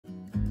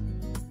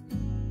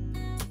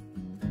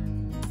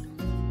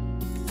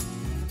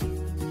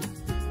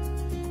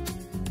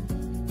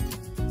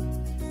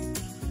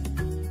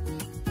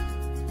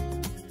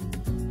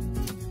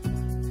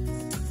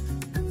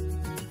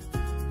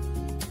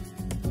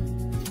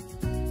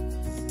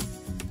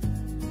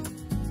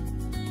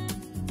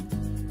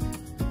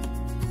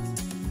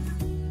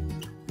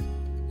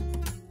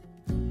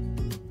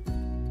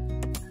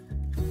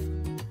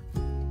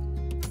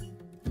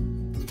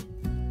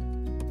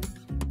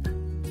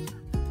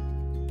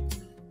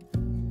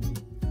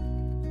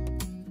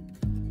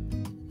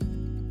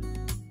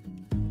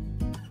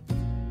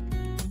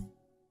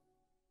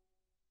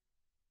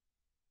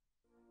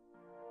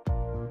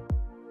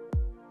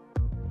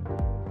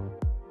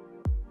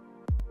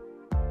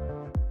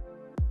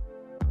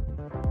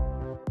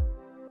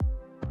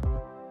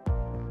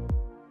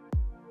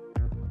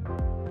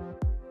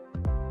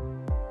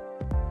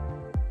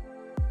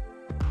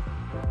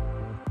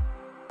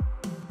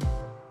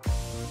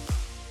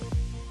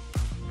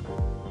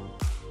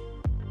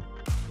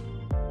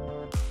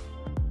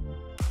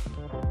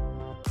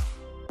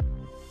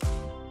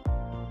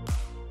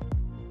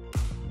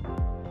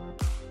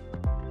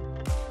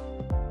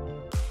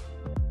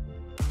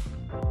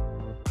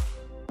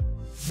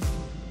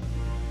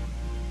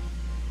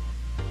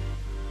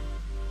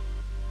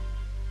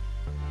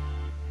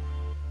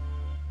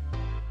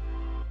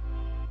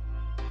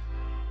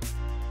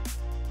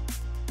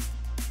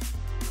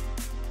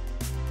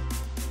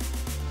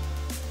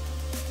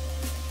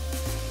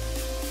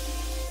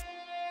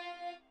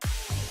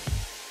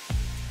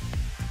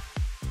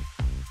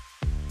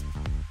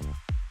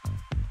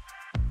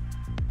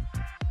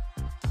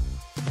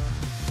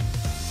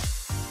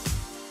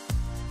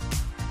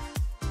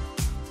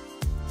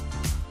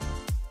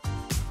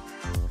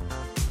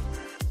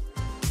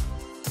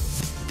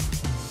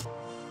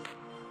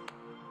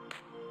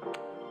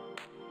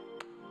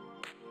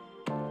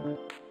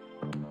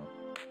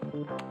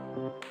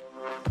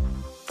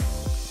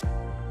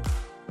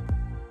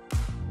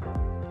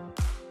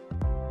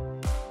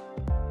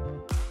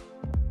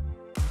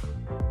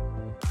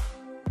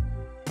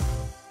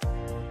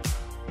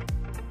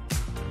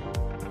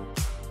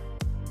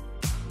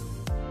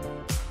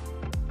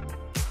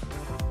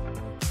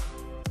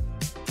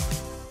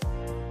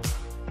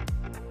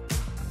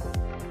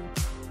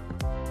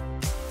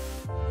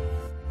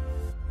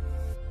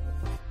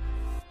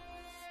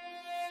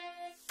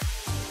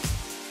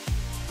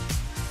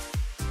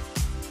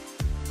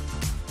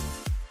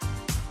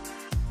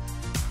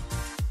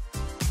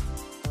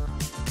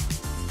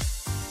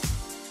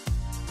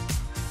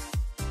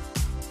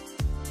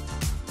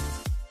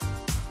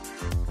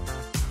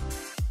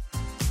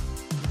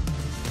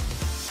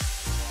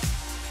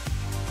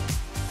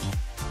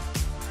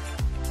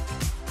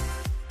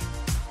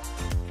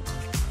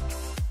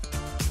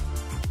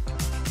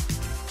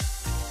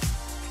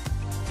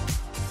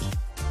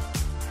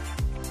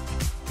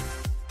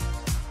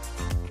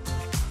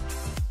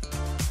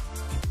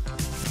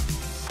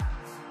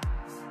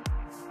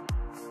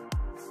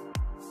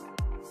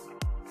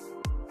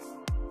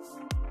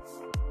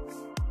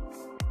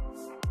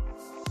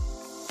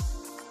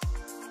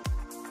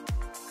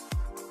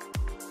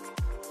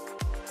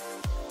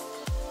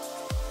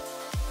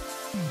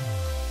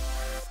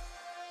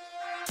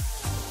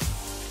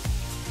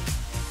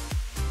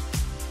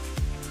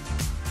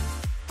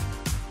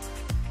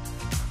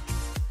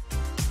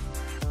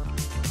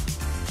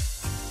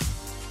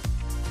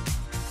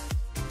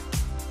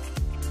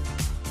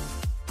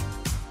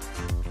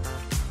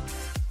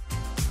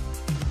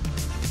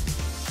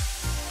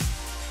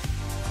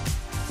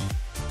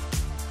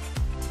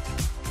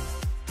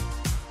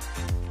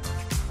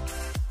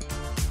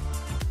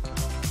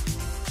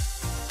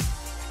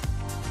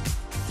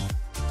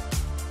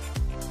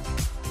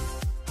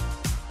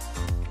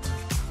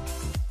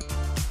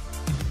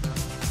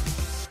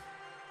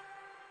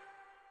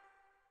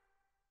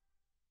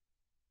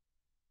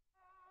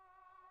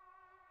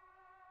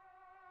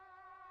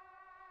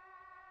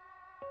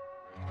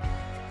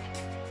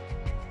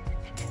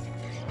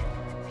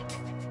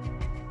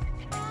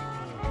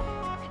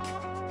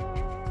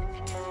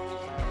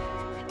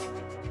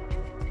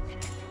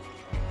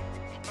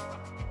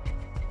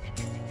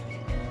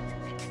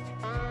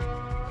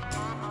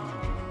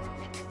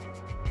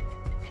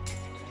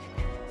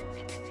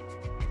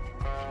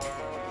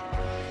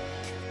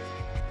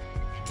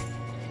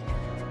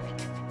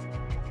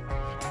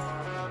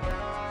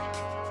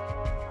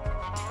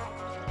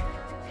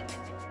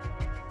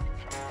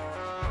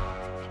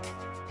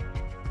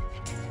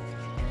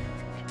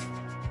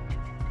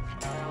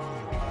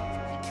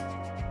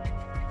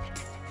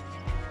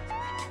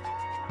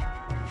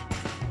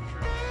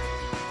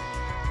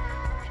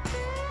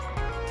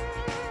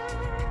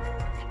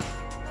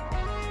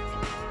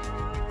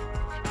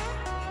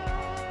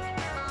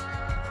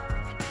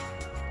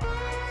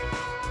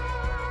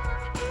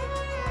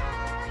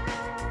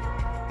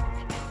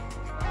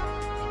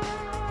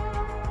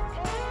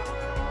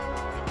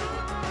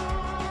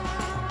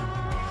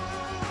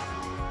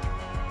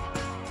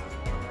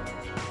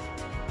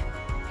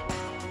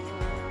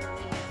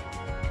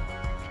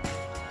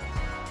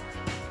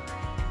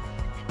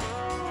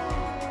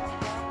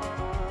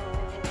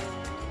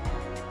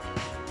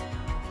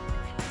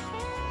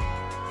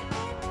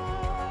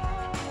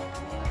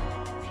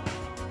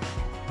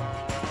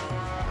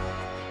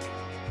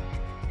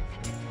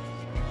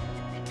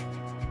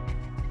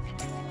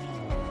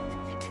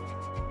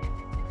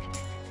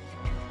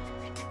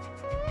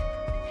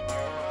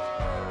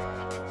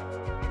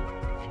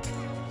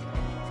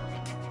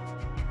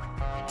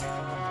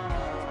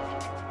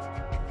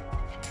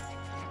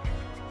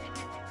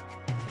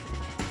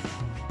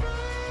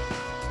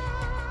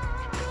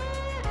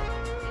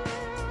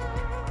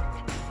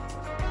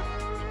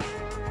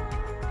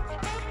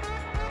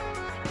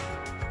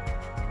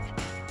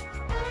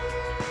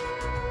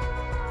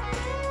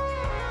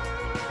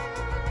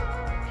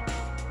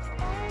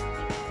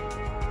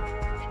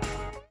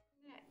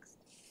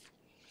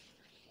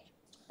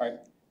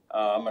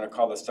I'm going to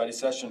call the study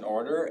session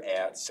order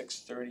at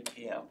 6:30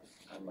 p.m.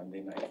 on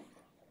Monday night.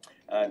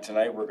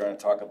 Tonight we're going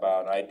to talk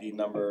about ID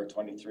number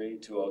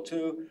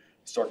 23202,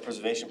 Historic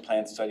Preservation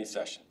Plan Study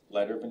Session,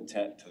 Letter of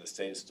Intent to the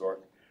State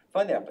Historic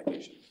Fund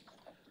Application.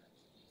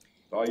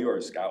 All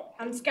yours, Scout.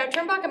 I'm Scout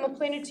Turnbach. I'm a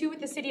Planner 2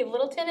 with the City of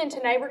Littleton, and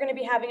tonight we're going to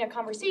be having a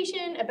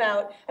conversation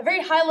about, a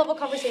very high-level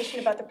conversation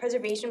about the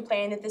preservation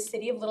plan that the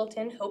City of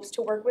Littleton hopes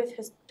to work with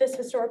this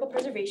Historical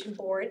Preservation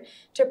Board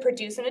to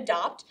produce and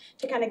adopt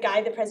to kind of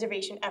guide the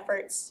preservation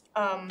efforts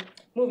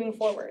moving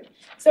forward.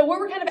 So where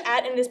we're kind of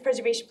at in this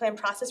preservation plan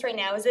process right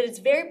now is that it's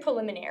very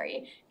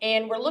preliminary,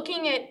 and we're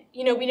looking at,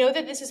 we know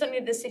that this is something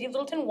that the City of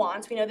Littleton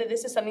wants, we know that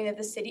this is something that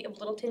the City of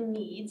Littleton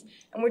needs,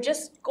 and we're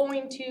just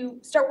going to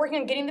start working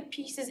on getting the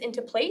pieces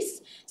into place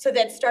so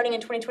that starting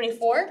in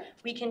 2024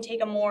 we can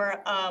take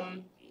more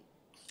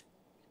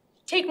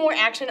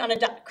action on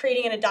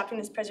creating and adopting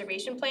this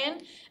preservation plan.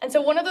 And so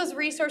one of those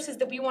resources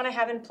that we want to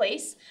have in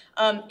place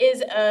is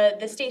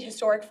the State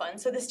Historic Fund.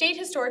 So the State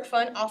Historic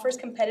Fund offers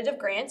competitive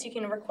grants. You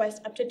can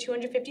request up to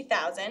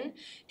 $250,000.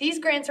 These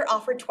grants are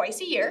offered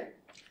twice a year.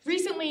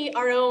 Recently,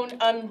 our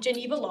own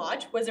Geneva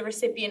Lodge was a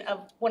recipient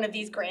of one of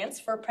these grants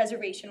for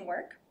preservation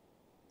work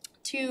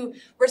to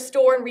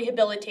restore and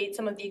rehabilitate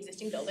some of the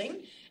existing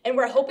building. And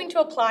we're hoping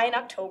to apply in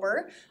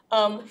October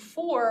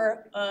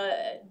for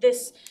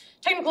this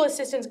technical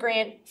assistance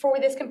grant, for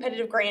this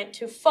competitive grant,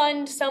 to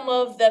fund some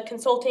of the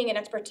consulting and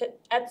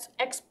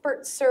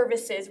expert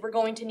services we're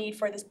going to need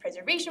for this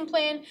preservation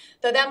plan,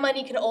 though that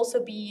money can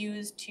also be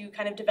used to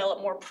kind of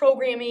develop more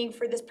programming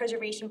for this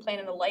preservation plan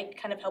and the like,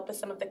 kind of help with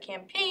some of the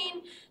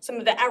campaign, some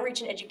of the outreach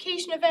and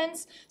education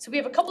events. So we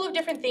have a couple of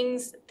different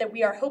things that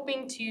we are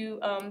hoping to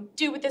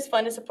do with this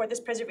fund to support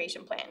this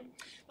preservation plan.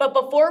 But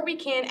before we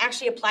can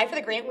actually apply for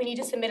the grant, we need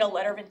to submit a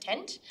letter of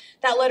intent.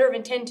 That letter of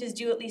intent is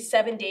due at least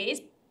 7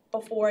 days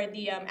before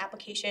the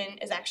application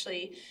is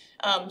actually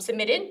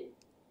submitted.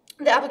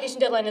 The application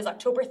deadline is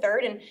October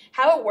 3rd, and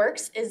how it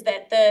works is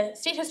that the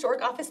State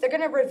Historic Office, they're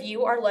going to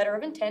review our letter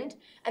of intent,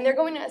 and they're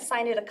going to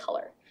assign it a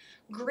color.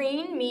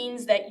 Green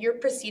means that you're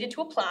proceeded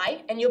to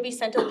apply, and you'll be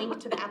sent a link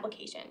to the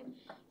application.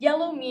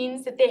 Yellow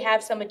means that they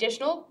have some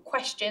additional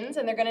questions,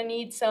 and they're going to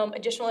need some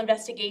additional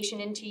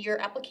investigation into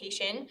your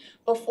application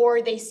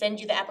before they send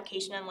you the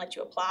application and let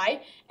you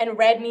apply. And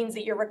red means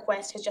that your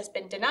request has just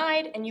been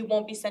denied, and you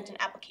won't be sent an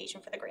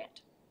application for the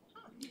grant.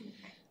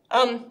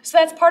 So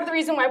that's part of the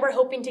reason why we're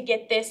hoping to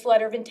get this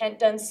letter of intent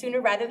done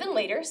sooner rather than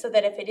later, so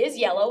that if it is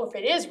yellow, if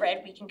it is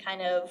red, we can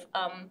kind of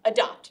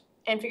adopt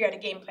and figure out a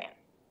game plan.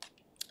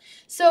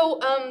 So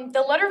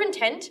the letter of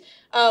intent,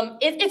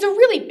 it's a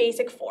really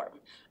basic form.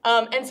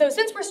 And so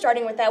since we're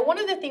starting with that, one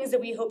of the things that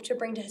we hope to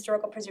bring to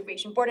Historical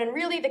Preservation Board, and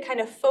really the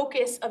kind of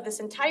focus of this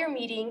entire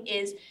meeting,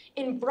 is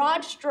in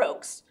broad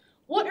strokes,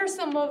 what are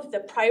some of the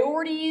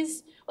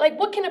priorities? Like,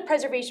 what can a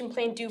preservation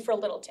plan do for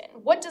Littleton?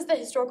 What does the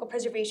Historical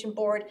Preservation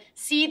Board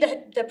see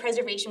the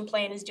preservation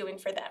plan is doing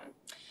for them?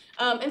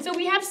 And so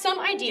we have some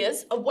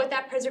ideas of what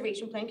that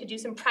preservation plan could do.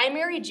 Some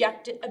primary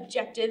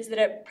objectives that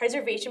a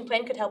preservation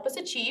plan could help us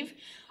achieve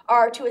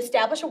are to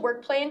establish a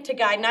work plan to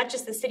guide not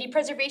just the city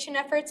preservation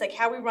efforts, like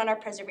how we run our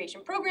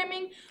preservation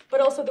programming, but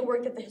also the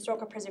work that the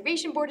Historical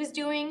Preservation Board is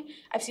doing.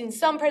 I've seen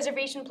some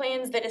preservation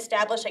plans that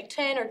establish like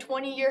 10 or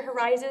 20-year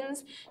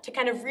horizons to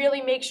kind of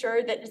really make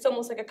sure that it's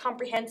almost like a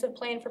comprehensive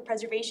plan for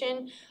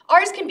preservation.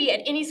 Ours can be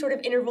at any sort of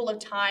interval of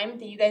time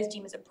that you guys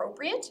deem as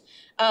appropriate,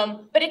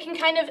 but it can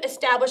kind of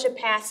establish a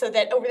path so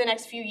that over the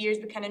next few years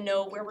we kind of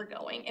know where we're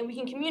going, and we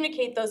can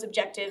communicate those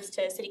objectives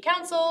to City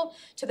Council,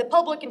 to the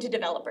public, and to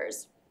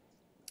developers.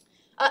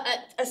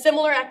 A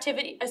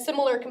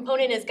similar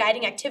component is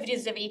guiding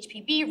activities of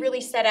HPB,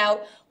 really set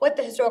out what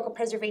the Historical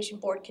Preservation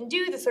Board can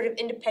do, the sort of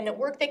independent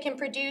work they can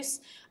produce,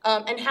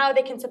 and how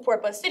they can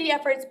support both city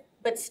efforts,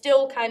 but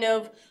still kind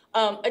of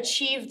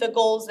achieve the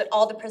goals that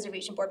all the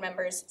Preservation Board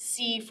members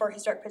see for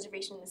historic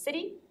preservation in the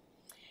city.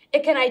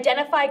 It can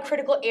identify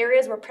critical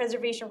areas where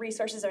preservation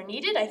resources are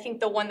needed. I think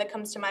the one that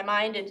comes to my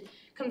mind and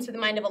comes to the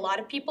mind of a lot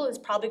of people is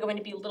probably going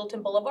to be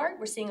Littleton Boulevard.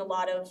 We're seeing a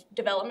lot of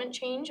development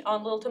change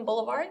on Littleton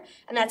Boulevard,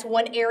 and that's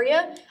one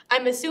area.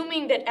 I'm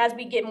assuming that as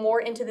we get more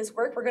into this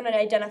work, we're going to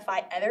identify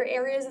other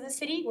areas of the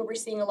city where we're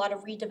seeing a lot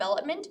of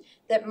redevelopment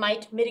that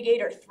might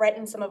mitigate or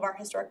threaten some of our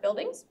historic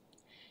buildings.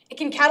 It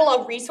can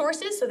catalog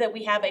resources so that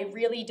we have a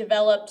really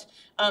developed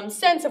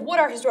sense of what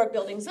our historic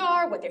buildings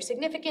are, what their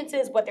significance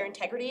is, what their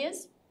integrity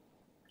is.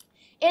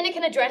 And it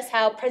can address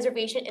how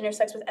preservation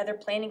intersects with other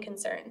planning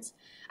concerns.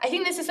 I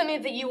think this is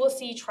something that you will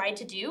see tried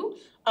to do,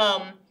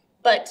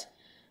 but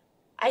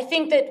I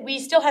think that we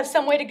still have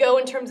some way to go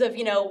in terms of,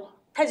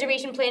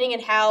 preservation planning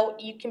and how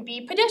you can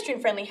be pedestrian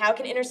friendly, how it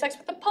can intersect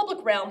with the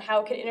public realm, how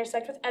it can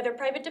intersect with other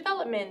private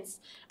developments,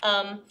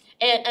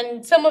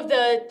 and some of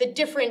the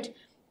different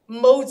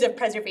modes of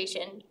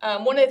preservation.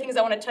 One of the things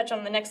I want to touch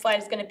on the next slide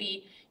is going to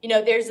be,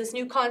 there's this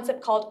new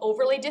concept called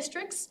overlay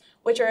districts,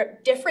 which are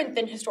different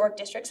than historic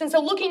districts. And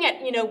so looking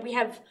at, we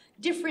have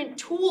different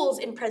tools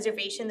in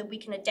preservation that we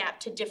can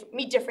adapt to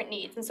meet different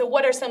needs. And so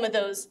what are some of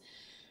those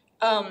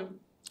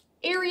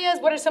areas,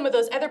 what are some of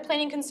those other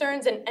planning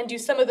concerns, and do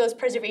some of those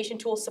preservation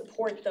tools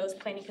support those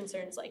planning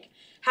concerns like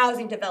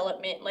housing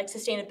development, like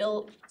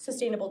sustainable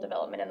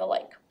development and the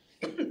like.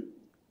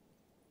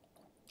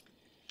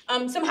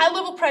 Some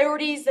high-level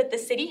priorities that the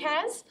city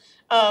has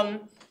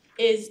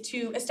is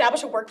to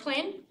establish a work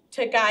plan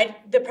to guide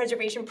the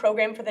preservation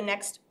program for the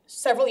next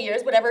several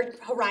years, whatever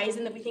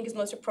horizon that we think is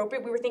most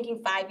appropriate. We were thinking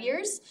 5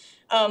 years.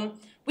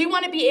 We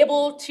want to be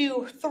able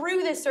to,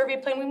 through this survey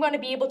plan, we want to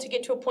be able to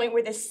get to a point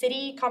where the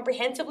city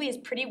comprehensively is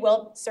pretty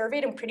well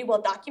surveyed and pretty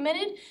well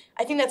documented.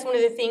 I think that's one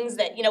of the things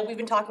that, we've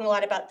been talking a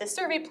lot about this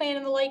survey plan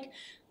and the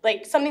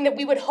like something that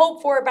we would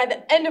hope for by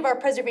the end of our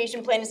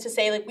preservation plan is to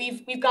say, like,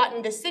 we've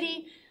gotten the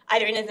city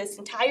either in its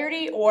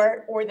entirety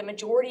or the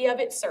majority of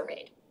it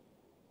surveyed.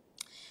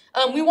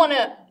 We want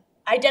to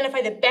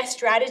identify the best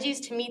strategies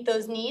to meet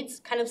those needs,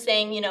 kind of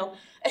saying, a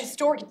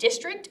historic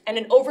district and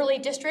an overlay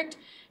district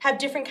have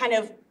different kind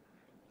of,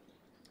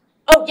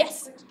 oh,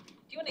 yes. Do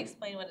you want to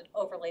explain what an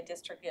overlay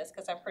district is?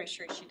 Because I'm pretty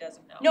sure she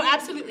doesn't know. No,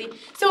 absolutely.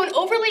 So an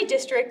overlay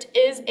district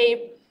is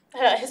a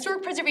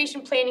historic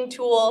preservation planning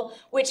tool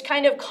which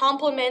kind of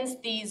complements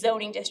the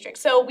zoning district.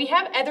 So we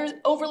have other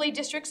overlay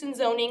districts in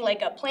zoning,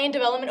 like a planned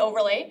development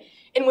overlay,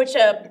 in which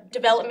a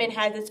development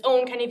has its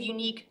own kind of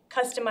unique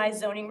customized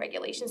zoning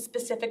regulations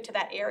specific to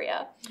that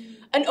area.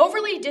 An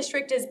overlay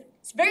district is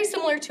very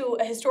similar to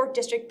a historic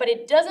district, but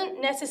it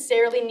doesn't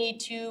necessarily need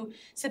to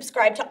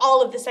subscribe to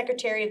all of the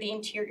Secretary of the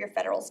Interior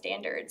federal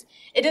standards.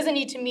 It doesn't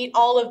need to meet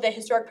all of the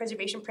historic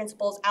preservation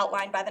principles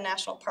outlined by the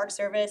National Park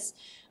Service.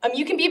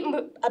 You can be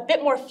a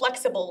bit more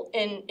flexible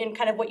in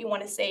kind of what you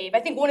want to save. I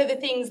think one of the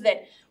things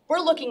that we're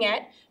looking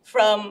at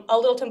from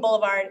Littleton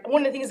Boulevard,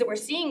 one of the things that we're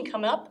seeing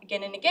come up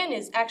again and again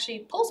is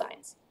actually pole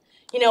signs.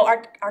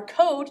 Our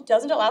code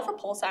doesn't allow for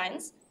pole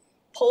signs.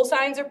 Pole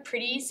signs are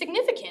pretty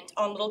significant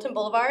on Littleton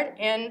Boulevard,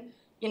 and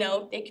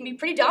they can be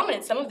pretty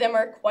dominant. Some of them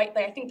are quite,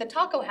 like I think the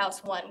Taco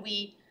House one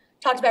we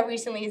talked about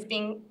recently as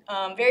being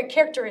very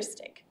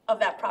characteristic of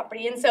that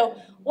property. And so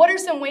what are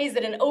some ways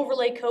that an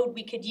overlay code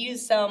we could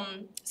use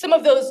some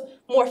of those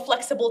more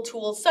flexible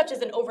tools, such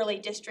as an overlay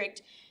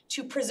district,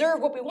 to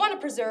preserve what we want to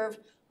preserve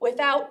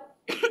without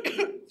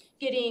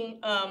getting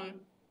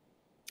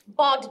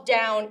bogged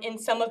down in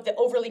some of the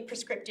overly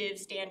prescriptive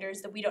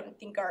standards that we don't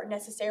think are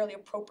necessarily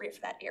appropriate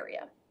for that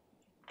area.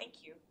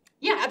 Thank you.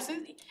 Yeah,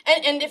 absolutely.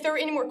 And if there were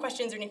any more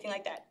questions or anything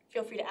like that,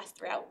 feel free to ask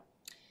throughout.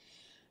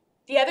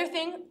 The other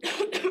thing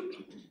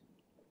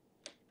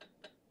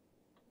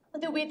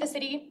that we at the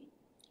city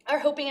are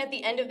hoping at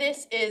the end of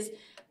this is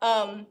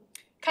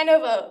kind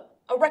of a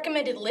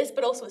recommended list,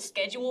 but also a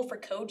schedule for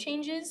code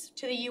changes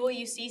to the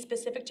ULUC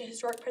specific to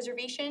historic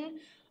preservation.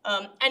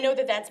 I know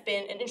that that's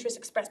been an interest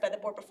expressed by the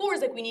board before,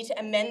 is like we need to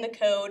amend the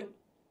code,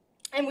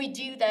 and we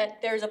do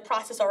that. There's a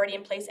process already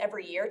in place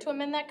every year to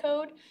amend that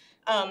code.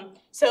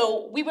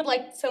 So we would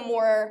like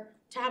to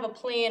have a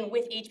plan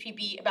with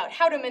HPB about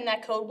how to amend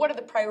that code, what are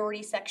the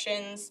priority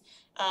sections,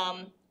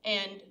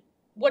 and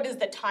what does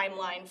the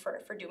timeline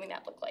for doing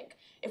that look like?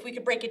 If we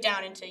could break it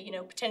down into,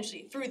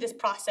 potentially through this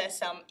process,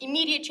 some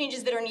immediate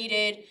changes that are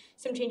needed,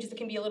 some changes that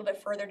can be a little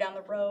bit further down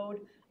the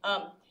road.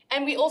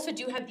 And we also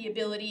do have the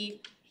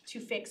ability to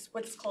fix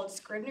what's called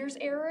Scrivener's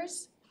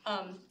errors.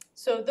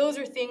 So those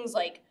are things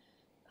like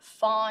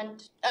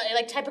font,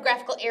 like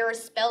typographical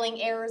errors,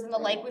 spelling errors, and the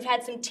like. We've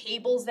had some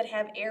tables that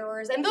have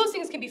errors, and those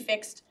things can be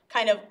fixed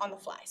kind of on the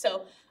fly.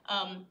 So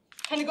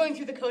kind of going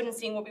through the code and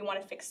seeing what we want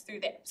to fix through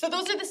there. So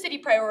those are the city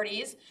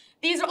priorities.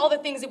 These are all the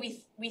things that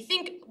we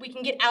think we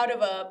can get out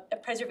of a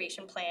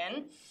preservation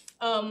plan.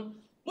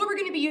 What we're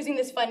going to be using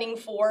this funding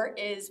for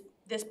is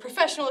this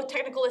professional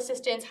technical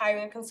assistance,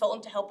 hiring a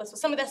consultant to help us with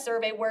some of that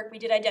survey work. We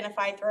did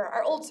identify through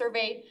our old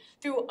survey,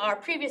 through our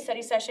previous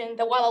study session,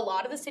 that while a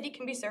lot of the city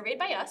can be surveyed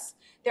by us,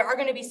 there are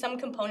going to be some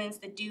components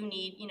that do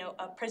need,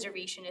 a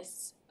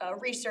preservationist's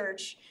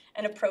research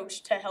and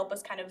approach to help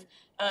us kind of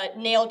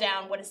nail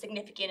down what is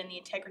significant in the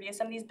integrity of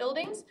some of these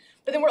buildings.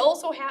 But then we're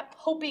also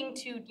hoping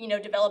to,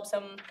 develop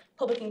some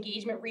public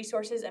engagement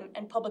resources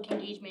and public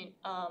engagement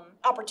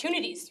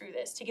opportunities through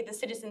this to get the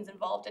citizens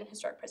involved in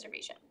historic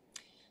preservation.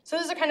 So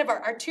those are kind of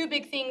our two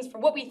big things for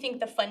what we think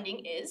the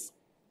funding is.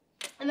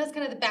 And that's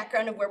kind of the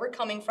background of where we're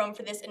coming from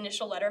for this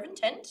initial letter of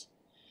intent.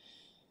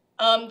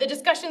 The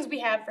discussions we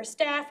have for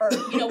staff are,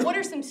 what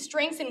are some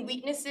strengths and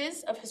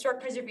weaknesses of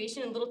historic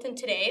preservation in Littleton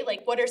today?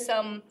 Like, what are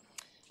some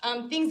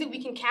things that we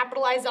can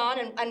capitalize on,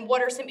 and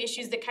what are some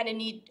issues that kind of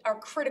are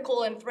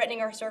critical and threatening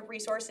our historic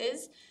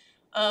resources?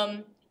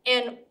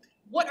 And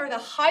what are the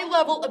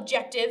high-level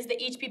objectives that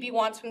HPB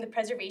wants from the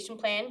preservation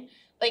plan?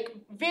 Like,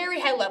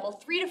 very high level,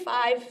 3 to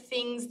 5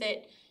 things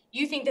that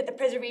you think that the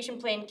preservation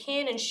plan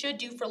can and should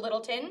do for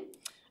Littleton.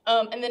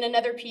 And then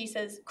another piece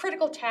is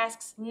critical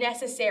tasks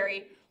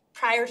necessary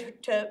prior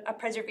to a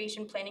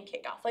preservation planning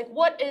kickoff. Like,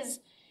 what is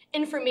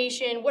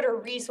information, what are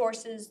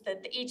resources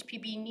that the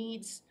HPB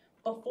needs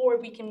before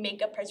we can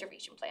make a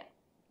preservation plan?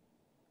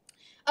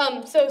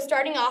 So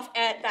starting off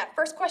at that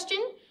first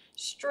question,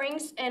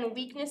 strengths and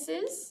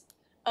weaknesses.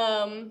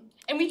 And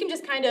we can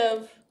just kind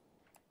of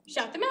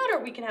shout them out,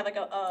 or we can have like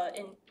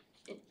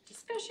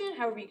discussion,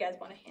 however you guys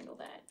wanna handle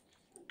that.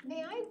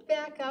 May I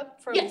back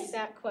up from Yes.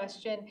 that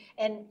question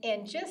and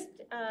just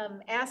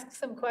ask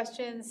some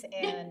questions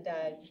and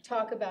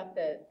talk about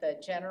the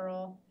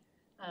general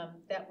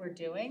that we're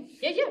doing?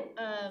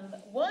 Yeah.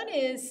 One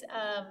is,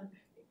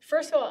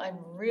 first of all,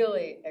 I'm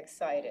really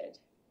excited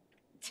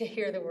to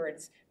hear the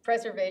words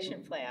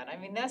preservation plan. I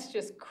mean, that's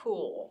just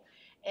cool,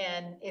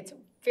 and it's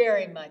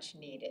very much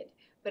needed.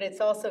 But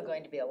it's also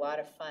going to be a lot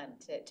of fun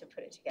to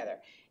put it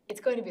together. It's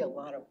going to be a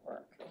lot of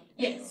work.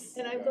 Yes.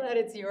 And I'm glad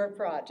it's your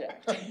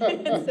project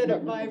instead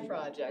of my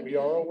project. We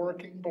are a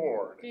working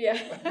board.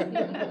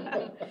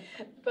 Yeah.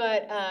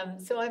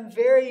 But, so I'm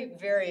very,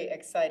 very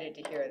excited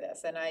to hear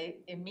this. And I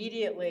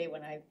immediately,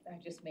 when I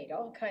just made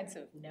all kinds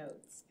of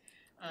notes.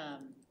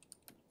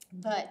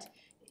 But,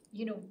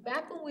 you know,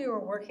 back when we were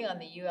working on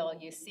the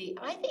ULUC,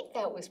 I think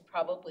that was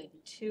probably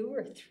 2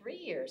 or 3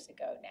 years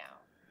ago now.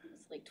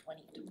 It's like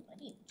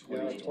 2020.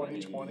 Yeah,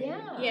 2020.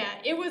 Yeah. Yeah,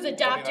 it was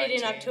adopted in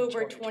 2019,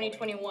 October 2020.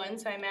 2021,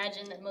 so I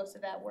imagine that most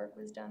of that work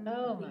was done.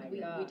 Oh my We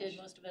gosh. did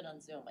most of it on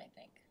Zoom, I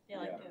think. Yeah,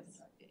 like like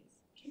this.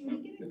 Can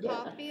we get a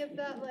copy of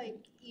that,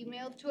 like,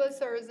 emailed to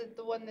us, or is it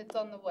the one that's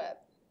on the web?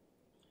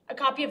 A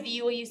copy of the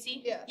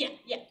ULUC? Yeah.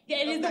 Yeah,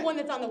 it is the Okay. one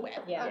that's on the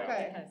web. Yeah,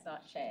 Okay. it has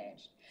not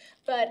changed.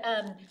 But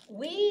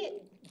we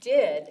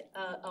did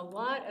a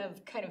lot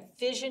of kind of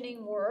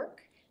visioning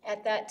work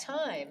at that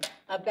time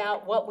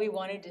about what we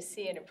wanted to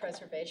see in a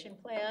preservation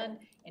plan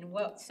and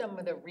what some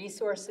of the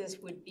resources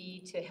would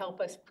be to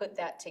help us put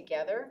that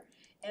together.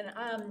 And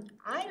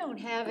I don't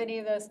have any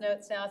of those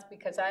notes now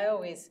because I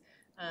always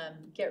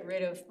get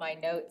rid of my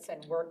notes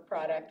and work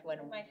product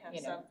when, Might have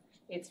you some. know,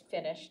 it's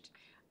finished.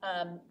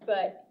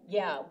 But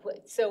yeah,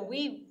 so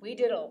we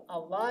did a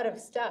lot of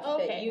stuff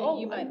that Okay. you Oh,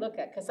 you might look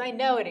at, because I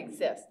know it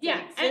exists. It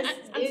Yeah,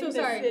 exists I'm so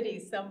sorry. in the city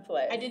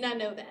someplace. I did not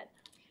know that.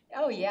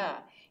 Oh,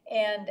 yeah,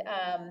 and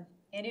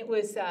it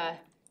was,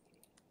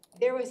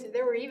 there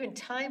were even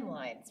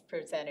timelines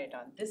presented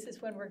on, this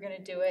is when we're gonna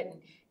do it,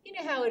 and you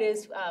know how it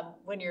is,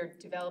 when you're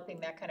developing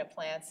that kind of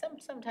plan,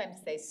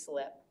 sometimes they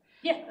slip.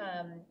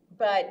 Yeah.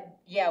 But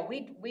yeah,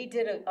 we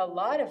did a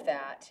lot of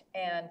that,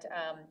 and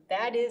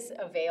that is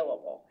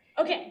available,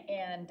 Okay,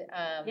 and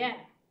yeah.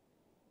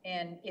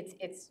 and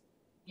it's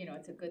you know,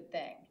 it's a good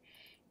thing.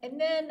 And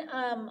then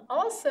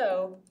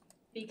also,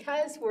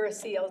 because we're a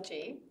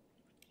CLG,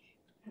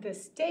 the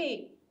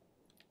state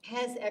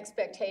has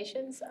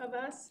expectations of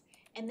us,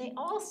 and they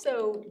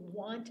also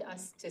want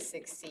us to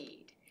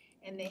succeed.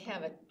 And they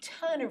have a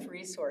ton of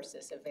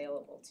resources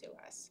available to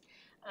us.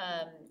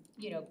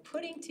 You know,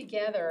 putting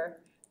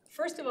together,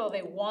 first of all,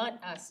 they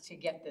want us to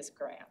get this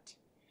grant.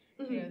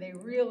 You know, they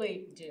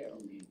really do.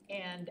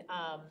 And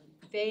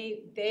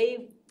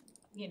they,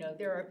 you know,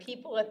 there are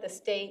people at the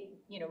state,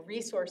 you know,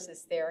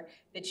 resources there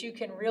that you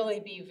can really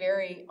be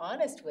very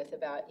honest with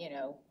about, you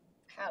know,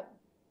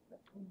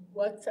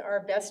 what's our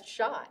best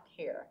shot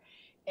here?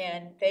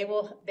 And they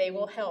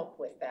will help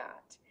with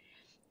that.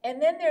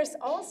 And then there's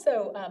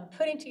also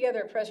putting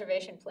together a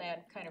preservation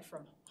plan kind of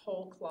from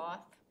whole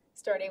cloth,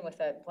 starting with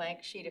a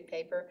blank sheet of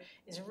paper,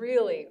 is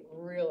really,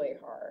 really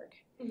hard.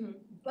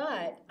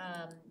 But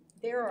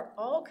there are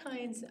all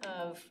kinds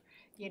of,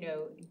 you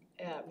know,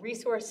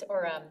 resources,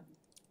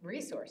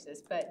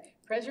 but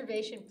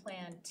preservation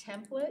plan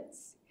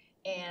templates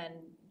and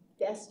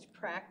best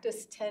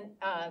practice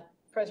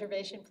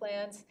preservation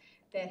plans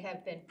that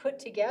have been put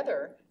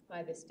together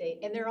by the state,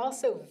 and they're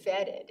also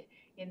vetted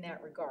in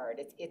that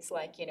regard. It's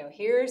like, you know,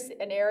 here's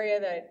an area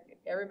that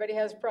everybody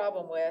has a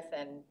problem with,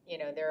 and, you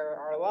know, there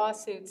are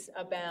lawsuits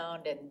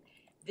abound, and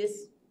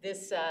this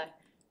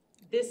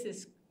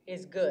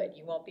is good.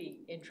 You won't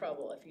be in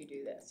trouble if you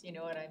do this. You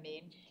know what I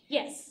mean?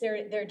 Yes.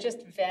 They're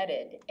just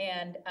vetted,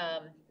 and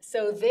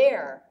so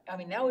there, I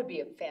mean, that would be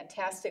a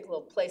fantastic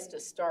little place to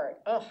start.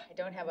 Oh, I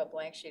don't have a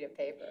blank sheet of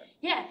paper.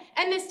 Yeah,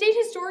 and the State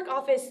Historic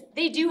Office,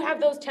 they do have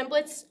those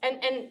templates,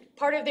 and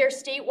part of their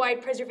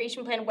statewide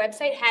preservation plan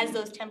website has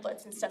those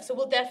templates and stuff. So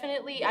we'll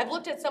definitely, I've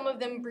looked at some of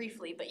them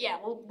briefly, but yeah,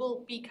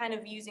 we'll be kind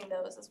of using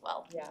those as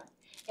well. Yeah,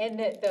 and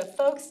the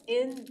folks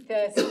in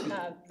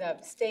the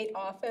state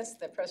office,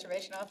 the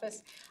preservation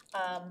office,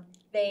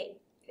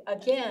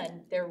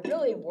 they're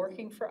really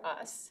working for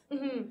us.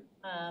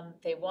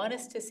 They want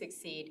us to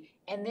succeed,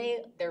 and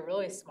they're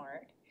really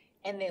smart,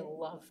 and they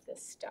love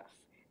this stuff.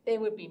 They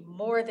would be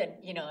more than,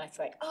 you know, it's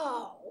like,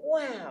 oh,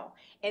 wow.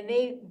 And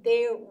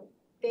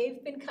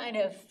they've been kind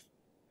of,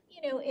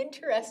 you know,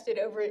 interested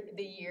over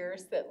the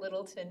years that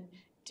Littleton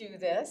do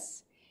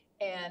this,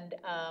 and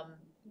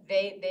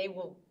they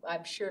will,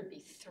 I'm sure, be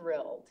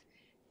thrilled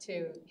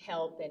to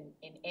help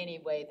in any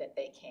way that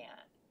they can.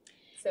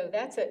 So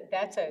that's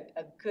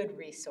a good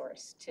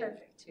resource to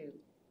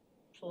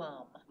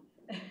plumb.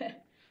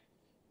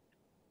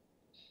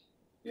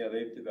 Yeah,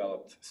 they've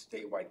developed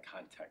statewide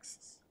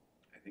contexts.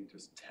 I think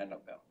there's 10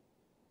 of them.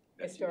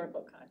 that you can-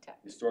 Historical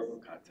context. Historical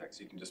context,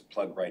 you can just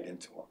plug right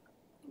into them.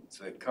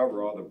 So they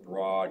cover all the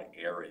broad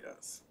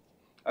areas.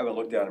 I haven't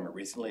looked at them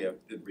recently. I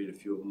did read a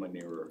few of them when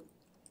they were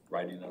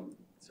writing them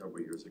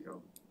several years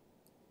ago.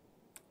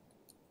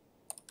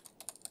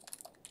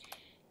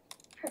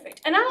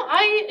 Perfect. And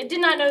I did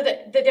not know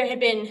that there had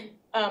been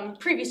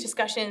previous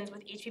discussions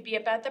with HPB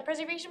about the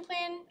preservation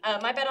plan.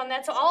 My bad on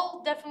that. So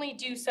I'll definitely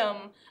do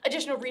some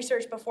additional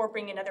research before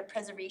bringing another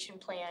preservation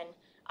plan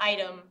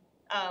item,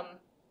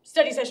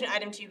 study session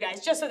item to you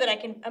guys, just so that I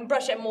can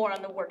brush up more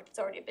on the work that's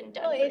already been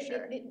done Well, for it,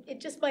 sure. it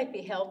just might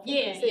be helpful.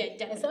 Yeah, 'cause yeah,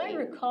 As I definitely.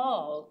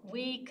 recall,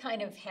 we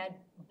kind of had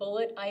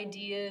bullet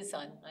ideas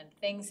on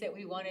things that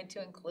we wanted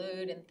to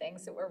include and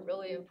things that were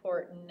really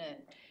important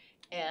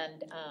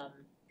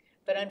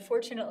but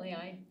unfortunately,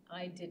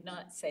 I did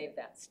not save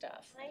that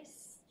stuff.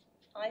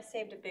 I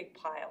saved a big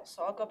pile,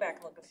 so I'll go back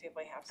and look and see if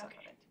I have some of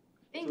Okay. it.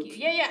 Thank you.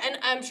 Yeah, and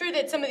I'm sure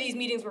that some of these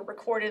meetings were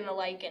recorded and the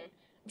like, and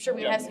I'm sure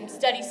we Yeah. have some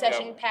study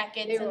session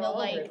packets They and were the all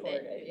like that,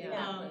 recorded,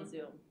 yeah. on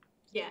Zoom.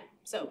 Yeah,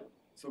 so,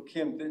 So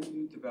Kim, didn't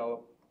you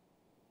develop,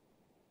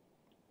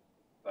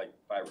 like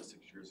 5 or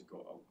 6 years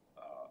ago,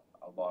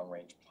 a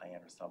long-range plan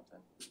or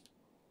something?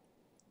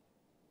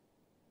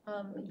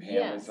 When Pam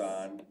Yes. was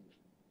on,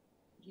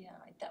 Yeah,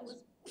 it was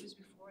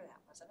before that,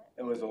 wasn't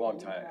it? it was a long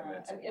time,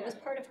 I mean, It was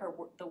part of her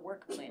the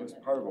work plan. it was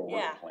part of a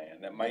Yeah. work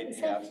plan that might Is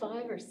have that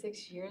some. 5 or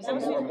 6 years Or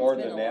was ago? more, before- more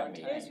it's than been a that, long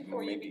maybe. It was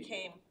before you maybe.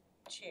 became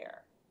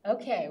chair.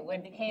 Okay,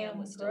 when Pam Pam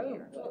was still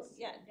here. Grove was,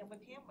 Yeah, and when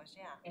Pam was,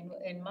 yeah.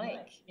 and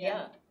Mike, Yeah.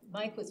 yeah,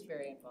 Mike was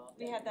very involved.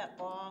 We in had it. that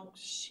long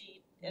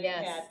sheet and it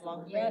Yes, had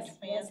long range yes,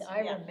 plans. yes,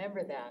 I Yeah.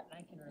 remember that,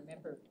 I can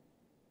remember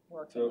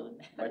working So, on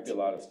that. might be a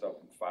lot of stuff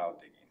in file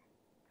digging.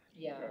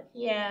 Yeah,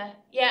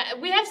 yeah,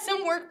 we have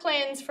some work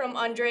plans from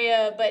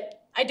Andrea,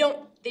 but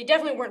they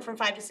definitely weren't from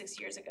 5 to 6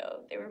 years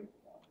ago. They're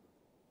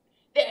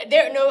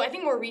no, I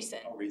think more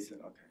recent. Oh,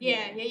 recent, okay.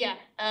 Yeah. Yeah.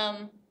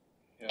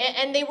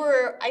 And they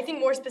were, I think,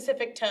 more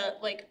specific to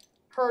like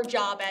her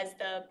job as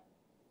the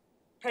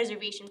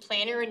preservation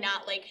planner and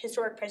not like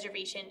historic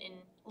preservation in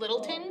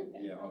Littleton.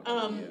 Yeah,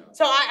 okay, yeah.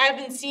 So I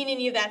haven't seen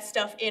any of that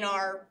stuff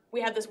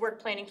we have this work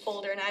planning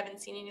folder and I haven't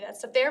seen any of that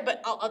stuff there,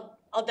 but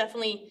I'll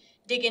definitely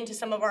dig into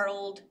some of our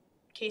old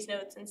case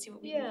notes and see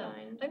what we Yeah. can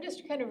find. I'm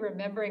just kind of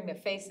remembering the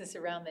faces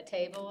around the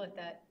table at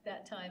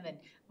that time, and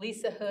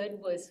Lisa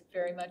Hood was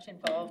very much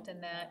involved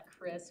in that,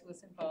 Chris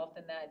was involved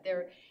in that.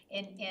 There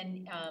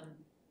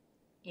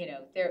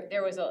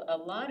was a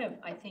lot of,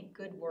 I think,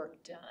 good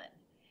work done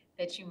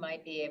that you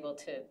might be able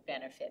to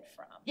benefit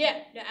from.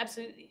 Yeah,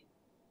 absolutely.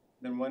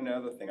 Then one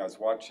other thing, I was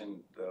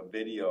watching the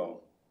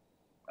video,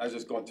 I was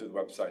just going through the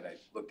website, I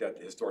looked at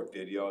the historic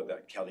video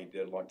that Kelly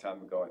did a long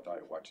time ago, I thought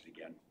I'd watch it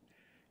again.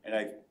 And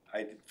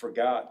I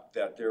forgot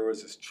that there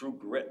was this True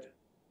Grit.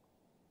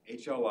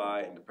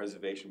 HLI and the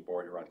Preservation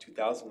Board around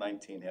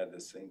 2019 had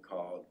this thing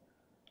called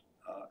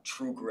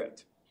True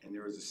Grit. And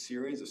there was a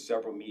series of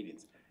several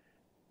meetings.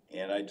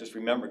 And I just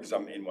remember, because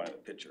I'm in one of the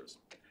pictures,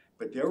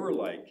 but there were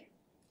like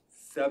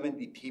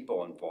 70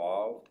 people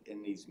involved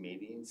in these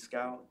meetings,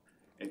 Scout.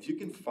 And if you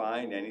can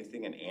find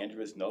anything in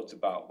Andrea's notes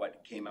about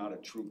what came out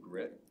of True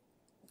Grit,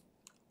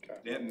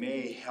 that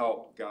may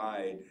help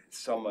guide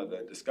some of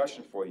the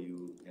discussion for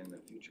you in the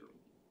future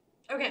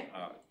Okay.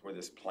 for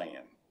this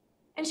plan.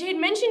 And she had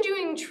mentioned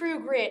doing True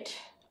Grit,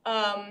 but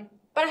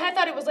I had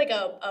thought it was like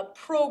a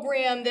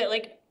program that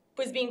like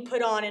was being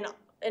put on in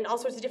all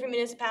sorts of different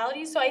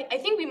municipalities. So I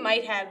think we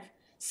might have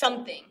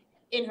something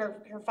in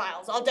her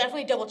files. I'll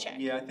definitely double check.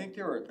 Yeah, I think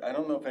there were, I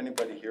don't know if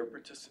anybody here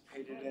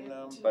participated in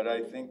them, but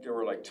I think there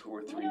were like 2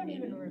 or 3 I don't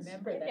meetings. even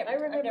remember I've that. never- I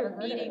I've remember never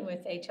heard of meeting it.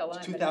 with HLI,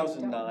 It's but I don't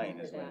 2009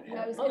 remember is when that. it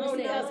I was Oh, gonna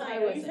say, no, I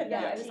you wasn't, said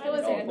yeah, that. I was No,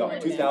 gonna say. No, I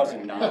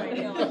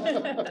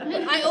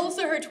 2009. I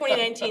also heard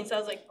 2019, so I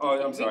was like, Oh,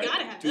 I'm we sorry,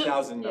 gotta have those.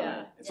 2009.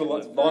 Yeah. It's a Yeah,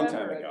 it's long time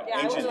forever ago, ago. Yeah,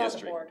 I was ancient on the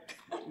history. board.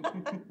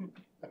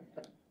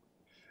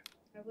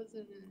 I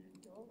wasn't an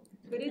adult.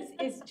 But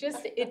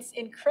it's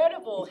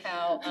incredible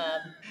how,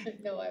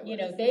 No, I you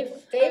know, wasn't.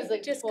 they've I was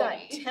like just got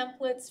 20.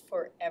 templates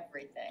for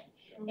everything.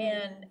 Mm-hmm.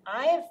 And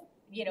I have,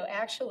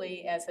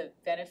 actually, as a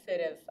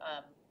benefit of,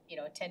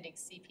 attending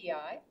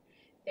CPI,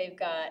 they've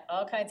got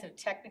all kinds of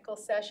technical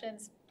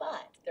sessions,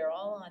 but they're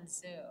all on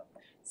Zoom.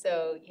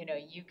 So,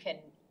 you can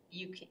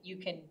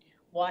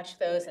watch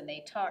those, and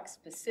they talk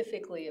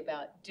specifically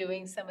about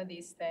doing some of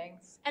these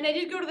things. And I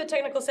did go to the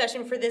technical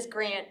session for this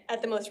grant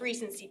at the most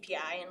recent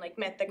CPI and like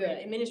met the grant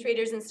Good.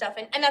 administrators and stuff.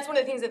 And that's one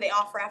of the things that they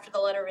offer after the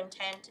letter of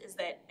intent is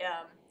that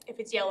if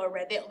it's yellow or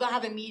red, they'll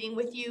have a meeting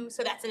with you.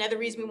 So that's another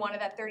reason we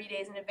wanted that 30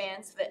 days in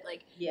advance, so that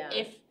like Yeah.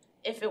 if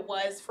it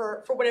was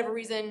for whatever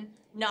reason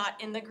not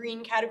in the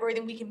green category,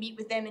 then we can meet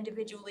with them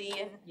individually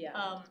and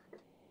Yeah.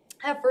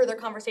 have further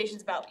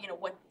conversations about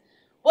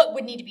what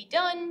would need to be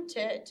done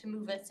to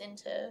move us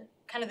into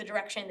kind of the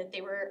direction that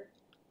they're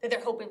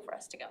hoping for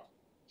us to go.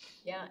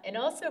 Yeah, and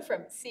also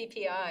from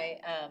CPI,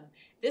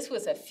 this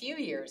was a few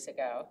years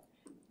ago.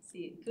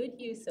 See, good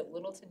use of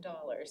Littleton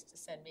dollars to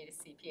send me to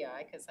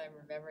CPI, because I'm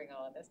remembering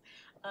all of this.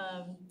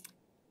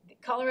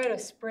 Colorado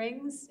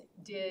Springs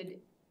did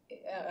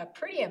a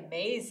pretty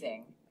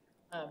amazing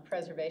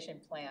preservation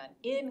plan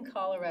in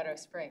Colorado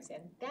Springs,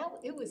 and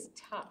it was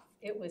tough.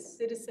 It was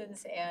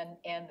citizens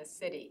and the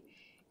city.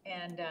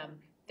 And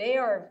they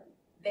are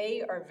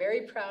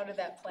very proud of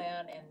that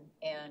plan,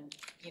 And,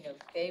 you know,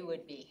 they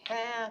would be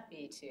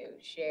happy to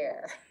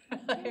share,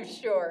 I'm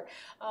sure,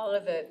 all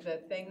of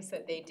the things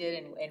that they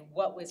did and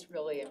what was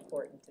really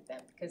important to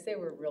them, because they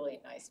were really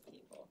nice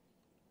people.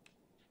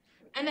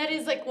 And that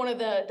is like one of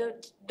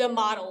the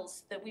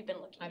models that we've been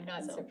looking at. I'm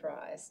not so.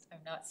 surprised,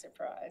 I'm not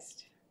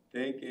surprised.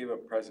 They gave a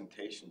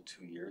presentation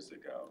 2 years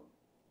ago,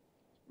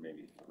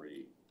 maybe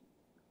 3,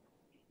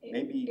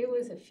 Maybe It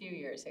was a few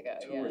years ago,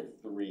 2 yeah. or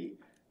 3,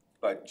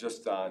 but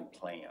just on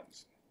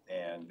plans.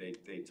 And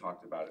they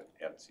talked about it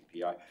at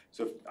CPI.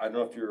 So I don't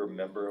know if you're a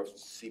member of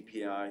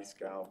CPI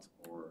Scout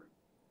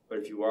but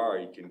if you are,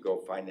 you can go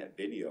find that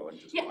video and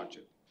just Yeah. watch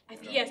it.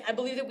 Yes, I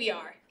believe that we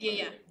are.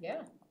 Yeah.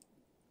 Yeah,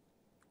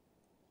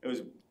 It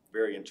was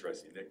very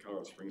interesting. That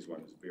Colorado Springs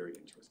one was very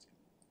interesting.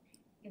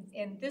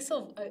 and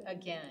this'll,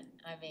 again,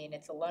 I mean,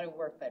 it's a lot of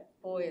work, but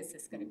boy, is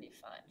this gonna be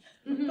fun.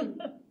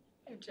 Mm-hmm.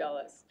 I'm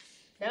jealous.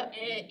 No,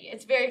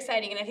 it's very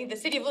exciting, and I think the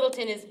city of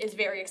Littleton is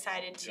very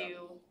excited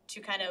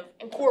to kind of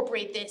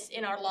incorporate this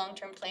in our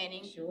long-term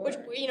planning. Which,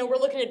 Sure. you know, we're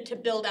looking to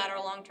build out our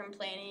long-term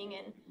planning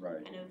and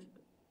Right. kind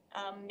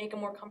of make a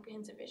more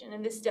comprehensive vision,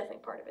 and this is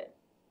definitely part of it.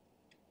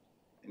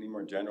 Any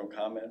more general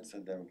comments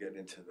and then we'll get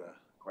into the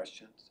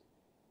questions?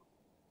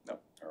 No,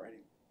 all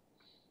righty.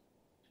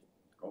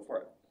 Go for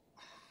it.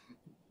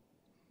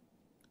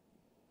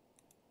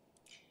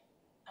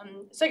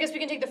 So I guess we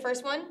can take the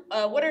first one.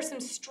 What are some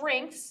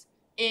strengths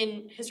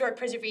in historic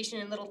preservation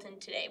in Littleton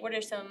today? What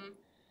are some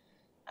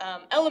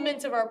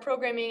elements of our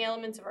programming,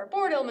 elements of our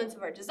board, elements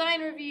of our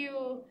design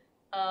review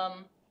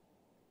that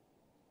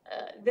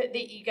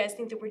you guys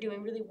think that we're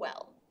doing really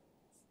well?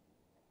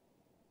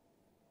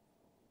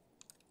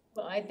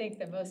 Well, I think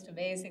the most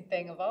amazing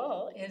thing of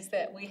all is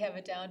that we have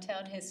a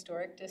downtown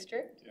historic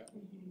district. Yeah.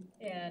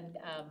 And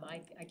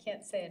I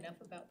can't say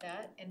enough about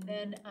that. And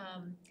then,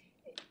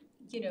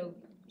 you know,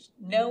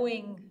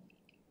 knowing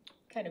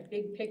kind of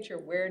big picture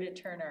where to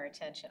turn our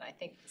attention. I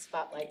think the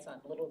spotlight's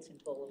on Littleton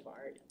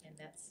Boulevard, and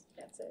that's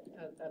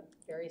a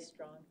very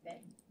strong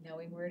thing,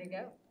 knowing where to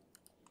go.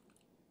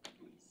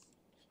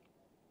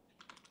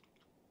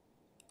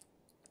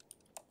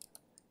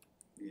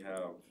 We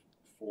have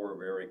 4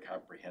 very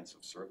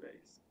comprehensive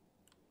surveys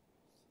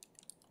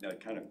that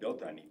kind of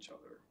built on each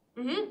other.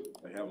 Mm-hmm.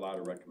 That have a lot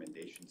of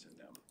recommendations in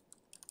them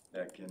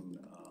that can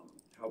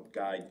help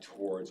guide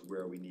towards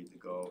where we need to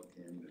go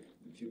in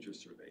the future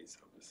surveys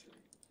of the city.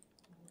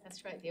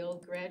 That's right, the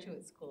old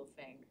graduate school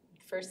thing.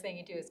 First thing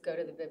you do is go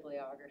to the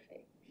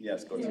bibliography.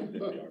 Yes, go to the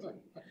bibliography.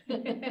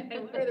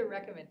 And what are the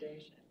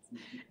recommendations?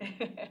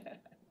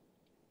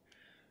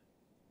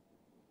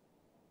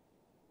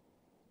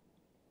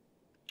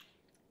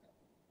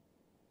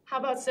 How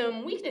about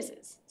some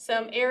weaknesses?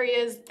 Some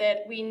areas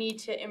that we need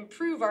to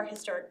improve our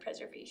historic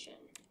preservation?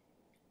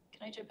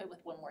 Can I jump in with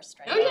one more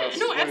strength? Oh yeah, Yes,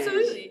 no, please.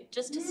 absolutely.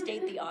 Just to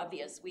state the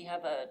obvious, we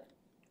have a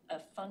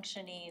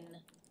functioning,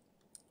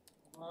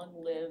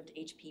 long-lived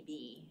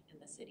HPB in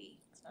the city.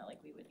 It's not like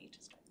we would need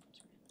to start from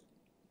scratch.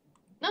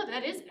 No,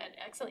 that is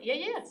excellent.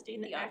 Yeah. State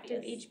An the active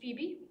obvious.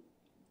 HPB.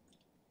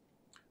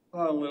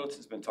 Well,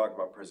 Littleton's been talking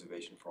about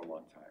preservation for a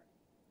long time.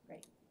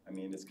 Right. I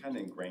mean, it's kind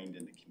of ingrained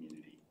in the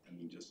community. I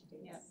mean, just,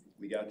 Yeah.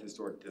 we got the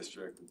historic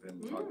district, we've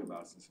been talking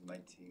about it since the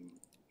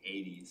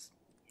 1980s.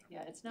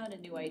 Yeah, it's not a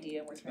new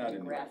idea, we're It's trying not to a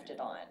new graft idea. it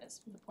on, is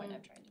the point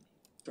I'm trying to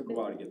make. Took a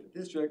while to get the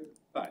district,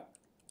 but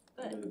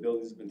you know, But the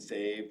buildings have been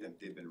saved and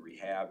they've been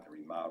rehabbed and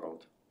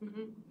remodeled,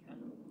 Mm-hmm.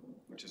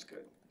 which is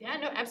good. Yeah,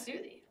 no,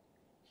 absolutely.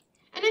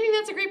 And I think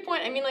that's a great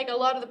point. I mean, like a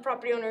lot of the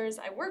property owners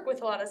I work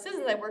with, a lot of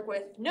citizens I work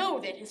with know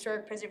that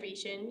historic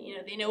preservation, you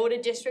know, they know what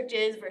a district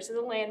is versus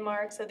a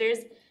landmark. So there's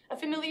a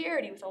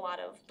familiarity with a lot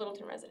of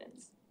Littleton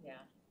residents. Yeah.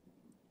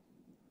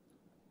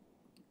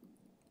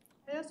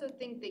 I also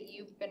think that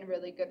you've been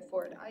really good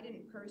for it. I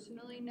didn't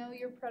personally know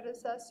your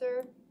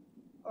predecessor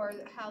or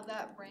how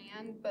that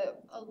ran,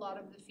 but a lot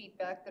of the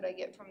feedback that I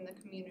get from the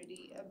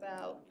community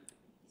about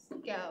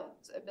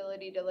Scout's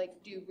ability to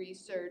like do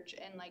research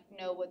and like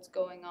know what's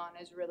going on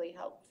is really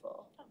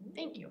helpful.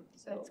 Thank you.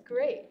 So, That's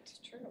great. it's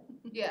true.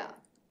 yeah.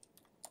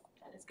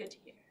 That is good to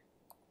hear.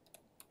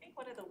 I think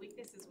one of the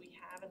weaknesses we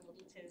have in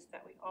Littleton is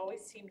that we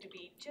always seem to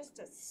be just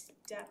a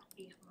step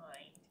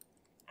behind.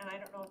 And I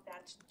don't know if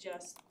that's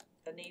just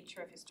the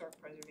nature of historic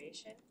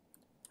preservation.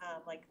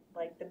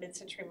 Like the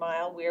Mid-Century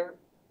Mile,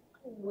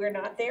 we're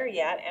not there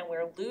yet and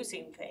we're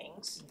losing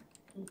things.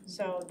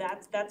 So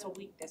that's a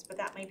weakness, but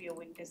that may be a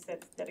weakness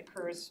that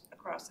occurs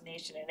across the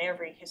nation in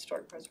every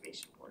historic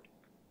preservation board.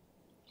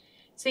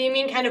 So you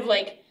mean kind of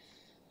like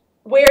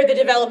where the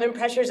development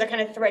pressures are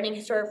kind of threatening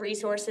historic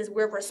resources,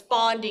 we're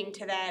responding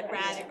to that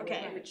rather,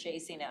 okay. We're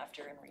chasing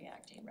after and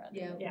reacting rather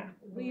than. Yeah.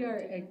 We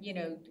are, you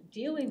know,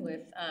 dealing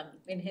with,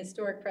 in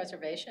historic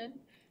preservation,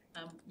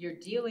 you're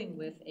dealing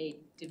with a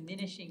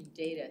diminishing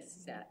data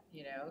set,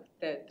 you know?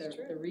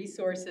 The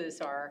resources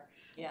are,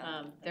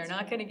 Yeah, they're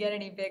not gonna get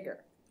any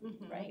bigger.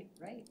 Mhm. right.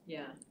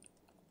 Yeah.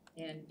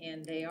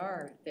 And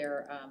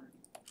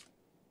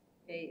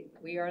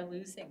we are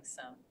losing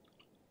some.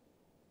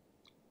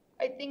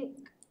 I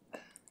think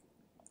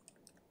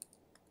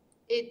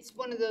it's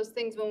one of those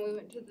things when we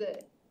went to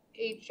the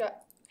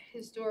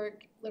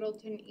historic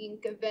Littleton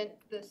Inc. event,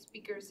 the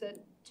speaker said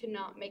to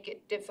not make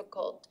it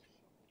difficult.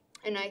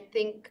 And I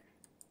think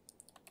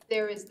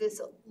there is this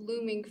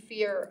looming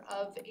fear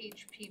of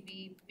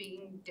HPV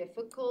being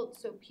difficult,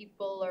 so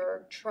people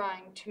are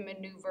trying to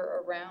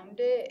maneuver around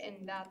it,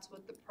 and that's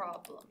what the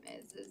problem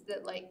is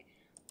that like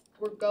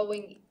we're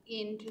going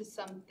into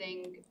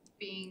something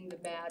being the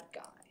bad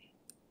guy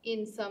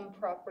in some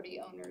property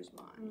owners'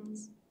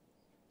 minds.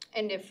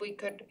 And if we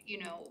could,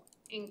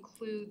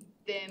 include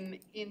them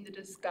in the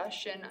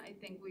discussion, I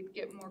think we'd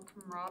get more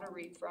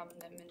camaraderie from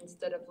them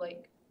instead of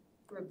like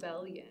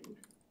rebellion.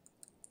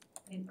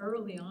 And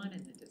early on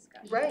in the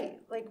discussion. Right,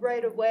 like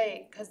right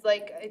away, cause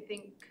like I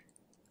think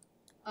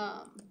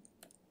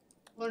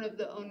one of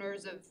the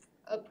owners of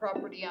a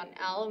property on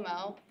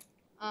Alamo,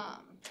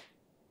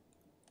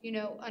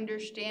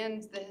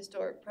 understands the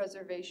Historic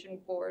Preservation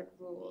Board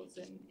rules,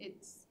 and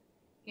it's,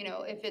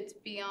 if it's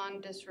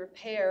beyond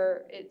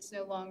disrepair, it's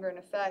no longer in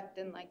effect,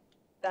 and like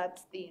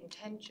that's the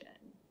intention.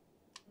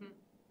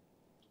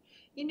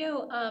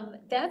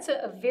 That's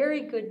a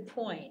very good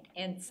point,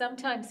 and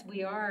sometimes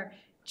we are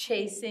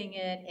chasing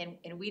it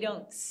and we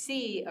don't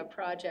see a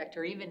project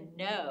or even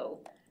know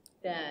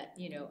that,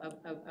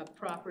 a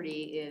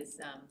property is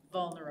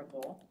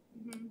vulnerable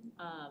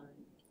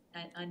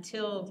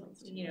until,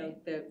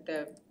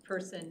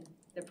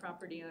 the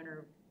property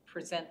owner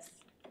presents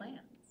plans,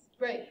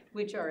 Right,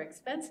 which are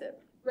expensive.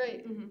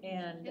 right.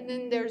 And And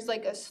then there's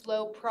like a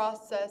slow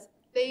process.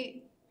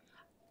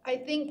 I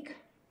think,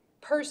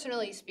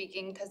 personally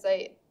speaking, because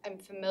I'm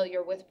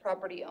familiar with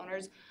property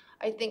owners,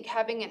 I think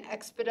having an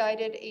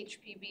expedited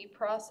HPB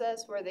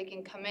process where they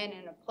can come in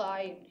and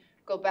apply and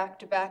go back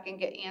to back and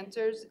get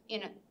answers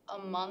in a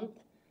month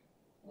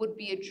would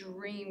be a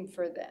dream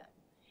for them.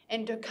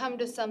 And to come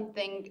to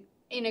something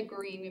in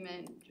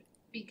agreement,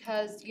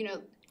 because,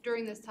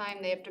 during this time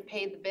they have to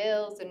pay the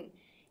bills, and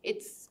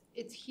it's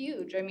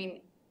huge. I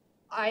mean,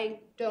 I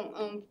don't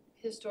own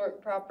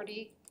historic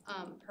property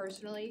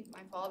personally,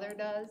 my father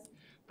does,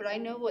 but I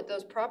know what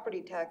those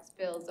property tax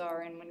bills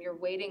are, and when you're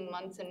waiting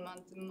months and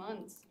months and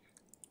months,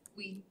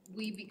 we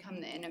become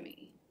the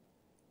enemy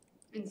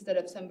instead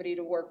of somebody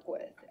to work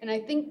with. And I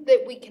think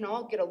that we can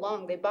all get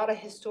along. They bought a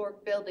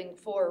historic building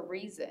for a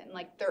reason,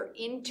 like they're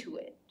into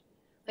it.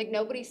 Like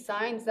nobody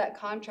signs that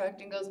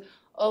contract and goes,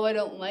 oh, I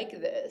don't like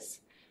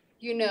this,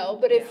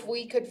 but if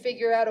we could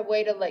figure out a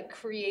way to like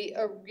create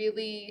a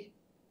really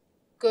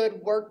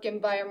good work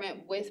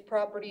environment with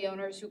property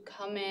owners who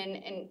come in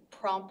and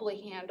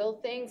promptly handle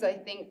things, I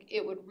think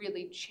it would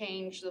really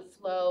change the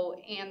flow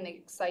and the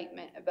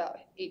excitement about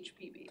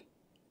HPV.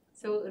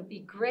 so it would be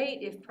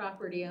great if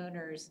property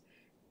owners,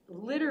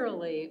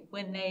 literally,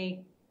 when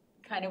they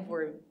kind of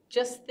were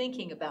just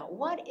thinking about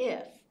what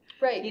if,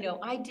 Right.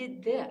 I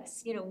did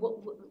this,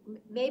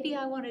 maybe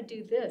I want to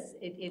do this.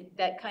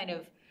 That kind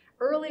of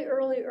early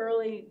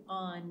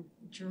on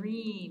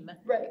dream,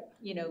 Right.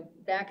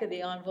 back of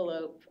the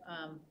envelope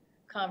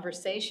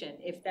conversation,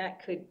 if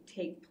that could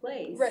take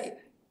place. Right.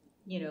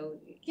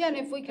 Yeah, and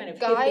if we kind could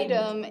of guide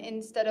hipping- them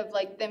instead of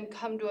like them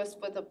come to us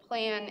with a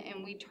plan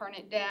and we turn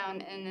it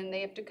down and then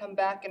they have to come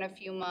back in a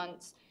few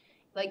months.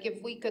 Like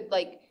if we could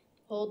like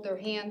hold their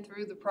hand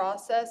through the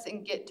process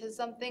and get to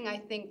something, I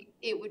think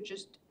it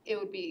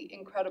would be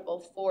incredible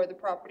for the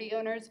property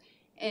owners,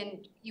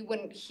 and you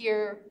wouldn't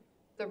hear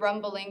the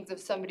rumblings of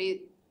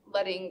somebody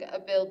letting a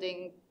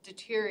building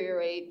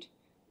deteriorate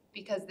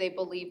because they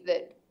believe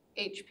that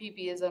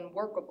HPV is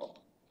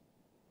unworkable.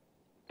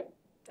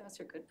 Those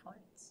are good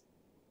points.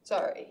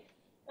 Sorry.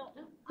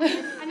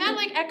 And that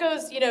like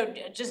echoes,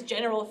 just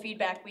general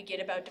feedback we get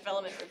about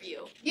development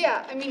review.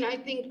 Yeah, I mean, I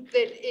think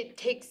that it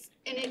takes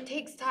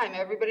time.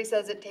 Everybody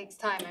says it takes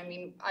time. I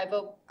mean, I've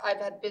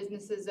had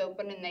businesses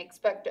open and they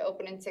expect to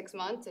open in 6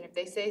 months, and if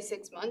they say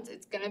 6 months,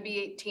 it's gonna be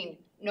 18,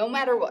 no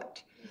matter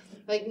what.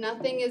 Like,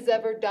 nothing is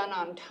ever done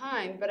on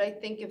time, but I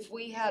think if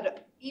we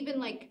had, even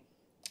like,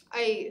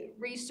 I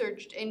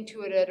researched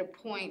into it at a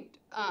point,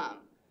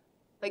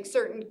 like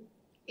certain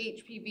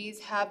HPVs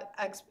have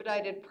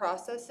expedited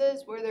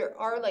processes where there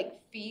are like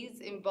fees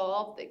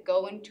involved that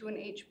go into an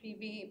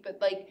HPV, but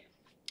like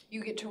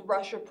you get to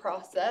rush a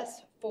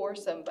process for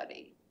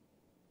somebody.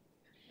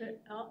 But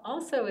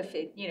also if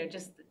it,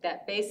 just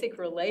that basic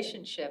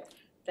relationship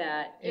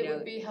that, It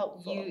would be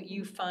helpful.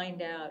 you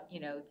find out,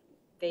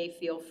 they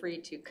feel free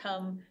to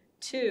come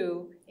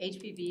to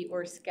HPV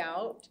or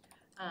Scout,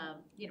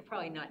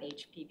 probably not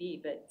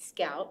HPV, but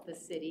Scout, the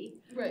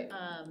city, Right.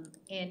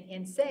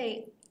 and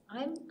say,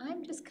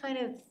 I'm just kind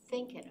of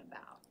thinking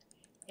about,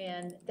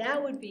 and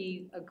that would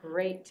be a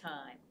great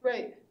time.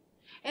 Right.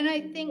 And I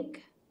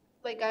think,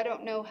 like, I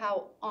don't know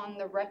how on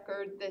the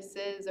record this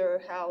is or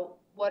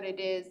what it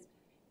is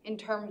in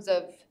terms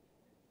of,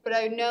 but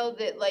I know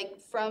that like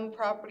from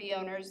property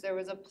owners, there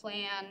was a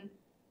plan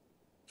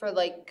for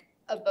like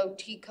a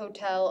boutique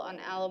hotel on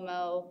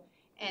Alamo,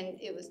 and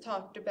it was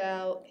talked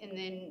about, and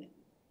then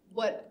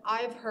what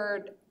I've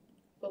heard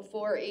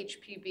before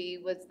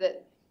HPB was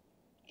that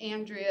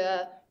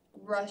Andrea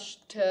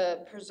rushed to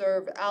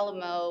preserve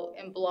Alamo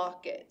and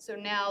block it. So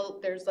now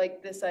there's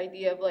like this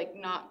idea of like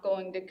not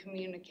going to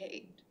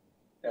communicate.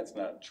 That's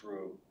not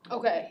true.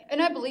 Okay,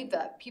 and I believe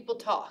that, people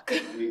talk.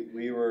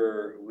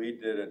 We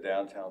did a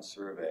downtown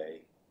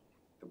survey.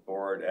 The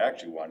board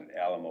actually wanted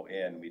Alamo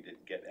in, we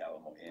didn't get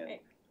Alamo in.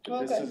 Okay.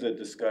 But this Okay. is a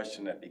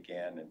discussion that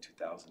began in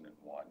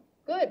 2001.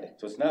 Good,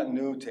 So it's not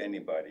new to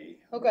anybody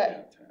in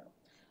Okay. downtown.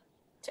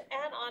 To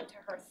add on to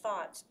her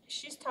thoughts,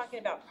 she's talking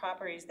about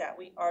properties that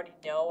we already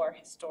know are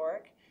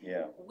historic.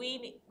 Yeah,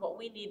 What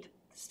we need to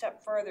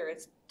step further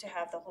is to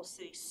have the whole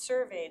city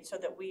surveyed so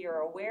that we are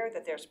aware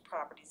that there's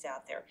properties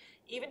out there.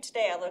 Even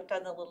today, I looked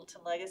on the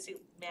Littleton Legacy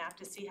map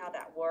to see how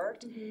that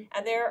worked.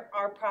 And there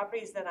are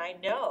properties that I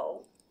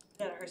know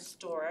that are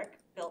historic,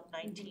 built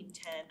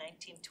 1910,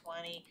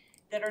 1920,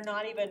 that are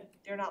not even,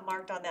 they're not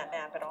marked on that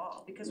map at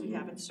all because we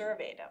haven't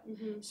surveyed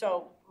them.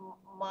 So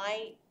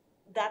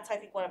that's, I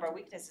think, one of our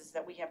weaknesses,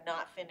 that we have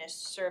not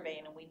finished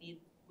surveying, and we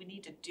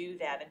need to do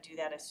that, and do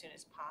that as soon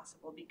as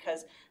possible,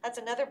 because that's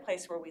another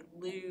place where we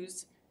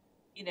lose,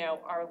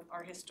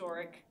 our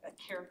historic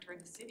character in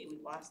the city. We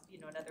lost,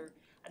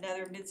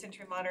 another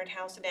mid-century modern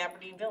house in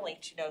Aberdeen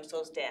Village,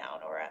 goes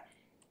down,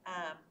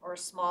 or a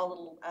small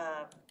little,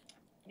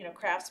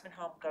 craftsman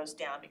home goes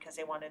down because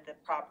they wanted the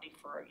property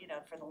for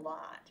the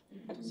lot.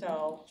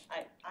 So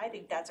I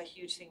think that's a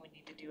huge thing we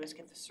need to do, is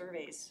get the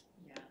surveys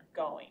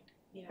going.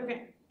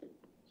 Okay.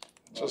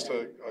 Just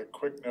a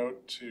quick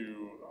note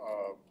to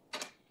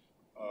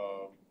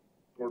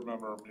Board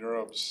Member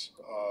Murab's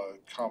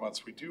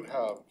comments. We do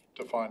have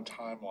defined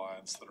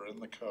timelines that are in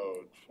the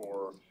code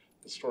for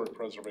historic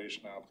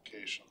preservation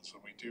applications,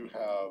 and we do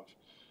have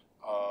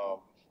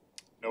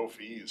no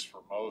fees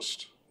for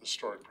most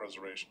historic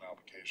preservation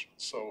applications.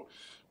 So,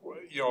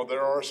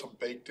 there are some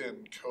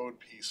baked-in code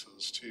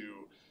pieces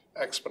to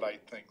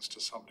expedite things to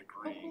some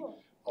degree.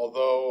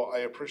 Although I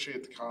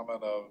appreciate the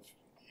comment of,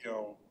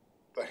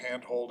 the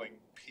hand-holding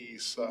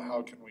piece,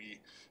 how can we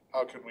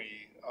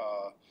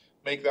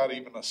make that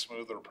even a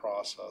smoother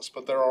process?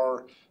 But there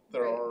are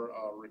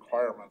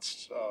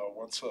requirements.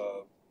 Once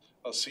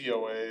a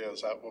COA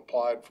is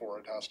applied for,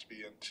 it has to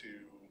be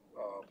into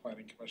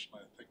Planning Commission,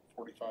 I think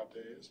 45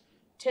 days.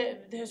 To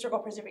the Historical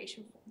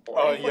Preservation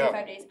Board in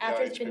 45 days,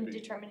 after it's been HPB.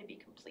 determined to be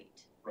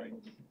complete. Right.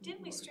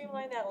 Didn't we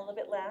streamline that a little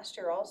bit last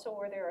year also,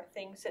 where there are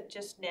things that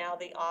just now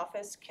the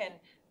office can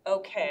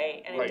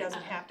okay, and it Right.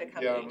 doesn't have to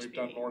come to Yeah, HPV? and we've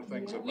done more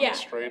things Yeah.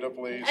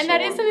 administratively, And so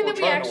that is something we're that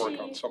we trying to work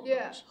actually- on some of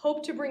Yeah. those.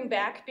 Hope to bring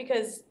back,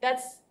 because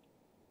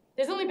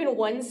there's only been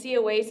one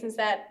COA since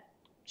that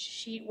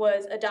sheet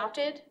was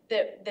adopted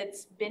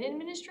that's been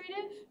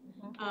administrative.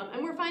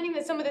 And we're finding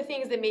that some of the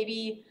things that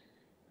maybe,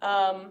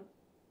 and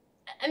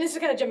this is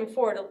kind of jumping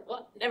forward,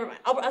 well, never mind,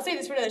 I'll save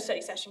this for another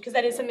study session, because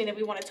that is something that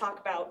we want to talk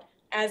about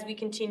as we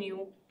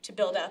continue to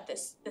build out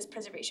this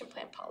preservation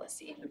plan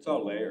policy. it's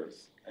all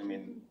layers. I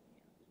mean,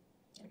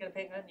 I'm gonna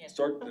pick onion.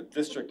 the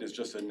district is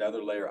just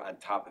another layer on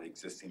top of the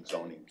existing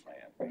zoning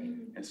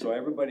plan. And so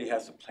everybody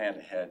has to plan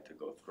ahead to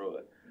go through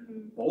it.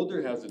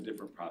 Boulder has a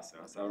different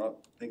process. I don't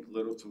think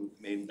Littleton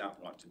may not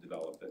want to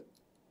develop it.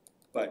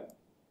 But,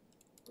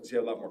 you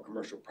have a lot more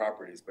commercial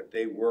properties, but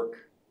they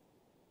work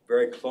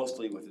very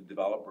closely with the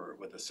developer,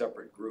 with a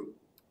separate group,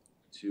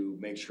 to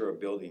make sure a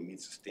building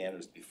meets the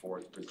standards before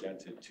it's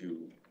presented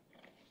to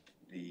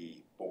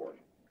the board.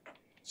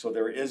 So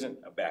there isn't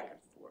a back and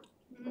forth.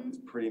 It's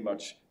pretty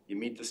much, you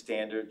meet the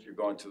standard, you're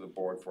going to the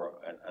board for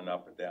an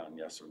up and down,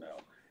 yes or no.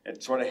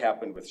 It sort of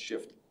happened with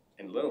Shift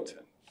in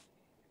Littleton.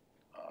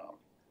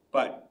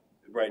 But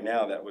right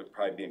now, that would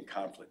probably be in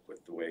conflict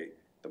with the way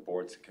the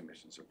boards and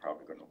commissions are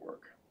probably gonna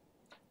work.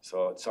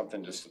 So it's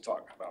something just to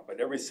talk about, but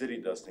every city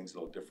does things a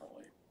little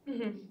differently.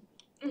 And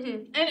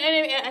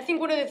I think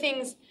one of the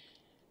things,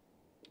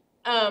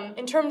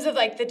 in terms of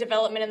like the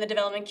development and the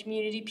development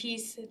community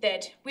piece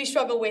that we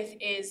struggle with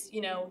is,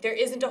 there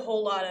isn't a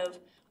whole lot of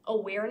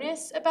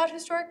awareness about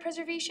historic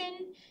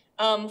preservation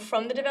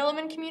from the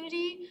development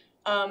community.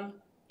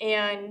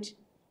 And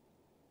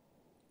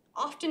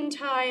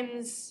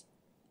oftentimes,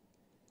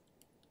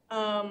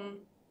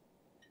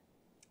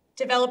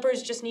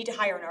 developers just need to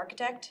hire an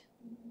architect.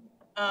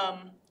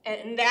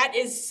 And that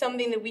is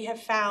something that we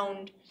have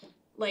found,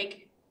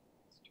 like,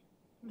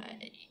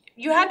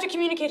 you have to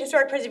communicate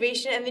historic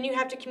preservation, and then you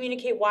have to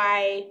communicate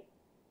why,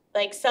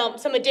 like, some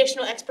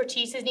additional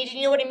expertise is needed.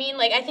 You know what I mean?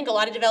 Like, I think a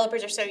lot of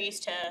developers are so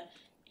used to,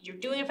 you're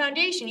doing a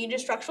foundation, you need a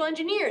structural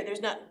engineer.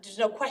 There's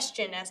no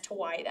question as to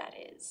why that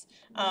is.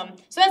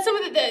 So that's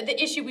some of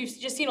the issue we've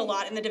just seen a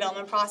lot in the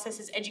development process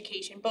is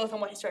education, both on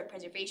what historic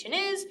preservation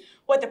is,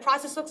 what the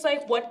process looks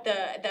like, what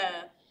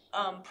the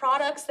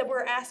products that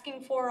we're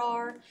asking for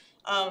are,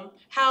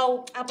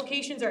 how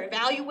applications are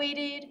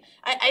evaluated.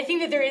 I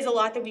think that there is a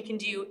lot that we can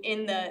do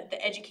in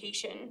the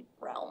education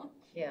realm.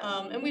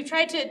 Yeah. And we've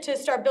tried to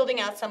start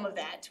building out some of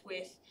that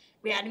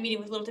we had a meeting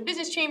with Littleton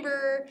Business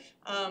Chamber.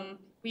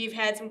 We've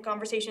had some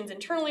conversations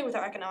internally with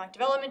our economic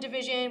development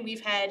division. We've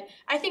had,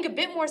 I think, a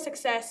bit more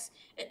success,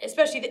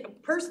 especially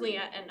personally,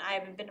 and I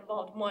haven't been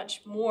involved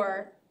much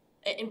more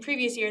in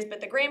previous years, but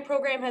the grant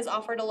program has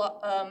offered a lot,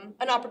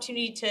 an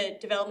opportunity to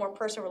develop more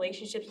personal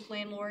relationships with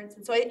landlords.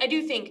 And so I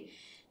do think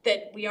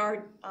that we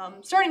are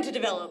starting to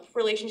develop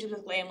relationships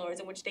with landlords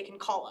in which they can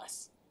call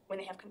us when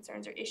they have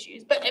concerns or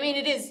issues. But I mean,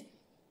 it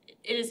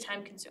is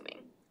time consuming.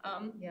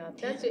 Yeah,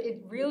 that's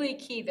really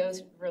key.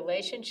 Those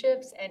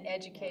relationships and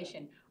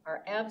education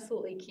are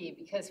absolutely key,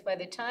 because by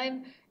the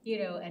time,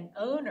 an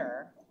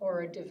owner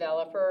or a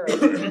developer or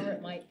whoever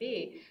it might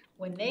be,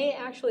 when they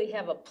actually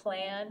have a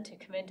plan to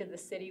come into the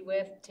city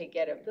with to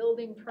get a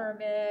building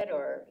permit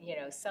or,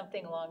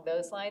 something along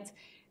those lines,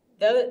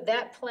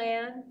 that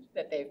plan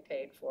that they've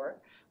paid for,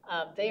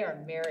 they are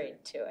married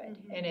to it.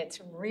 And it's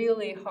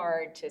really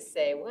hard to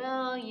say,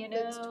 well,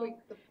 Let's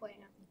tweak the plan.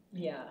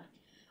 Yeah.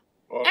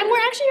 Well, And we're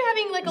actually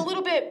having like a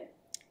little bit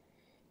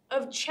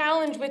of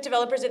challenge with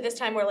developers at this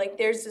time where like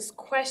there's this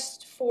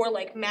quest for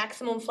like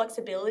maximum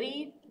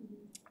flexibility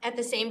at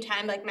the same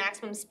time like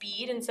maximum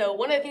speed. And so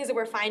one of the things that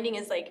we're finding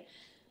is like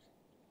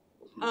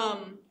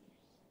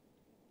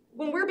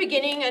when we're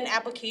beginning an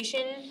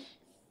application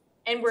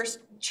and we're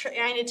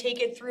trying to take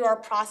it through our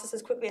process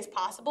as quickly as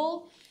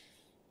possible,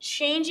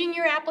 changing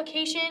your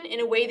application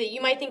in a way that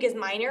you might think is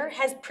minor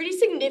has pretty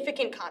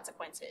significant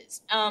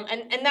consequences.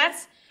 And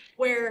that's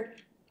where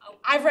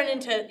I've run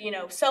into,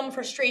 some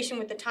frustration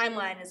with the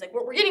timeline. Is like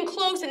we're getting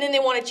close, and then they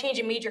want to change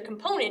a major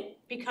component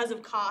because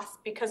of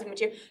cost, because of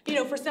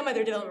material, for some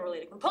other development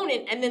related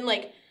component, and then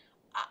like,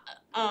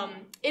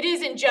 it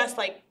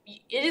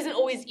isn't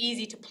always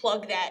easy to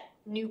plug that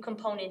new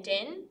component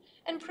in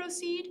and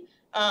proceed.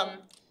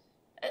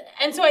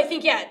 And so I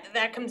think,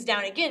 that comes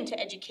down again to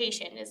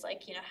education. Is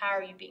like, how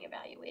are you being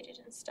evaluated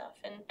and stuff,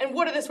 and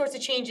what are the sorts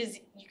of changes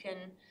you can.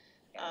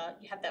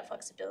 You have that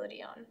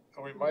flexibility on.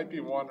 And we might be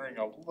wandering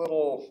a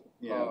little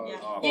Yeah,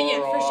 far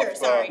for sure, off,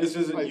 sorry. This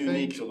isn't I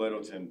unique to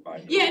Littleton, by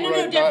the way. Yeah, no,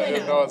 Right, definitely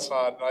not. No, it's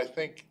not. And I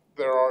think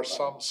there are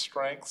some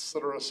strengths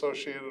that are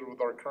associated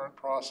with our current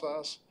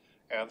process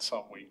and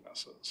some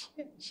weaknesses.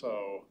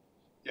 So,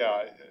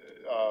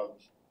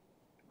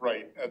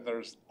 right, and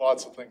there's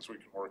lots of things we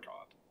can work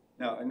on.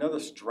 Now,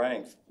 another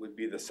strength would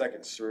be the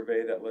second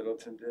survey that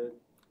Littleton did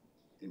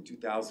in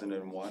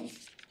 2001.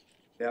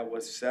 That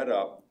was set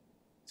up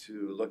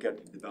to look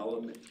at the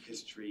development,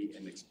 history,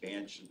 and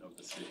expansion of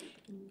the city.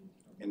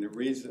 And the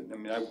reason,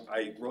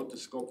 I wrote the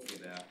scope for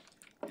that,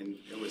 and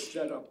it was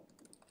set up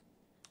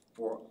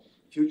for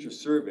future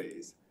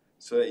surveys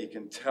so that you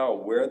can tell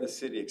where the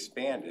city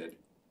expanded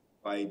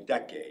by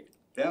decade.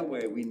 That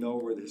way, we know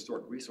where the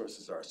historic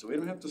resources are. So we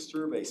don't have to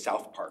survey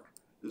South Park.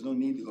 There's no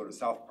need to go to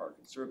South Park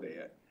and survey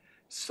it.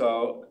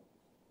 So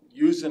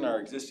using our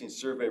existing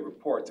survey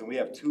reports, and we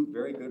have two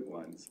very good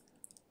ones,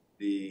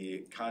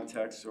 the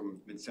context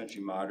from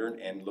Mid-Century Modern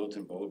and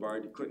Littleton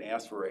Boulevard. You couldn't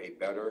ask for a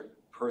better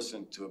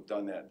person to have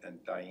done that than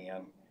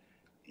Diane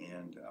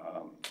and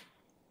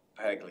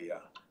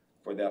Paglia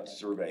for that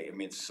survey.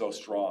 It's so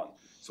strong.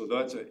 So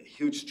that's a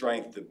huge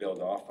strength to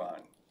build off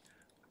on.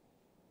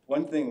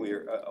 One thing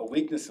a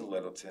weakness in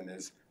Littleton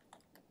is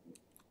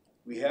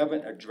we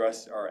haven't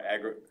addressed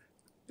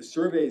the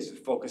survey is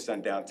focused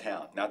on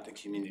downtown, not the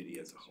community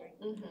as a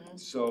whole.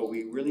 So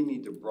we really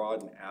need to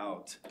broaden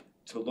out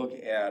to look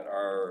at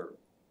our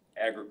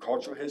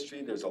agricultural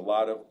history. There's a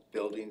lot of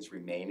buildings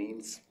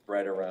remaining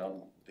spread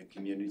around the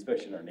community,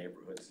 especially in our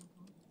neighborhoods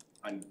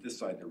on this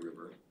side of the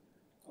river.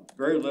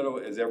 Very little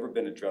has ever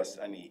been addressed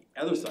on the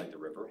other side of the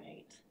river.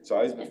 Right. It's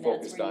always been And that's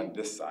focused where on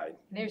this side.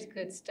 And there's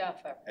good stuff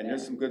up there. And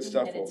there's some good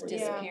stuff And it's over there.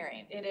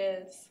 disappearing. It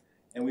is.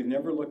 And we've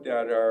never looked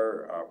at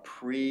our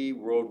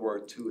pre-World War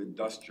II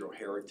industrial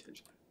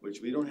heritage,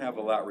 which we don't have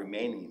a lot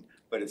remaining,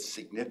 but it's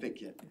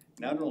significant,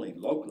 not only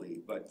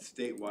locally, but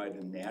statewide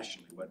and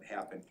nationally, what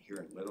happened here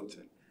in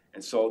Littleton.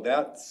 And so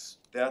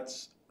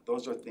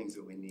those are things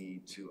that we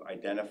need to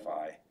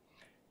identify,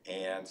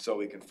 and so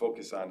we can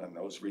focus on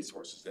those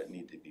resources that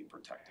need to be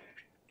protected.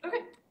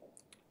 Okay.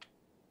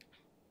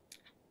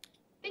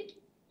 Thank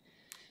you.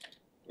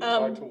 We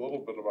talked a little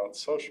bit about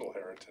social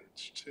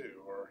heritage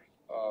too, or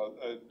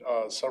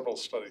several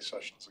study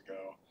sessions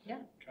ago. Yeah.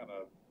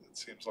 It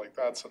seems like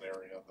that's an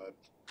area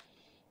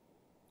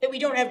That we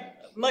don't have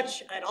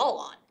much at all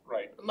on,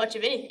 right, much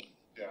of anything.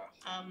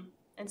 yeah.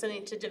 And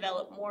something to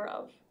develop more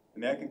of.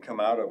 And that can come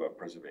out of a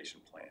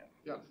preservation plan.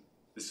 Yeah.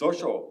 The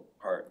social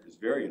part is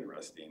very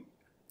interesting,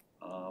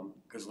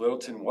 because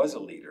Littleton was a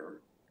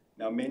leader.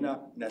 Now, it may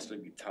not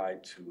necessarily be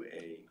tied to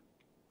a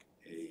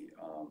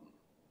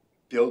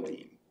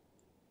building,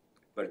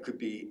 but it could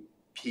be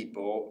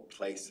people,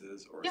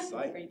 places, or Yeah.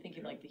 site. Are you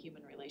thinking like the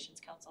Human Relations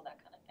Council, that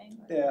kind of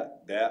thing? or-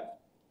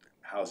 That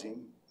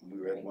housing, we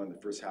were at one of the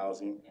first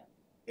housing,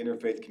 Yeah.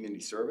 interfaith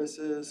community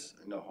services,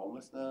 no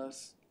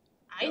homelessness.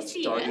 That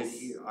ICS. started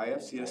here.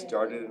 IFCS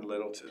started in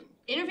Littleton.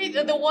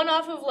 Interfaith, the one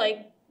off of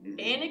like Mhm.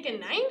 Bannock and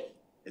Ninth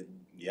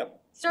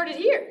Yep, started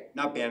here.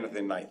 not Bannock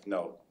and Ninth,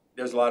 no.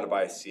 There's a lot of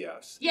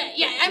IFCS. Yeah,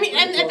 I mean,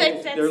 and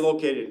that's They're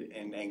located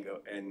in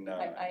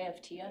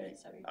IFTF,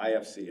 is that what you're-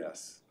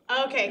 IFCS.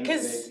 okay, Interfaith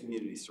because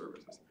Community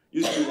Services.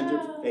 Used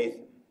to be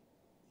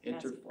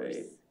Task Interfaith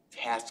Force.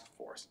 Task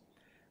Force.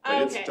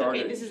 but it Okay,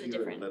 started this is a here in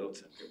different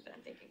Littleton. group that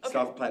I'm thinking. Okay.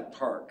 South Platte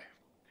Park.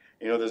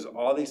 You know, there's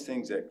all these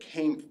things that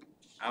came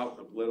out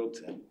of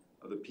Littleton,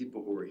 of the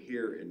people who were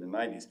here in the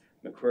 90s.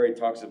 McQuarrie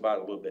talks about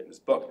it a little bit in his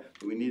book,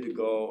 but we need to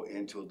go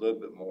into a little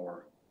bit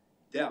more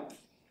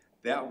depth.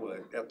 That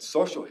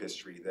social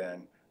history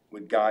then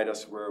would guide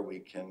us where we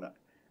can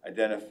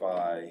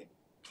identify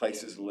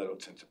places in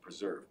Littleton to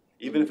preserve,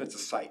 even if it's a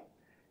site.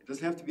 It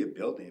doesn't have to be a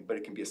building, but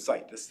it can be a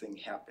site. This thing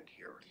happened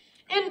here.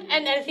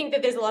 And I think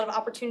that there's a lot of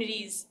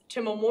opportunities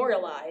to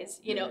memorialize,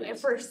 you know, There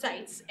is. for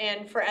sites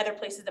and for other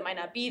places that might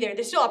not be there.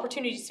 There's still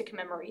opportunities to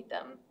commemorate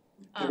them,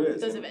 There is,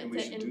 those and events.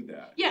 we should do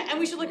that. Yeah, and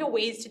we should look at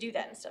ways to do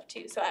that and stuff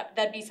too. So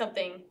that'd be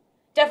something,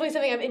 definitely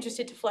something I'm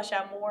interested to flesh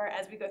out more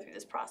as we go through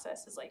this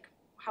process. Is like,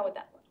 how would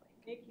that look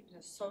like? Maybe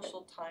the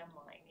social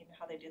timeline, you know,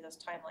 how they do those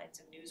timelines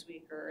in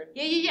Newsweek or.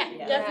 Yeah,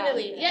 Yeah.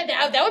 definitely. Yeah,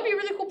 that would be a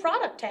really cool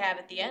product to have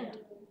at the end.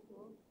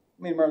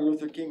 I mean, Martin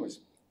Luther King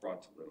was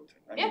brought to Littleton.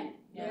 I Yeah. mean,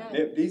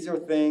 Yeah. these are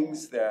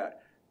things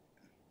that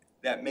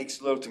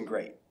makes Littleton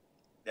great,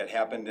 that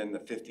happened in the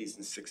 50s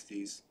and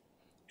 60s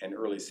and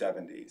early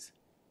 70s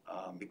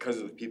because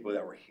of the people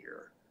that were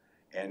here.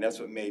 And that's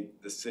what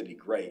made the city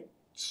great,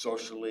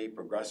 socially,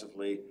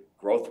 progressively,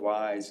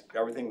 growth-wise,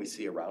 everything we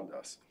see around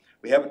us.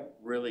 We haven't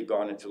really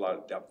gone into a lot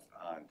of depth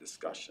on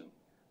discussion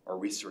or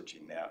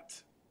researching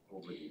that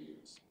over the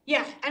years.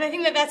 Yeah, and I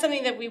think that that's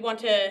something that we want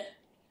to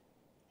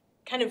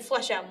kind of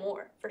flesh out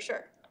more, for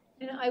sure.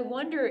 And I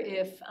wonder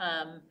if,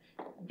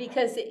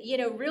 because, you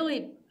know,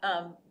 really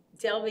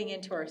delving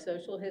into our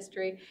social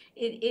history,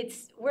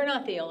 we're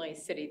not the only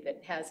city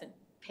that hasn't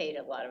paid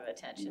a lot of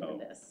attention to No.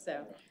 this.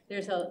 So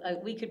there's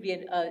we could be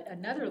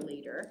another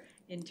leader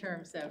in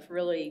terms of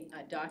really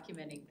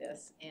documenting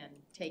this and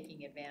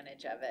taking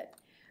advantage of it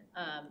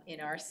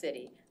in our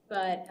city.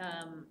 But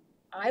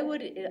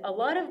a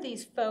lot of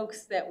these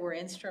folks that were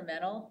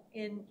instrumental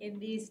in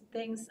these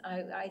things,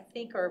 I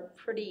think are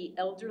pretty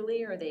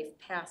elderly or they've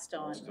passed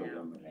on Still now.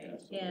 done the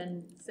past.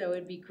 And so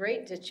it'd be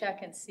great to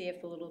check and see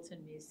if the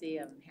Littleton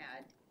Museum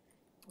had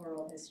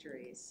oral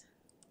histories.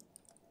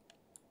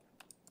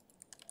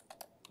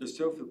 There's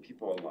still a few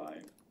people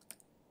alive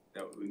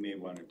that we may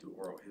want to do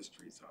oral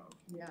histories of,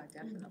 Yeah,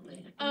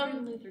 definitely.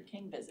 Martin Luther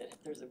King visit,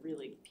 there's a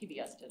really,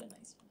 PBS did a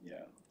nice one.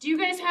 yeah. Do you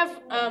guys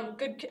have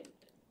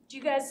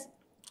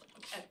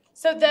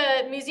so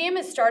the museum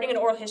is starting an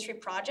oral history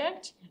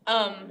project.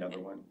 Another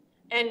one?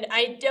 And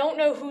I don't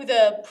know who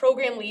the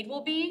program lead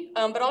will be,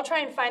 but I'll try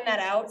and find that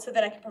out so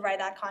that I can provide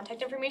that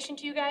contact information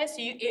to you guys.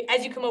 So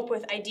as you come up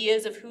with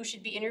ideas of who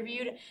should be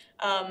interviewed,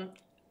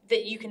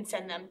 that you can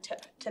send them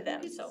to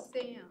them, It's so.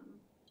 Sam.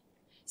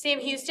 Sam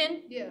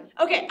Houston? Yeah.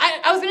 Okay,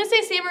 I was gonna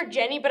say Sam or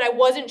Jenny, but I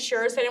wasn't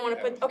sure, so I didn't wanna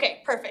put,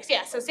 okay, perfect,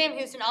 yeah, so Sam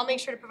Houston, I'll make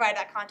sure to provide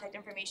that contact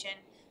information,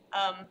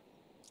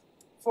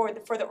 for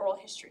the oral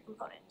history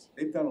component.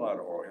 They've done a lot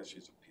of oral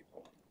histories of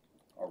people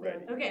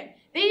already. Okay,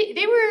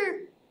 they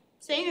were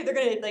saying that they're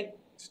gonna like,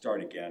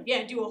 Start again.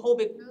 yeah, do a whole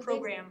big No, they-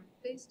 program.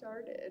 They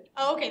started.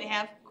 Oh, okay, they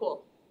have,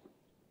 cool.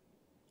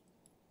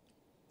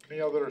 Any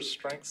other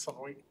strengths and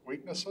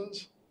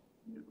weaknesses?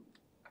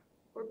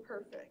 We're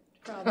perfect.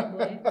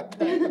 Probably.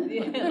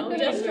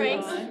 Just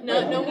strengths,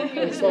 no more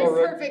weaknesses. So,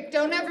 We're Rick- perfect,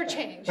 don't ever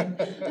change.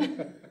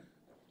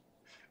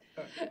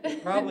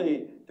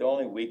 Probably the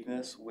only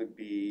weakness would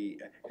be,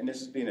 and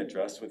this is being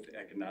addressed with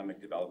economic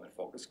development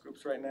focus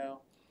groups right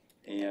now,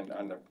 and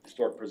on the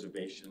historic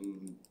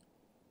preservation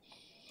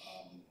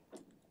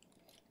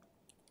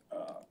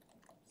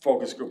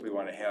focus group we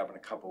want to have in a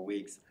couple of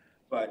weeks.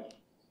 But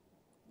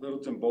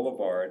Littleton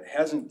Boulevard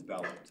hasn't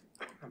developed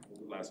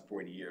over the last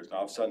 40 years. Now,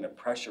 all of a sudden, the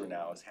pressure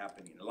now is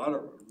happening. A lot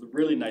of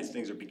really nice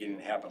things are beginning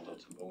to happen on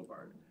Littleton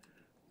Boulevard.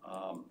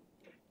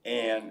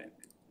 And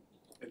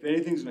if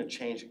anything's gonna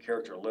change the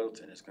character of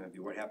Littleton, it's gonna be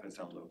what happens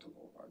on Littleton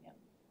Boulevard.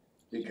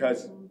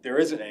 Because there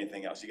isn't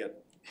anything else. You got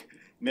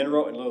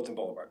Mineral and Littleton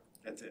Boulevard,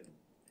 that's it.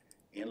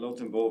 And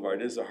Littleton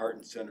Boulevard is the heart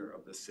and center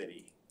of the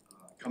city.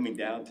 Coming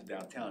down to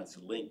downtown, it's a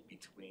link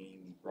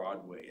between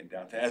Broadway and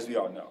downtown, as we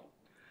all know.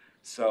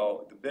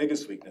 So the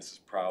biggest weakness is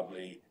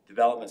probably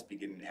development's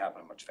beginning to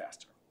happen much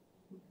faster.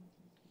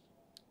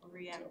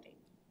 Reacting.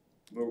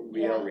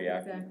 We are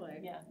reacting. Exactly.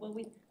 Yeah, well,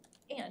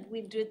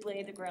 we did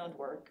lay the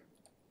groundwork.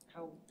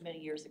 How many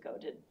years ago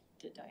did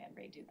Diane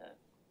Ray do the?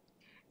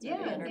 Yeah,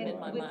 Or and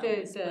Mid-Mile with Mile? the,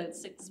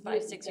 It's what,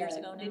 5-6 years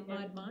ago now?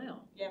 Mid-Mile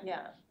Mile.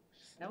 Yeah,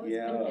 That was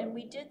Yeah. and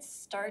we did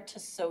start to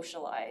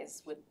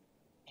socialize with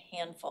a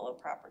handful of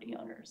property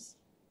owners.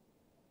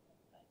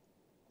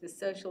 to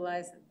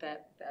socialize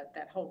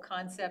that whole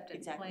concept and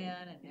Exactly,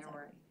 plan, and there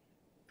were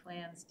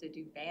plans to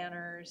do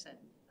banners and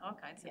all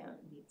kinds of Yeah.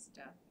 neat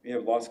stuff. We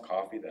have Lost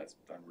Coffee, that's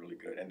done really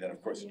good. And then, of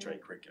course, the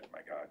Trade Cricket,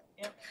 my God.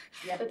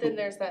 But then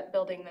there's that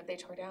building that they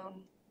tore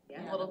down,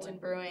 Yeah. Littleton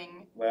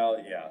Brewing. Well,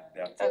 yeah,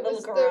 that's, That It little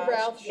was the garage.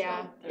 Ralph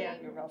Yeah, shop. yeah.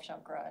 The Ralph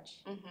Shop Garage.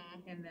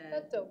 Mm-hmm. And the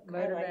That's okay. I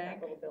motor like bank.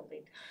 that little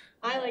building.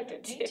 I liked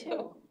it Me too.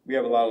 too. we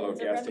have a lot of little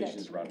It's a gas remnant.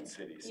 stations around the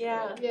city, so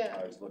Yeah. Yeah,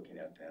 I was looking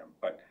at them.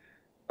 But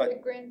the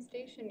Grand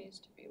Station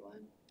used to be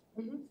one.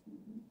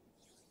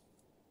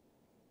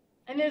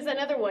 And there's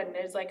another one,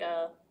 there's like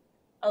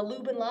a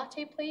Lubin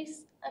Latte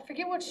place. I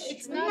forget what street.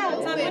 It's not Yeah,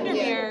 it's on open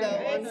Windermere. yet,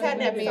 though. It's had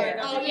that sign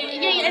on Oh, it.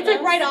 yeah, it's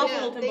like right off Yeah,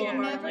 Littleton they've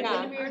Boulevard. never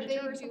Yeah. been- are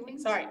they doing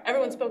Sorry,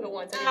 everyone spoke at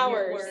once. I didn't hear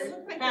Powers. words. It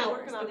looked like they're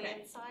working on the Okay.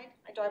 inside.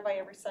 I drive by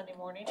every Sunday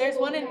morning. There's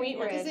one in Okay, Wheat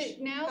Because Ridge.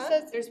 it now Huh?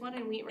 says. There's one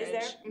in Wheat Ridge. Is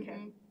there? Mhm.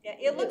 Okay. Yeah,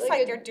 is it looks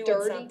like they're doing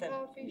something. Dirty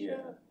coffee Yeah.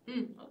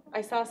 shop?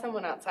 I saw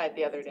someone outside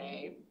the other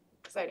day,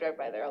 because I drive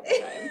by there all the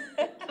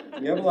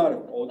time. We have a lot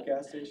of old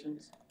gas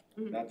stations,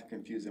 Mhm. not to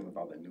confuse them with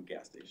all the new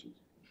gas stations.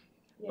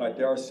 But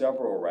there are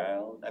several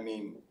around, I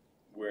mean,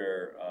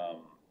 where,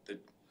 the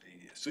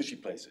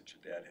sushi place that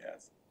your dad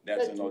has,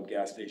 that's an old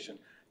gas station.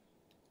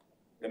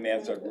 The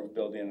Mansard Roof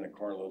Building in the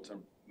corner of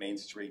Littleton Main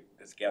Street,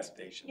 there's a gas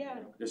station. Yeah.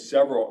 There's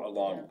several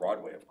along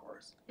Broadway, of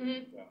course.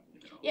 Mhm. You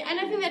know. Yeah, and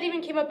I think that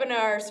even came up in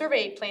our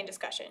survey plan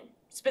discussion,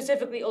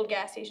 specifically old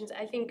gas stations.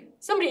 I think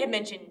somebody had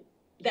mentioned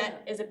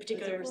that as a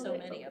particular. There were so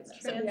many of them.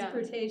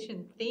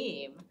 Transportation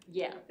theme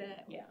Yeah,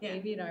 that Yeah.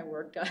 Amy and I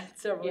worked on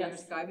several years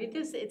Yes. ago. I mean,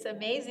 it's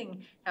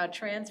amazing how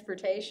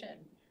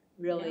transportation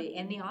really,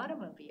 and the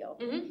automobile,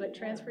 Mhm. but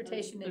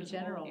transportation in There's a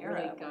whole general era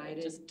really where it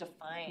guided. just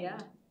defined. Yeah.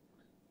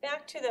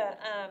 Back to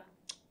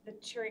the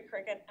Cherry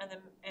Cricket and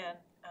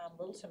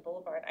Littleton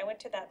Boulevard. I went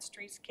to that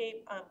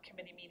streetscape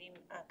committee meeting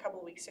a couple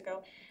of weeks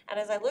ago, and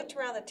as I looked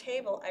around the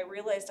table, I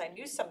realized I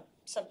knew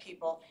some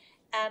people,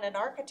 and an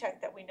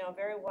architect that we know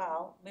very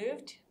well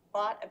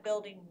bought a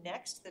building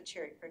next to the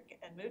Cherry Cricket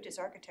and moved his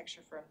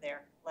architecture firm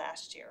there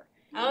last year.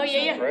 Oh,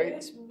 yeah, yeah. Great.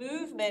 There's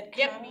movement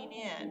Yep. coming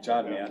in. And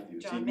John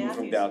Matthews, he John moved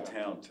from Matthews.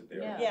 downtown to there.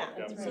 Yeah,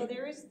 That's so right.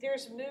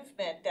 there's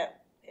movement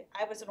that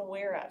I wasn't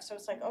aware of, so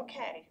it's like,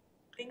 okay,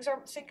 things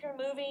are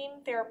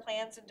moving, there are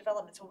plans and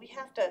development, so we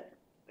have to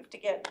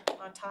get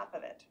on top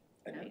of it.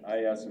 And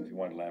I asked him if he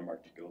wanted to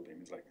landmark the building,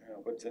 he's like,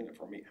 oh, what's in it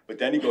for me? But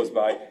then he goes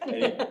by and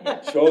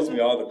he shows me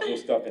all the cool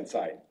stuff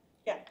inside.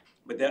 Yeah.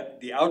 But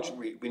the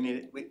outreach,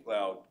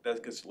 well,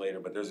 that gets later,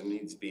 but there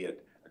needs to be a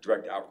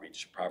direct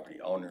outreach to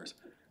property owners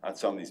on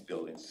some of these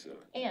buildings.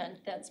 And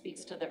that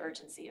speaks to the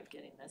urgency of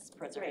getting this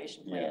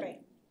preservation Yeah. plan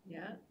Right.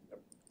 Yeah.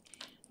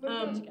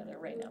 together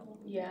right now.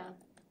 Yeah.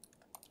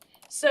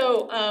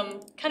 So,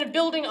 kind of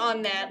building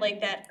on that,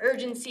 like that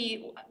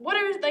urgency, what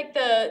are like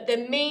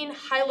the main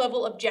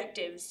high-level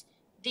objectives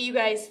that you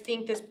guys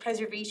think this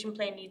preservation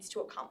plan needs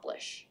to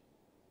accomplish?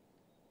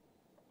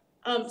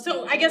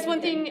 So I guess one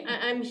thing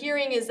I'm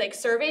hearing is like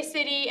survey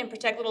city and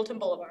protect Littleton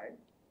Boulevard.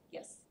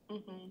 Yes.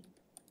 Mm-hmm.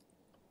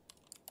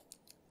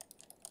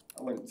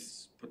 I wouldn't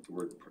put the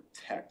word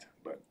protect,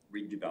 but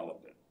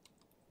redevelop it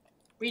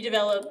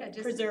Redevelop, Yeah,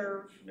 just-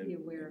 preserve. Be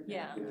aware of that.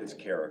 Yeah. with its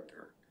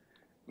character.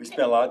 We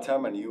spent a lot of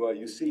time on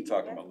UIUC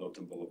talking about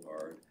Littleton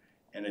Boulevard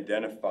and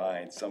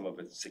identifying some of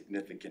its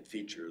significant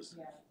features.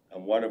 Yeah.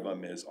 And one of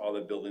them is all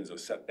the buildings are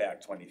set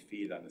back 20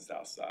 feet on the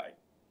south side.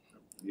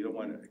 You don't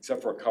want to,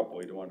 except for a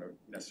couple, you don't want to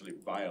necessarily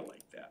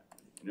violate that.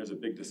 And there's a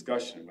big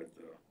discussion with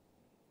the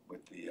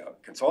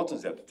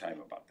consultants at the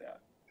time about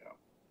that.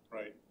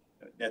 Right.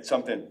 That's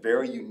something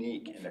very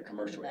unique in the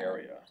commercial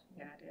area.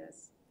 Yeah, it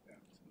is.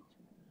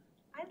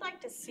 I'd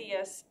like to see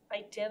us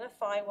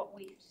identify what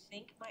we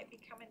think might be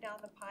coming down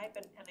the pipe,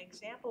 and an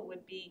example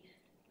would be,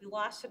 we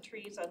lost some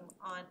trees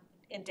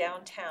in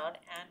downtown,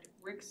 and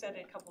Rick said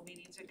a couple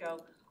meetings ago,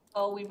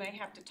 oh, we may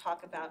have to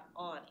talk about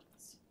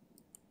awnings.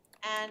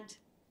 And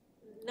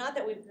not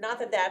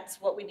that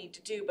that's what we need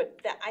to do, but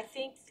that I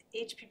think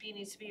HPP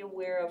needs to be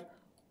aware of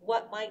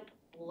what might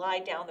lie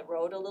down the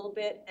road a little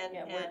bit and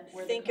Yeah,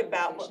 where the think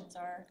about what, conversations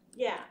are.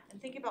 yeah, and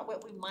think about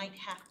what we might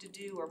have to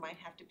do or might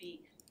have to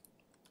be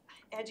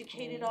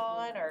educated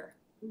on or.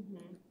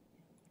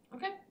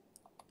 Okay.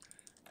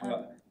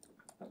 Um,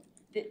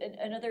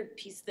 Another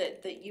piece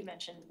that you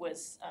mentioned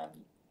was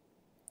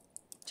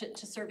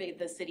to survey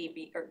the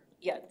city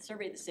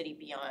survey the city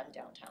beyond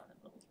downtown and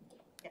Littleton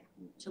Boulevard.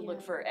 Yeah. To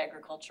look for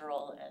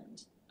agricultural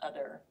and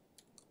other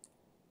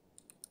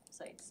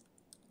sites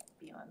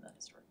beyond the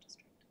historic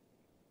district.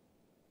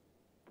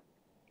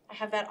 I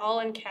have that all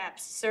in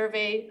caps,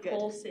 survey Good.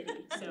 whole city,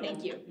 so.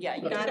 Thank you, yeah,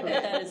 you got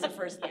that, that is the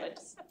first thing, I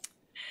just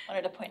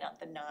wanted to point out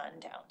the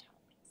non-downtown.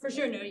 For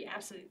sure, no, yeah,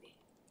 absolutely.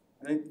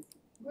 I think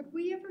Would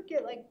we ever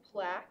get like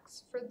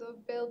plaques for the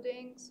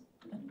buildings?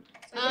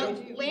 Like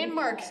they do.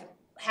 Landmarks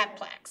have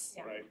plaques.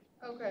 Yeah. Right.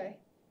 Okay.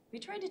 We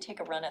tried to take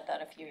a run at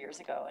that a few years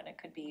ago, and it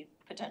could be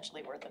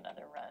potentially worth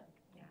another run.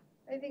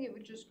 I think it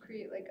would just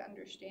create like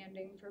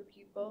understanding for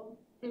people.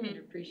 Mhm. And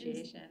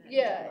appreciation and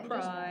Yeah, and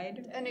just-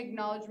 pride. An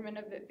acknowledgement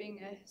of it being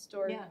a Yeah.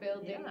 historic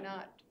building, Yeah.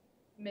 not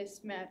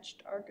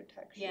mismatched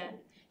architecture. Yeah.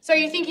 So are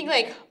you thinking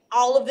like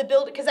all of the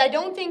because I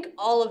don't think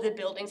all of the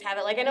buildings have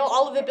it. Like I know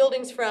all of the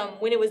buildings from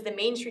when it was the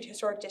Main Street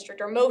Historic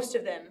District, or most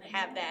of them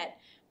have that,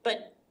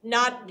 but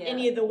not Yeah.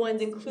 any of the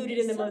ones included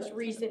in the Some- most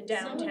recent some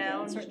of them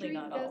downtown. certainly Street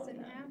not all of doesn't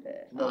them. have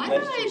it. No, I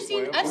that's thought I've just seen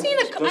landmarks. I've seen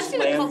a couple.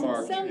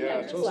 landmark. Some Yeah,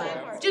 have it's just plaques,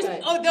 landmarks. Just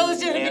but those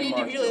just Landmark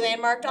individually buildings.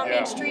 landmarked on Yeah.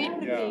 Main Street.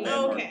 Yeah. Oh,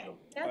 Landmark okay. building.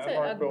 That's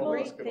Landmark a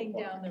buildings great get a thing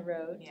plaque. down the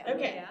road. Yeah.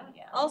 Okay.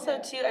 Yeah. Also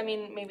too, I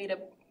mean, maybe to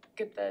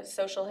get the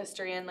social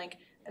history in, like,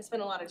 I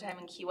spent a lot of time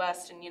in Key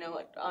West, and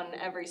on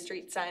every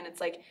street sign,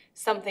 it's like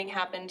something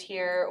happened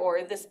here,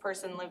 or this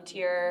person lived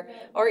here,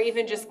 or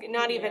even just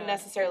not even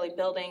necessarily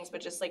buildings,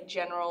 but just like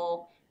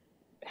general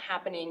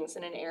happenings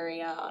in an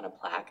area on a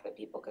plaque that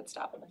people could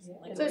stop and listen.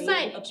 Like So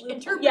read signage, a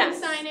interpretive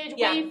Yes. signage,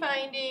 Yeah.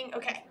 wayfinding.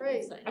 Okay.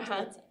 Right.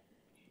 Uh-huh.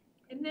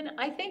 And then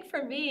I think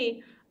for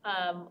me,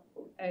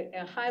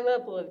 a high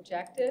level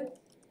objective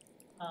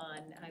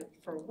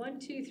for 1,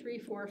 2, 3,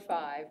 4,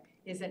 5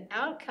 is an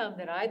outcome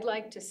that I'd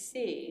like to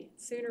see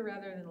sooner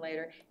rather than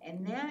later,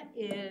 and that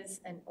is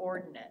an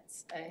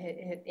ordinance,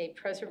 a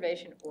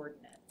preservation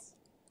ordinance.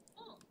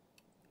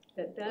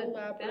 That's,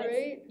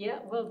 Elaborate. yeah,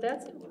 well,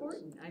 that's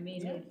important. I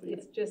mean,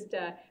 it's just,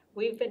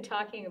 we've been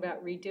talking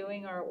about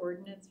redoing our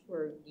ordinance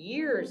for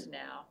years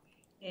now,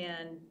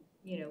 and,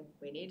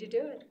 we need to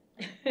do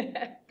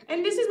it.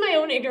 And this is my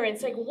own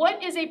ignorance. Like,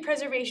 what is a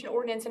preservation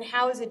ordinance, and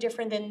how is it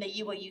different than the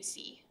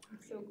ULUC? I'm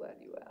so glad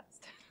you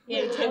asked.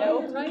 Yeah,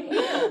 Right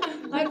here.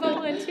 I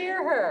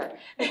volunteer her.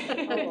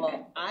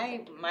 Well,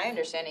 my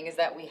understanding is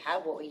that we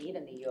have what we need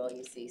in the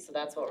ULUC, so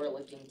that's what we're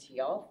looking to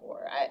y'all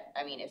for.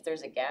 I mean, if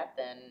there's a gap,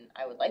 then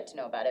I would like to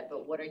know about it,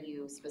 but what are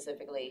you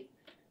specifically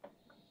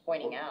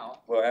pointing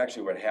out? Well,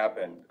 actually, what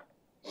happened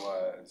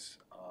was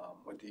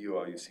with the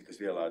ULUC, because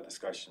we had a lot of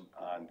discussion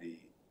on the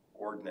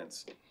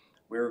ordinance,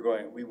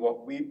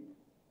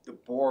 the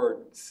board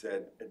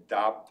said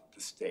adopt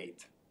the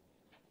state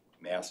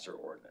master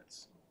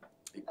ordinance.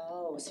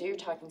 Oh, so you're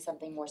talking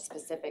something more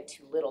specific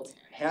to Littleton.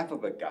 Half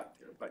of it got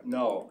there, but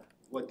no,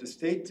 what the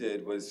state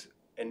did was,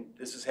 and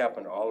this has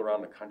happened all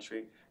around the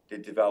country, they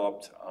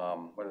developed,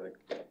 what are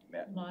they?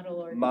 Model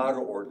ordinance.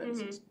 Model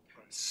ordinances.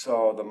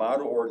 So the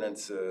model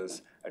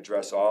ordinances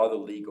address all the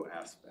legal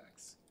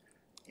aspects.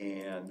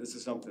 And this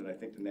is something I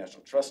think the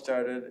National Trust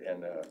started,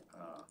 and the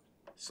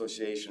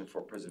Association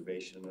for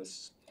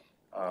Preservationists,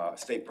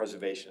 state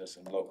preservationists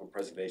and local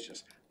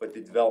preservationists, but they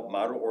developed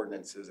model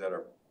ordinances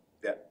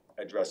that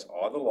address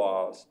all the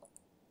laws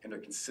and are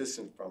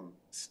consistent from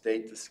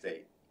state to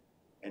state.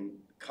 And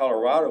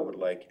Colorado would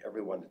like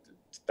everyone to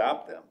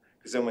stop them,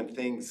 because then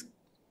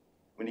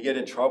when you get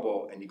in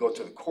trouble and you go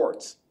to the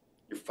courts,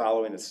 you're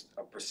following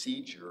a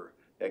procedure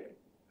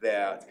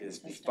that is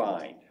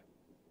defined.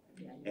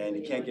 And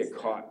you can't get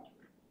caught,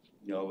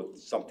 with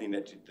something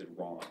that you did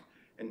wrong.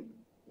 And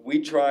we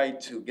tried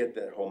to get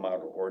that whole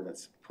model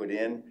ordinance put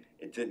in,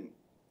 it didn't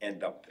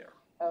end up there.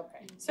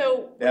 Okay.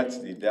 So That's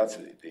the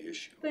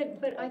issue.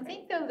 But I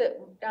think though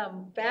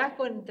that back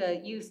when the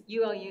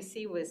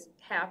ULUC was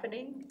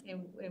happening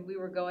and we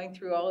were going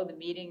through all of the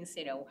meetings,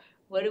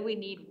 what do we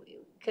need?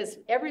 Because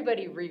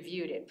everybody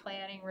reviewed it,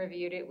 planning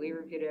reviewed it, we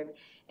reviewed it.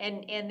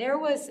 And there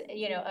was,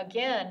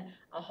 again,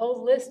 a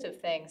whole list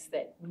of things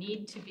that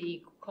need to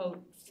be,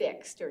 quote,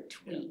 fixed or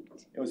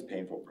tweaked. It was a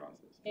painful process.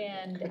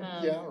 And,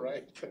 Yeah,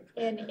 right.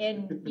 and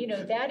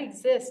that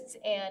exists,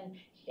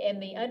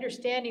 and the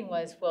understanding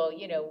was, well,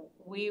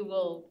 we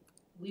will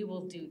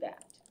do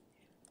that.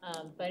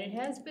 But it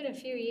has been a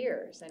few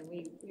years, and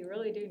we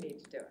really do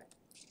need to do it.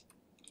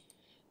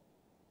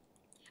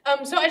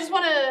 So I just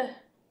want to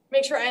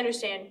make sure I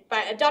understand.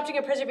 By adopting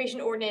a preservation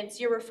ordinance,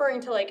 you're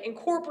referring to like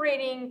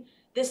incorporating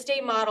the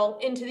state model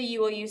into the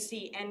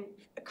ULUC and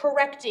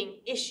correcting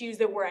issues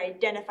that were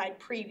identified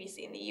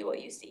previously in the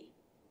ULUC.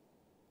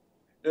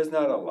 There's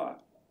not a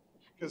lot.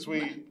 Because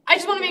we, I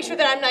just want to make sure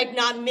that I'm like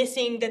not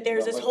missing that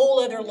there's this whole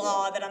other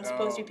law that I'm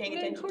supposed to be paying We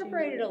attention to.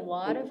 incorporated a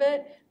lot of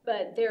it,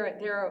 but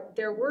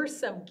there were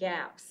some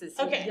gaps, as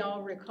Okay.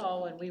 y'all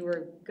recall when we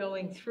were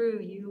going through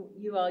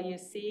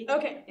ULUC.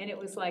 Okay. And it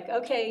was like,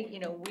 okay,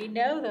 we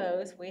know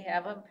those, we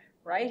have them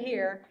right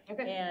here.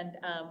 Okay. And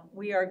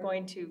we are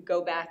going to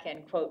go back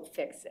and, quote,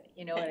 fix it,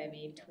 you know what I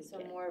mean? So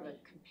Tweak it. more of a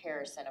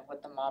comparison of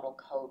what the model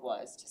code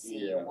was to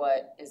see Yeah.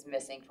 what is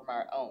missing from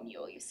our own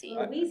ULUC.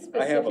 Well, we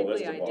I have a list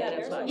specifically of all this.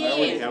 identified. Yeah, I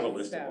already yeah. have a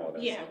list of all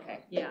this. Yeah. Okay.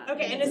 Yeah.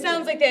 Okay, and it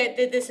sounds like that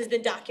this has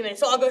been documented,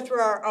 so I'll go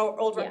through our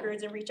old Yeah.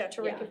 records and reach out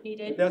to Rick Yeah. if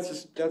needed.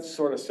 That's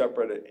sort of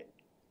separate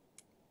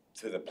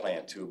to the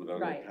plan too, but they're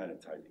Right. kind of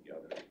tied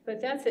together. But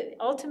that's it.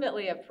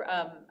 Ultimately,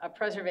 a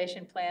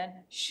preservation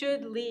plan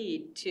should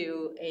lead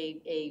to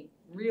a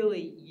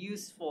really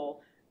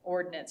useful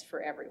ordinance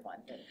for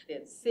everyone,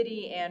 the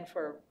city and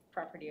for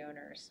property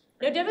owners.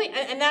 No, definitely,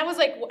 and that was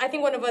like, I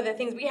think one of the other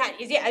things we had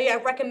is, I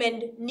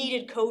recommend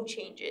needed code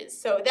changes.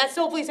 So that's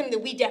hopefully something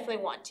that we definitely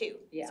want to.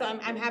 Yeah. So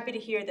I'm happy to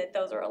hear that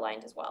those are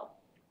aligned as well.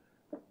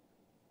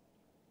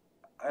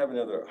 I have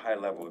another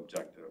high-level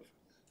objective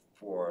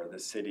for the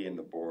city and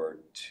the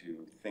board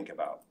to think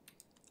about.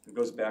 It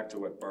goes back to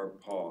what Barb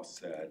Paul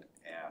said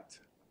at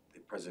the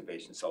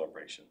preservation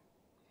celebration.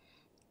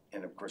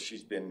 And of course,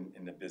 she's been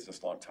in the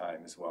business a long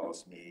time as well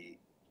as me.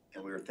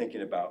 And we were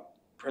thinking about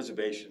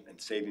preservation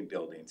and saving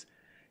buildings.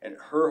 And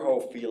her whole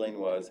feeling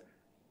was,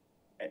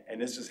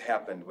 and this has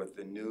happened with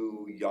the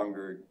new,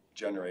 younger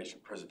generation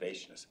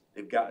preservationists,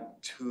 they've gotten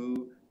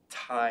too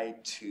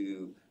tied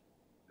to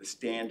the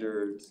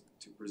standards,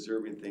 to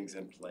preserving things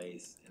in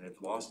place, and have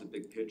lost the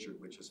big picture,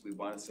 which is we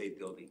want to save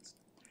buildings.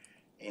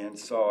 And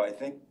so I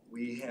think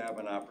we have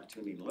an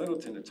opportunity in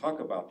Littleton to talk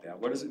about that.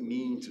 What does it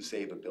mean to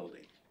save a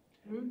building?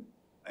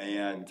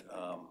 And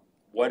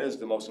what is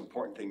the most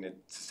important thing to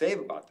save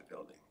about the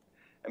building?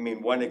 I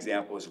mean, one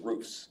example is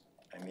roofs.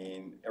 I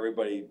mean,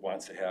 everybody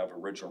wants to have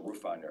original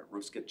roof on there.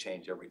 Roofs get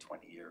changed every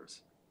 20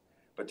 years.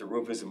 But the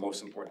roof is the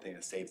most important thing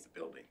that saves the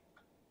building.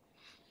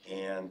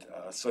 And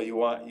so we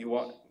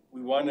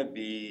want to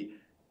be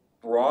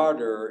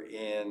broader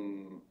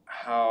in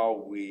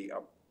how we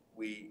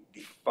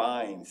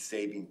define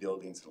saving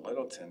buildings in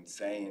Littleton,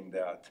 saying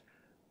that,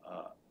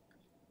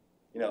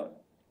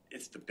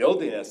 it's the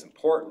building that's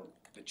important.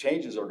 The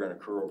changes are going to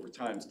occur over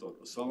time, so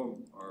some of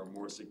them are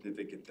more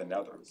significant than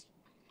others,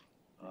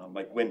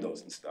 like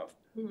windows and stuff.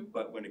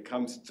 But when it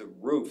comes to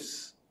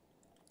roofs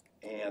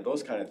and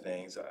those kind of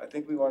things, I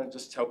think we want to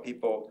just tell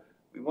people,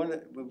 we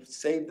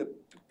save the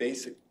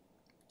basic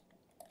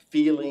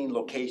feeling,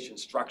 location,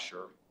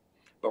 structure,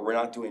 but we're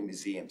not doing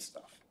museum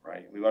stuff,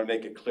 right? We want to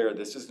make it clear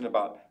this isn't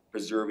about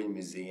preserving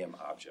museum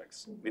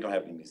objects. We don't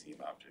have any museum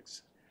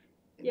objects.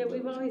 Yeah,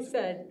 we've always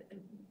said,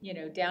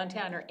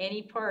 downtown or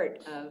any part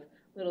of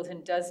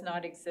Littleton does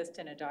not exist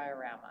in a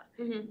diorama.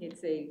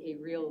 It's a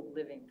real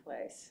living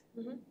place.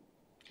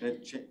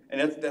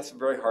 And that's a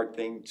very hard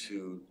thing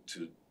to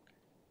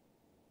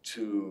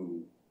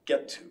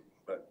get to,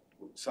 but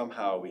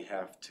somehow we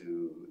have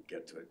to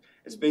get to it.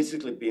 It's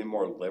basically being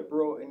more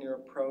liberal in your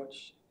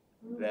approach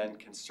than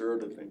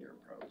conservative in your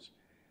approach.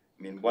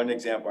 I mean, one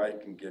example I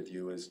can give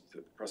you is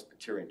the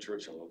Presbyterian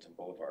Church on Littleton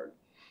Boulevard,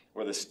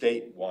 where the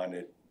state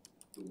wanted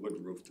the wood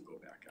roof to go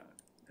back on.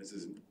 This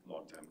is a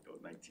long time ago,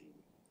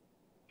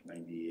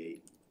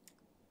 1998.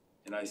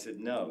 And I said,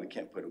 no, we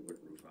can't put a wood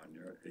roof on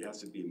there. It has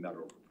to be a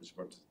metal roof, which is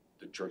what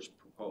the church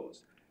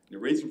proposed. And the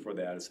reason for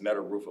that is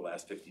metal roof will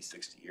last 50,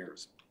 60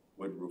 years.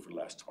 Wood roof would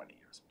last 20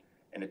 years.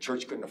 And the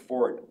church couldn't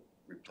afford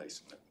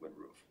replacing that wood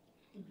roof.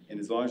 And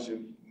as long as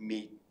you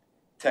meet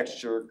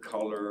texture,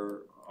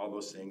 color, all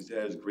those things, it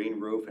has green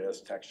roof, it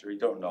has texture, you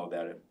don't know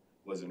that it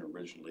wasn't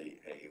originally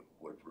a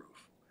wood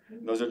roof.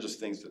 And those are just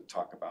things to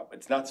talk about, but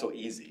it's not so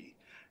easy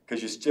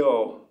because you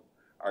still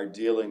are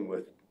dealing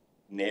with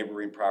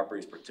neighboring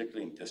properties,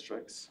 particularly in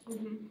districts.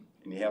 And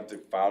you have to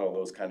follow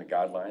those kind of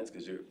guidelines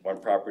because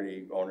one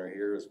property owner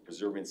here is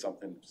preserving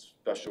something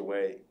special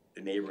way,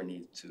 the neighbor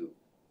needs to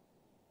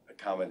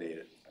accommodate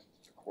it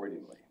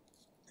accordingly.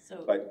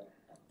 So, But,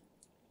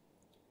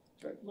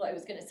 well, I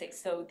was gonna say,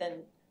 so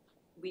then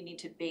we need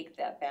to bake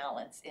that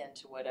balance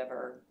into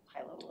whatever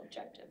high-level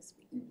objectives.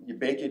 you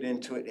bake it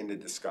into the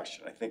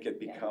discussion. I think it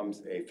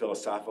becomes a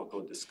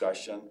philosophical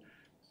discussion.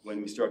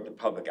 When we start the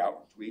public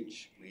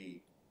outreach,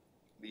 we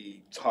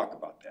talk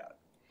about that.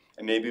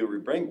 And maybe we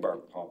bring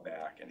Barb Paul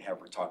back and have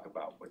her talk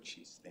about what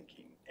she's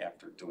thinking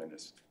after doing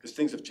this, because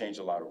things have changed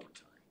a lot over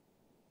time.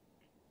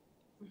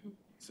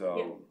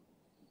 So.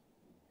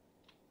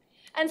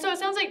 And so it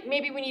sounds like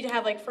maybe we need to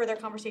have like further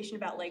conversation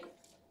about like,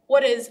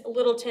 what is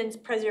Littleton's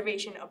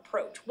preservation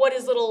approach? What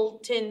is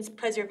Littleton's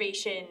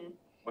preservation?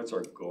 What's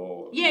our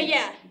goal?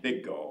 Yeah.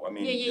 Big goal. I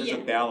mean, Yeah. there's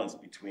a balance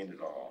between it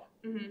all.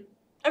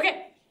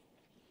 Okay,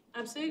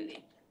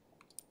 absolutely.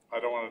 I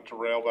don't want to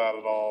derail that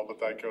at all, but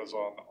that goes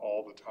on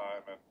all the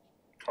time in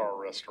car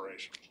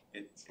restoration.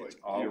 It's Like, you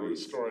always,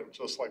 restore it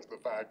just like the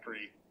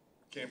factory,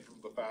 came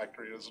from the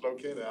factory. Is it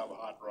okay to have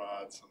hot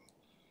rods and,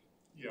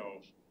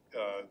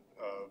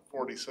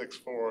 46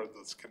 Ford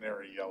that's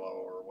canary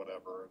yellow or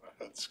whatever, and a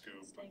head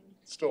scoop, and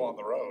still on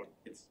the road?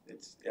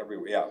 it's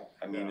everywhere, yeah.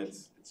 I mean, Yeah.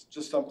 it's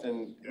just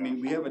something, I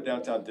mean, we have a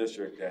downtown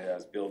district that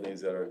has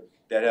buildings that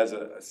has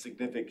a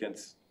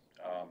significant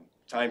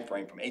time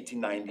frame from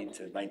 1890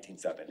 to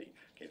 1970.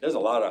 Okay, there's a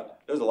lot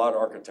of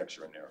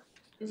architecture in there.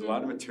 There's a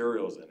lot of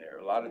materials in there,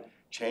 a lot of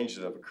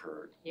changes have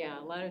occurred. Yeah,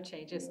 a lot of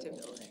changes to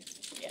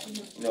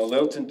buildings.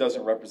 Littleton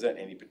doesn't represent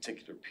any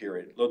particular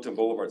period. Littleton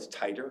Boulevard's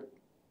tighter.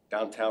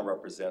 Downtown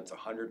represents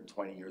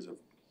 120 years of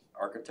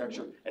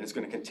architecture, and it's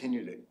gonna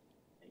continue to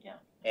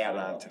add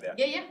on to that.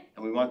 Yeah.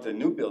 And we want the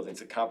new buildings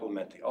to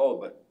complement the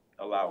old, but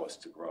allow us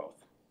to grow.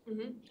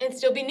 And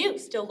still be new,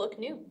 still look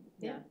new.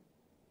 Yeah.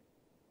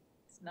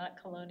 It's not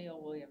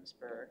colonial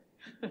Williamsburg.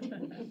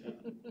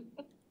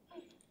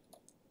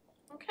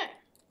 Okay.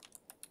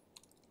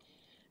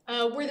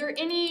 Were there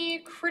any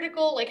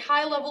critical, like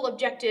high-level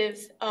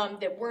objectives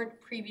that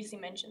weren't previously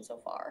mentioned so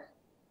far?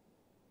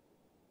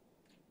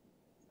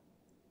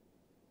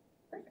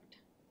 Perfect.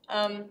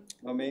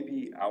 Well,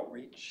 maybe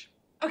outreach.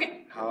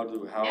 Okay, How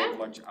Yeah.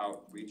 much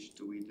outreach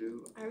do we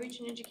do? outreach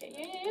and educate,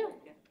 yeah.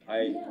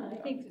 I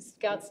think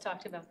Scout's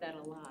talked about that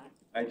a lot.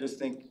 I just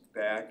think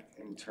back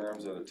in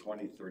terms of the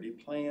 2030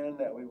 plan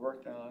that we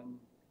worked on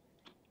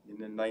in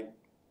the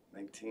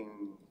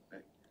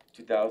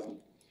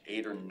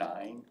 2008 or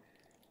 9.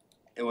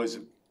 It was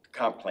a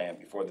comp plan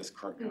before this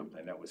current comp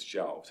plan that was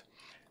shelved.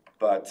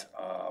 But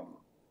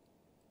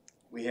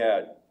we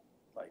had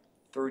like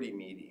 30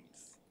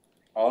 meetings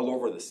all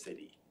over the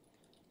city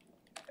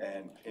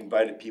and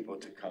invited people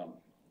to come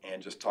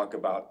and just talk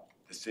about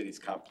the city's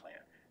comp plan.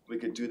 We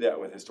could do that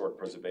with historic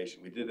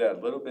preservation. We did that a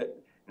little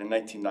bit in the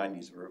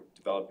 1990s. We were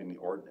developing the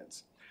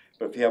ordinance.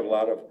 But if you have a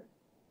lot of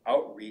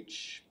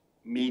outreach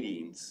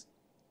meetings,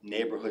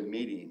 neighborhood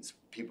meetings,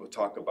 people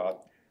talk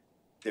about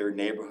their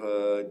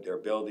neighborhood, their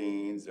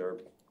buildings,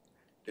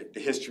 the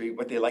history,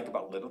 what they like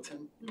about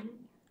Littleton.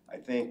 I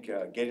think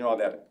getting all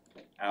that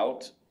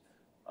out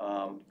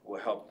will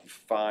help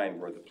define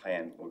where the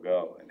plan will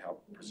go and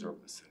help preserve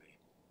the city.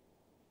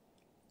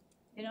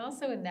 And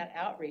also in that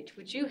outreach,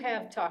 which you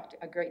have talked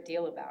a great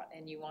deal about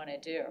and you want to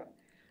do,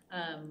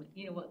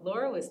 you know, what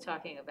Laura was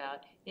talking about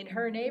in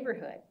her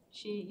neighborhood.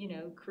 She, you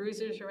know,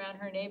 cruises around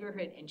her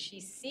neighborhood and she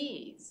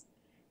sees,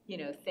 you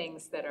know,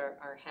 things that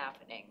are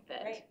happening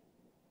that. Right.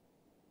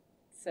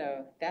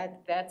 So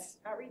that's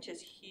Outreach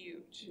is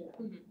huge.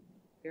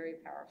 very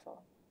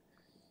powerful.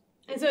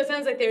 And so it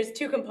sounds like there's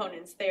two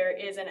components. There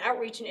is an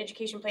outreach and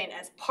education plan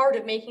as part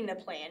of making the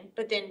plan,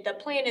 but then the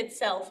plan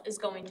itself is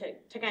going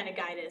to kind of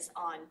guide us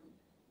on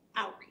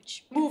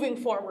outreach, moving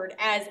forward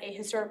as a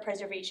historic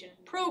preservation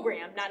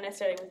program, not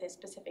necessarily with a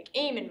specific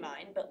aim in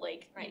mind, but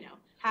like, you know,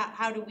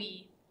 how do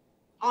we,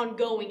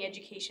 ongoing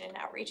education and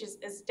outreach is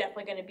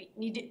definitely gonna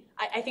be,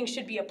 I think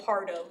should be a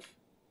part of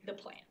the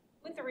plan.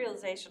 With the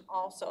realization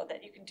also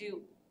that you can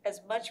do as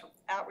much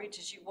outreach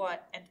as you want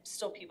and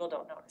still people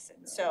don't notice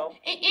it, so.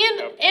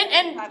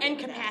 And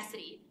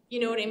capacity, you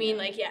know what I mean?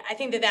 Like, yeah, I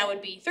think that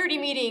would be 30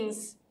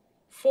 meetings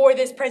for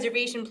this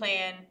preservation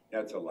plan.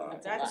 That's a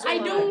lot. That's I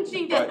don't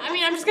think that, I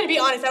mean, I'm just gonna be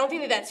honest, I don't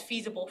think that that's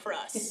feasible for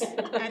us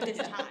at this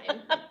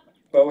time.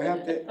 But we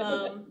have to,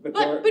 But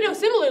there- no,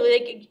 similarly,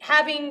 like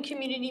having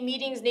community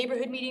meetings,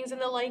 neighborhood meetings and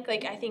the like,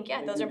 I think,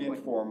 yeah, those are it can be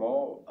important.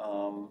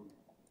 informal.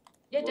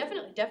 Yeah,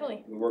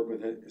 definitely. We work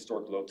with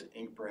Historic Littleton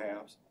Inc.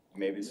 perhaps,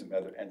 maybe some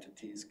other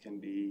entities can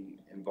be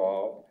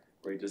involved,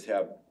 where you just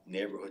have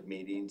neighborhood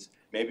meetings,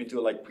 maybe do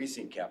it like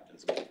precinct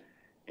captains,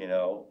 you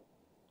know?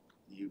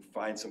 You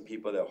find some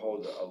people that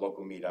hold a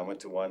local meeting. I went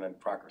to one on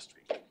Proctor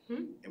Street.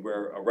 And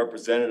where a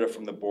representative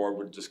from the board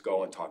would just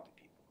go and talk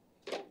to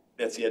people.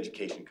 That's the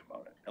education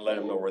component, and let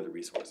them know where the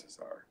resources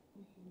are.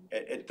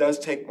 It does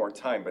take more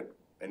time,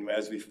 and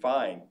as we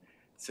find,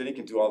 the city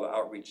can do all the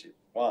outreach it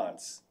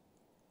wants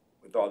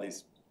with all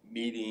these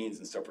meetings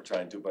and stuff we're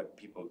trying to do, but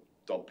people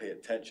don't pay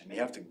attention. You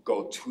have to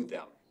go to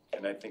them,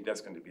 and I think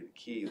that's going to be the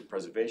key with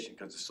preservation,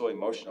 because it's so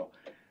emotional.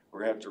 We're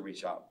going to have to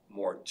reach out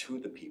more to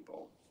the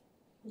people.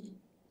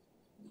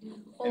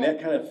 And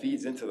that kind of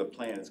feeds into the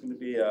plan. It's going to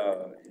be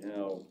a, you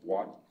know,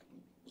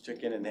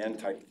 chicken and hen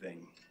type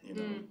thing, you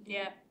know.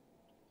 Yeah.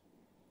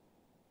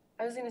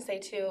 I was gonna say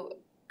too,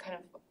 kind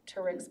of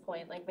to Rick's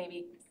point, like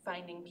maybe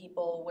finding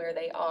people where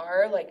they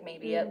are, like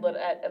maybe at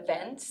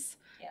events.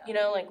 Yeah. You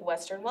know, like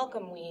Western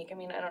Welcome Week. I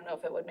mean, I don't know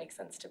if it would make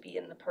sense to be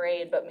in the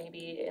parade, but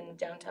maybe in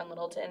downtown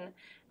Littleton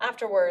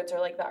afterwards, or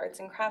like the arts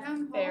and crafts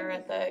fair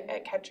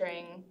at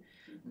Kettering.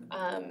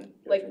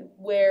 Like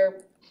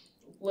where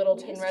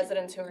Littleton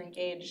residents who are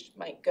engaged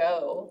might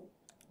go,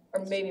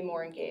 or maybe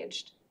more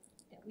engaged.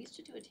 Yeah, we used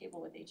to do a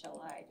table with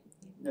HLI.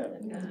 Yeah.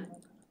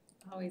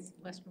 Always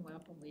Western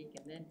Welcome Week,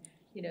 and then,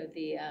 you know,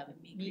 the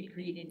meet,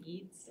 greet, and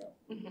eats.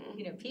 Mhm.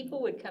 You know,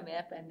 people would come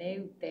up and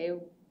they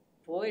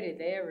boy, did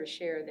they ever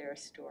share their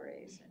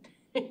stories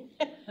and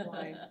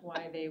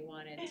why they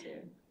wanted to.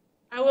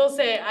 I will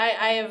say,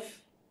 I have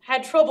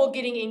had trouble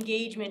getting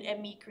engagement at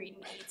Meet, Greet,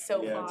 and Eat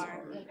so Yeah, it's far.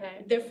 hard.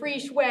 Okay. The free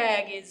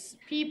swag is,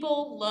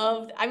 people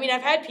loved, I mean,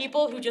 I've had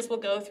people who just will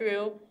go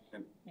through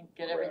And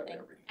get everything.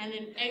 and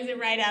then exit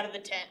right out of the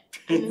tent.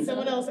 And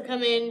someone else will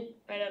come in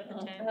right out of the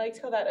I tent. liked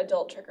how that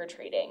adult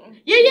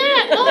trick-or-treating. Yeah,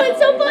 oh, it's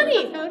so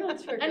funny. Total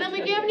trick And or I'm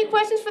like, do you have any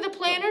questions for the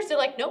planners? They're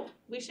like, nope.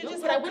 We should Nope,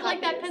 just but I have would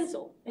like that copies.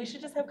 pencil. We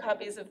should just have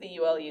copies of the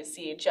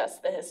ULUC,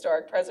 just the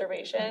historic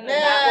preservation, and Yeah,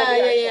 that will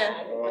be our yeah.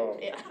 flag. Oh,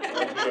 Yeah.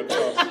 that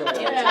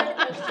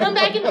sounds so- Come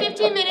back in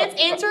 15 minutes,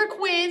 answer a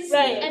quiz,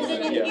 Right. and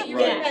then you Yeah, get your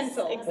right.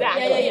 pencil.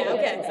 Exactly. Yeah,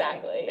 okay.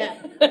 Exactly.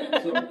 Yeah.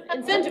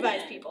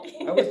 Incentivize people.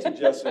 I would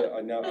suggest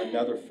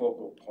another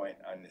focal point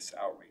on this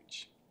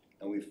outreach,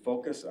 and we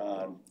focus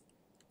on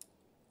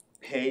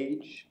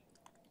Paige's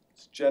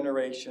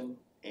generation,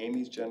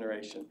 Amy's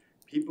generation,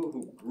 people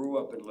who grew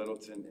up in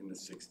Littleton in the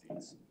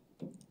 60s,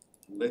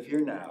 live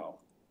here now.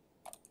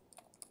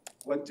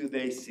 What do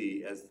they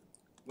see as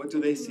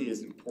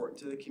important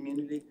to the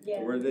community?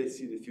 And where do they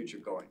see the future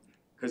going?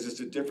 Because it's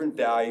a different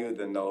value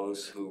than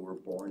those who were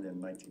born in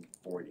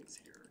 1940s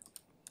here.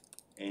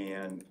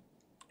 And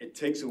it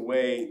takes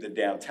away the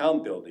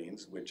downtown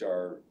buildings, which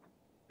are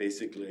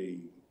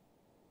basically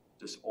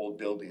just old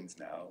buildings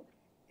now,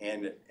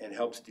 and it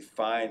helps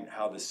define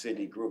how the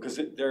city grew, because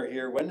they're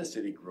here when the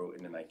city grew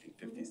in the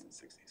 1950s and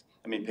 60s.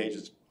 I mean,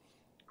 Paige's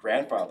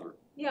grandfather,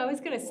 Yeah, I was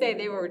gonna say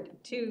they were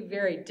two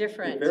very they're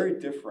different. very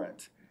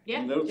different. Yeah.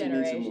 And Littleton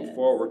needs to move Generations.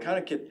 forward.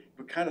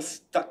 We're kind of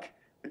stuck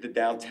with the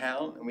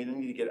downtown, and we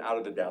need to get out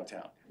of the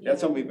downtown.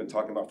 That's something we've been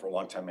talking about for a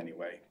long time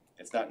anyway.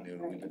 It's not new.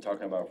 We've been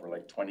talking about it for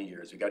like 20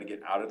 years. We got to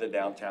get out of the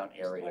downtown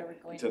That's why area we're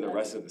going to the up-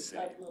 rest of the city.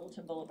 up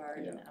Littleton Boulevard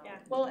and out. Yeah.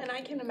 Well, and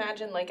I can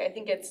imagine, like, I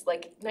think it's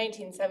like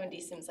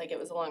 1970 seems like it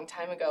was a long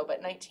time ago,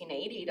 but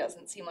 1980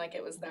 doesn't seem like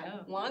it was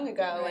that No. long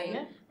ago. Right.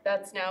 And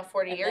that's now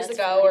 40 And years that's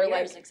ago, 40 or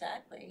years, like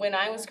exactly. when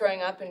I was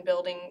growing up and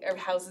building, or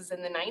houses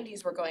in the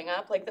 90s were going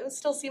up, like those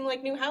still seem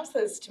like new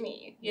houses to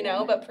me, you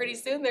know, but pretty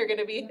soon they're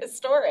gonna be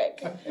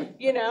historic,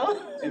 you know?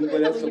 And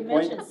but that's Well, the you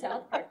point. mentioned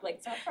South Park,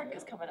 like South Park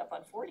is coming up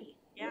on 40.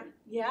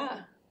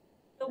 Yeah.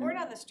 The word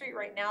on the street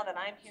right now that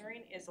I'm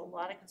hearing is a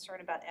lot of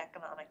concern about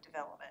economic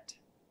development.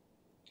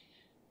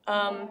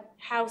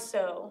 How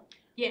so?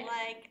 Yeah.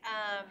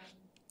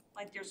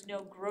 Like there's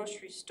no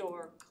grocery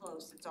store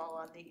close, it's all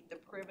on the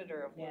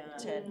perimeter of Yeah.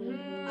 Littleton.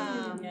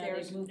 Yeah,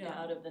 There's they've moved no-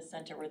 out of the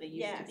center where they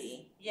used to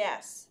be.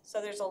 Yes,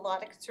 so there's a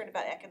lot of concern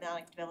about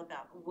economic development,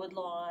 about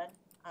Woodlawn,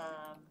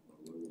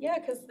 Yeah,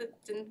 because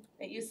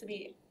it used to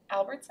be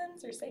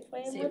Albertsons or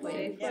Safeway in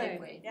Woodland?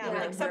 Safeway. yeah, Yeah.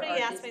 like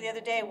somebody asked me the other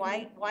day,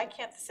 why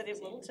can't the city of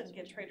Littleton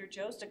get Trader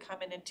Joe's to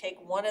come in and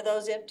take one of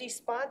those empty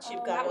spots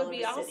you've Oh, got that all would over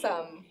be the city?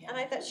 awesome. And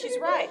I thought, she's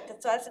right,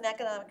 that's an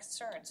economic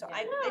concern, so it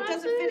doesn't fit in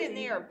absolutely.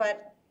 there,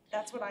 but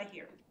that's what I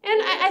hear.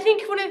 And I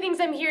think one of the things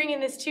I'm hearing in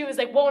this too is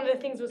like one of the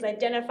things was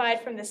identified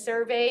from the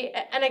survey,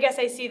 and I guess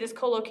I see this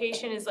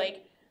co-location is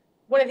like,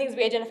 one of the things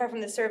we identified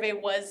from the survey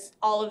was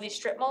all of these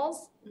strip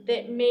malls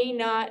that may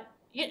not,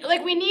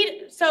 like we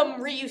need some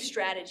reuse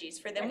strategies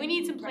for them. We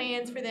need some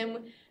plans for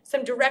them,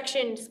 some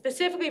direction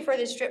specifically for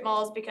the strip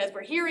malls because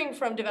we're hearing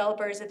from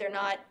developers that they're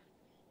not,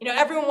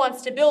 everyone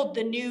wants to build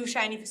the new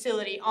shiny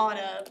facility on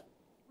a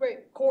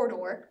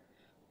corridor.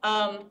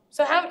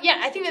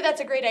 I think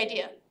that's a great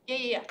idea.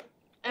 Yeah.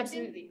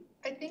 Absolutely.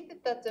 I think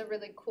that that's a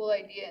really cool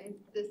idea in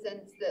the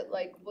sense that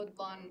like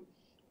Woodlawn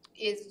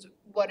is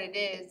what it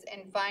is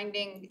and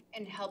finding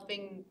and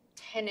helping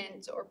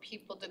tenants or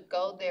people to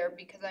go there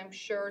because I'm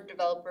sure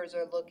developers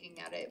are looking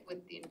at it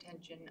with the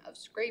intention of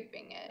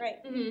scraping it.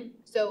 Right. Mm-hmm.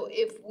 So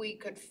if we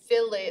could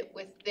fill it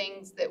with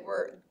things that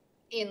were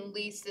in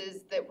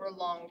leases that were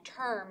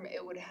long-term,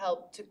 it would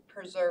help to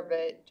preserve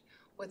it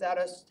without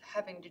us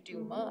having to do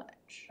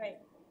much. Right.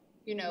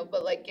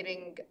 But like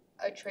getting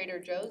a Trader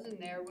Joe's in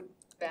there would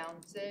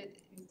bounce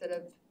it instead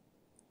of,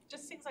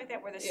 Just things like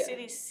that where the Yeah.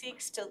 city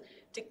seeks to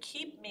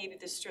keep maybe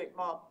the strip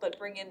mall, but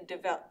bring in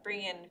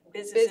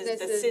businesses the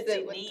businesses city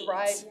that would needs.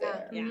 thrive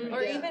there. Yeah. Mhm.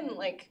 Or Yeah. even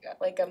like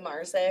a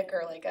Marzick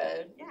or like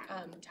a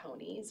Yeah.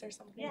 Tony's or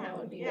something, Yeah, that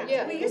would be. yeah.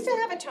 Yeah. We used to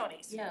have a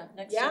Tony's. Yeah,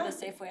 next Yeah. to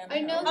the Safeway on the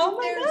I know hill. Oh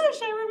my There's-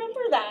 gosh, I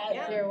remember that.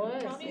 Yeah. There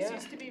was, Tony's yeah.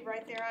 used to be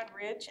right there on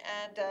Ridge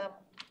and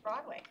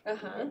Broadway.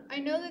 Uh-huh. I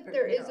know that But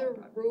there they're is all a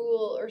private.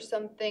 rule or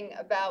something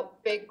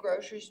about big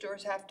grocery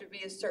stores have to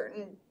be a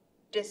certain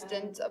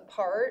distance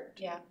apart.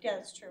 Yeah,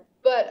 that's true.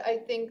 But I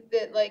think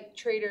that like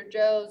Trader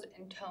Joe's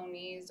and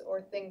Tony's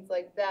or things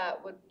like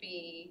that would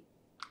be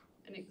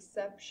an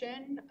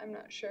exception. I'm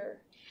not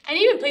sure. And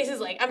even places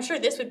like, I'm sure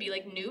this would be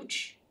like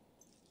Nooch.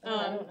 I don't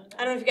know.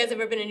 I don't know if you guys have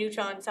ever been to Nooch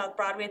on South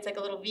Broadway. It's like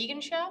a little vegan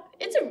shop.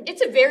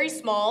 It's a very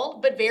small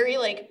but very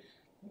like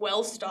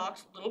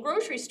well-stocked little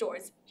grocery store.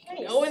 You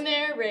can go in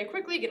there very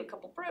quickly, get a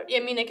couple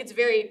it's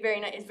very, very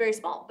nice. It's very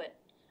small, but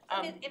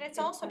And it's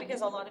also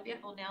because a lot of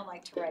people now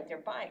like to ride their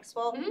bikes.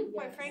 Well, Mhm.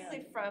 quite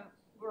frankly, from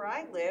where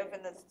I live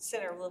in the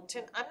center of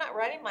Littleton, I'm not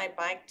riding my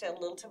bike to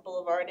Littleton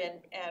Boulevard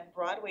and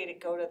Broadway to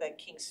go to the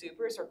King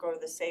Soopers or go to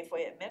the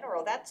Safeway at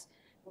Mineral. That's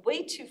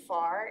way too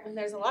far. And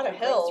there's a lot of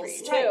for hills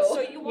groceries. too. Right, so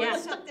you want Yeah.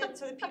 something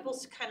so that people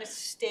kind of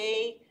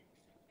stay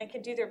and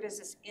can do their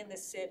business in the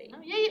city.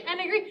 yeah,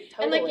 and I agree.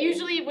 And like Totally.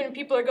 usually when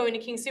people are going to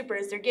King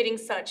Soopers, they're getting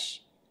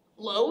such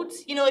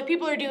loads. Like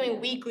people are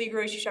doing weekly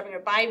grocery shopping or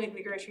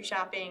bi-weekly grocery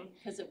shopping.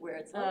 Because of where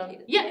it's Um,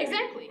 located. yeah,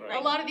 exactly. Right. A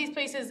lot of these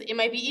places, it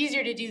might be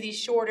easier to do these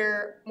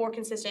shorter, more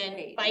consistent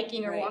Right,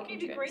 biking or right. walking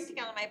It'd be great trips. to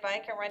get on my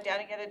bike and run down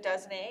and get a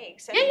dozen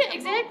eggs. and Yeah, then yeah,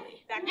 come home.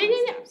 exactly. That Yeah, kind of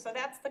yeah, stuff. So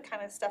that's the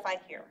kind of stuff I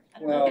hear. I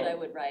don't know that Well- I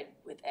would ride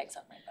with eggs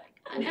on my bike.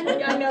 And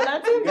I know,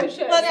 that's ambitious.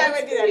 Well, I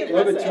would do that. A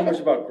little bit too much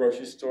about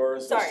grocery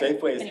stores. So Sorry.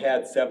 Safeway has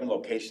had 7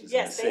 locations in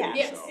the Yes, they city, have.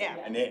 Yes. so, Yeah.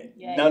 and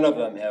Yeah. none of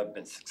them have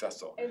been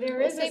successful. And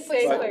there is a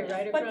Safeway's Safeway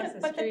right But across the-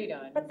 the but the- street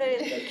on. But the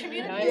And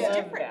community I is love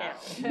different now.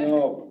 that.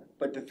 No,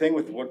 but the thing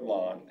with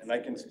Woodlawn, and I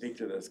can speak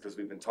to this because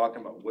we've been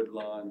talking about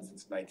Woodlawn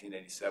since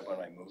 1987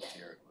 when I moved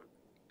here.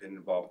 Been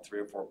involved with 3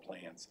 or 4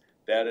 plans.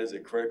 That is a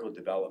critical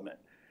development.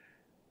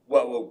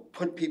 What will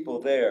put people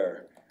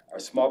there are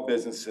small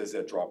businesses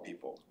that draw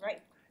people.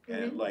 Right.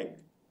 And like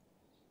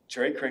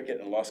Cherry Cricket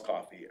and Lost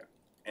Coffee,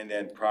 and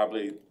then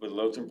probably with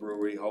Littleton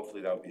Brewery,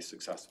 hopefully that'll be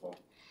successful.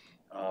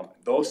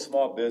 Those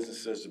small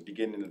businesses are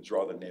beginning to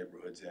draw the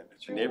neighborhoods in.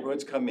 If the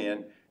neighborhoods come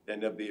in, then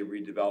there'll be a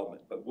redevelopment.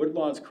 But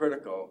Woodlawn's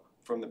critical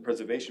from the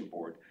Preservation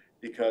Board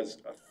because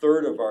a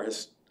third of our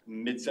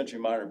mid-century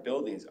modern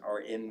buildings are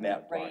in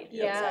that block. Right,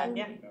 Yeah.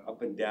 exactly.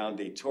 Up and down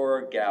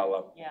Detour,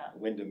 Gallup, Yeah,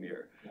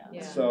 Windermere.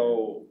 Yeah.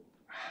 So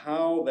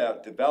how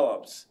that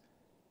develops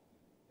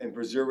and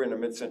preserving a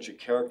mid-century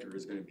character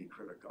is gonna be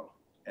critical.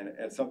 And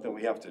it's something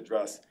we have to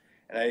address.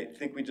 And I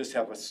think we just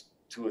have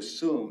to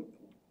assume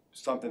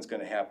something's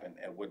gonna happen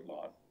at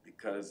Woodlawn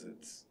because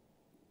it's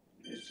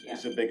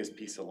the biggest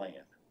piece of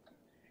land.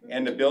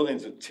 And the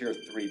building's a tier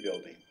 3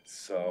 building,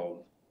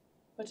 so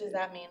What does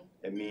that mean?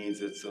 It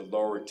means it's a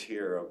lower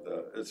tier of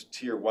it's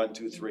tier 1,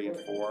 2, 3, and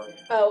 4.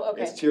 Oh,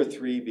 okay, It's tier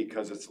 3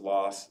 because it's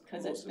lost.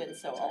 Cause it's most of been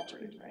its so tax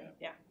altered, rate.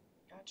 right?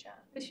 gotcha.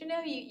 But you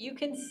know, you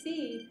can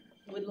see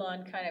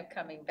Woodlawn kind of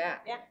coming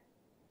back. Yeah.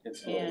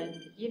 It's And,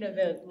 you know,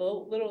 the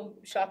little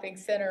shopping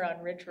center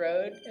on Ridge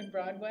Road in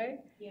Broadway,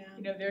 Yeah.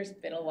 you know, there's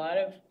been a lot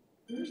of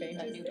That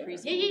changes new there.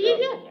 preschool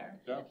Yeah. in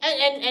there.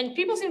 And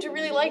people seem to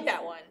really like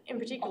that one in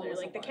particular, Always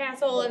like the a lot.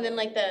 castle and then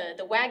like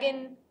the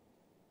wagon.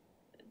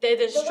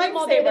 The strip light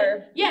mall saver.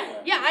 there.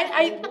 Yeah,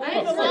 I Light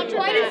had saver.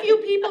 quite a few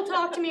people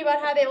talk to me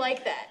about how they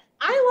like that.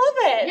 I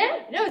love it.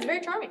 Yeah, no, it's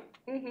very charming.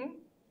 Mm-hmm.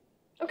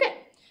 Okay.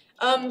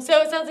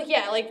 So it sounds like,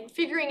 yeah, like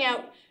figuring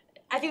out,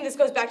 I think this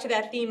goes back to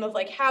that theme of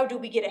like, how do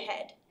we get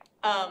ahead?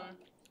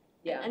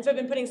 Yeah. And so I've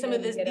been putting some How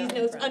of do we these get out in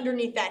notes front?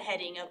 underneath that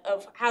heading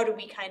of how do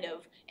we kind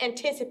of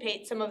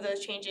anticipate some of those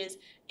changes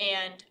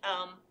and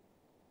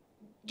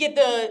get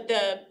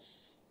the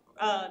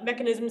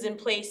mechanisms in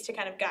place to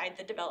kind of guide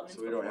the development.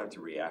 So we don't have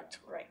to react to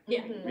it. Right,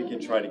 yeah. We can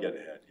try to get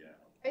ahead,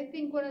 yeah. I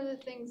think one of the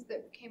things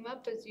that came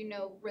up is, you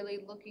know, really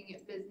looking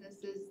at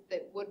businesses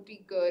that would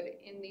be good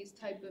in these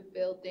type of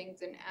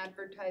buildings and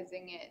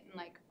advertising it and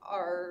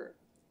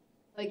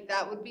like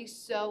that would be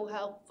so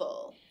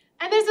helpful.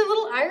 And there's a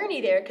little irony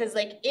there, because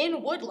like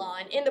in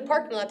Woodlawn, in the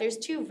parking lot, there's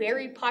two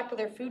very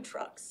popular food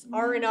trucks,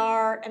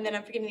 R&R, and then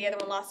I'm forgetting the other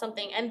one, lost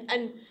something,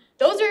 and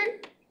those are,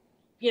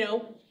 you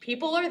know,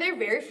 people are there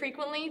very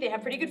frequently, they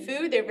have pretty good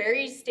food, they're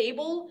very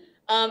stable,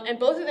 and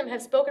both of them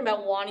have spoken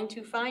about wanting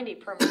to find a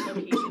permanent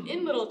location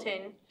in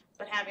Littleton,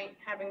 but having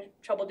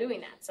trouble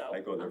doing that, so. I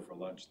go there for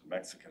lunch, the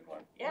Mexican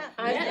one. Yeah.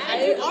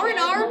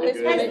 R&R always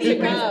has wanted the to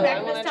best go. I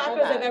breakfast wanna try tacos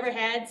that. I've ever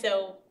had,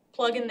 so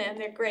plug in them,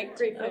 they're great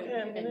food.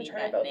 Okay, I'm gonna need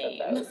try that both name.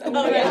 of those.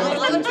 Oh yeah, I'll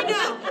let you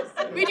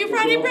know. We do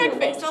Friday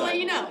breakfast, I'll let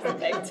you know.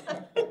 Perfect.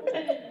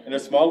 And they're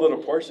small little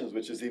portions,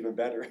 which is even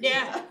better.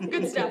 Yeah,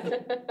 good stuff.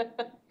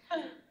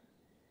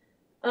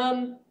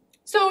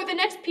 So the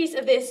next piece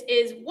of this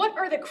is, what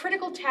are the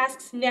critical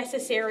tasks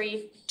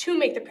necessary to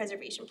make the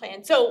preservation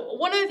plan? So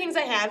one of the things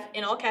I have,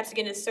 in all caps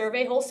again, is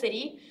survey whole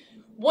city.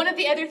 One of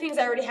the other things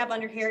I already have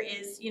under here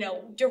is, you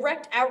know,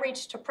 direct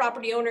outreach to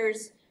property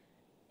owners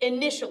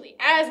initially,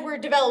 as we're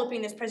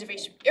developing this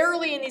preservation,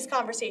 early in these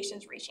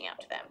conversations, reaching out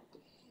to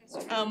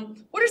them.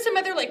 What are some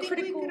other like I think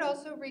critical? we could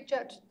also reach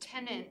out to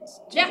tenants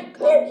to Yeah.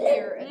 come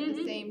here at the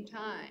Mhm. same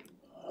time.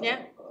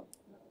 Yeah.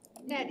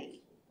 Nettie.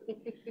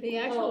 The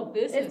actual Oh,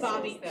 it's businesses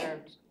Bobby. that are,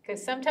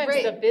 because sometimes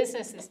Right. the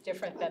business is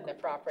different than the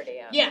property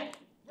owner. Yeah.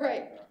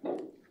 Right.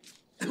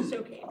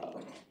 So Katie.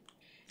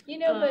 You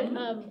know,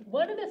 but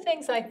one of the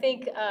things I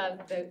think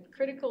the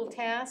critical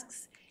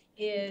tasks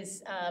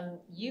is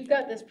you've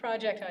got this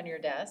project on your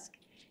desk.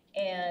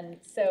 And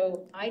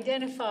so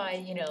identify,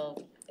 you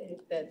know,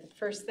 the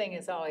first thing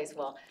is always,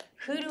 well,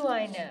 who do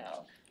I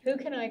know? Who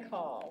can I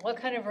call? What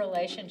kind of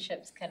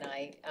relationships can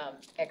I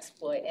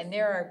exploit? And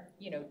there are,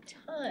 you know,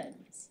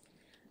 tons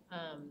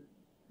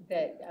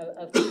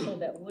of people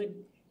that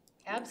would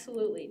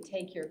absolutely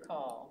take your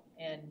call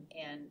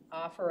and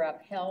offer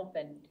up help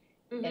and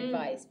Mhm.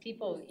 advice.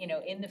 People, you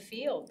know, in the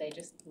field, they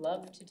just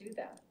love to do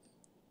that.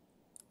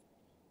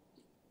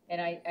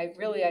 And I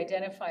really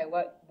identify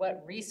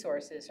what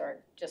resources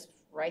are just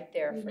right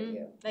there for Mhm.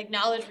 you. Like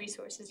knowledge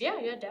resources, yeah,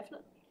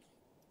 definitely.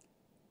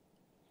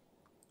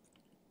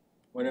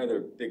 One other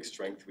big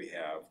strength we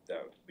have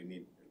that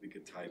we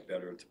could tie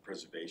better to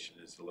preservation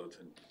is the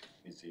Littleton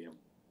Museum.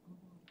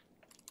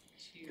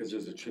 Because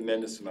there's a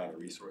tremendous amount of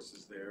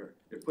resources there.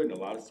 They're putting a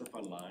lot of stuff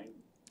online.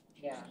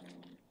 Yeah.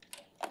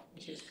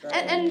 Which is great.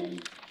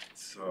 And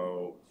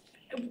So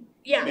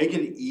yeah,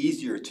 making it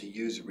easier to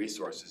use the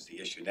resources is the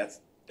issue. That's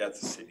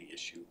a city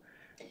issue.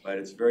 But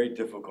it's very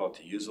difficult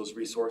to use those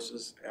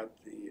resources at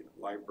the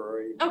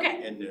library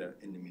okay, and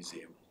in the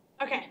museum.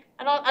 okay.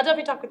 And I'll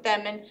definitely talk with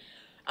them.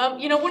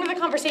 And, you know, one of the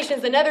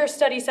conversations, another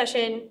study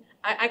session,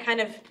 I kind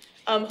of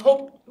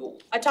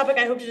a topic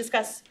I hope to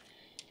discuss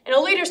in a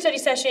later study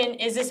session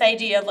is this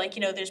idea of like,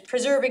 you know, there's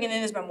preserving and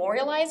then there's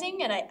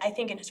memorializing. And I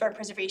think in historic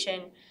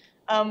preservation,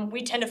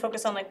 we tend to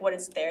focus on like what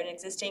is there and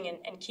existing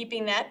and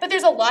keeping that. But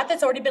there's a lot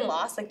that's already been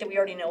lost, like that we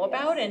already know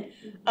about. And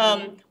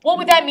what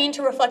would that mean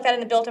to reflect that in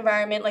the built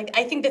environment? Like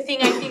I think the thing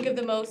I think of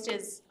the most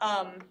is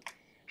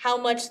how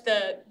much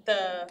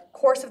the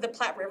course of the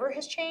Platte River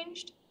has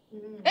changed.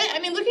 I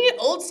mean, looking at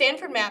old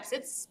Sanford maps,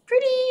 it's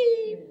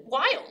pretty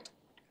wild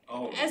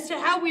as to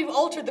how we've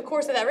altered the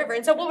course of that river.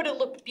 And so what would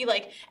it be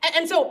like?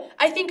 And so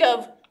I think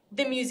of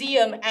the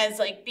museum as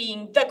like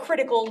being the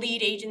critical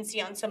lead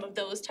agency on some of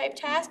those type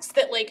tasks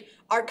that like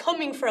are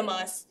coming from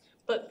us,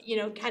 but you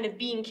know, kind of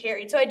being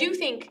carried. So I do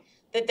think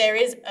that there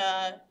is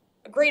a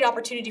great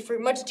opportunity for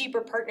much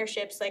deeper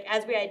partnerships, like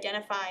as we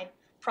identify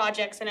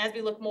projects and as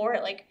we look more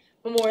at like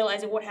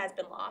memorializing what has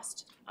been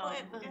lost. Well,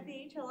 at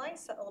the HLI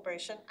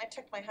celebration, I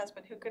took my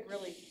husband, who could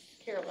really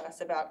care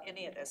less about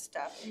any of this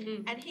stuff,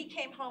 Mhm. and he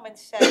came home and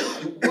said,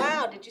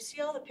 wow, did you see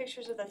all the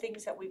pictures of the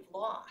things that we've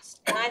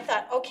lost? And I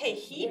thought, okay,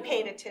 he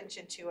paid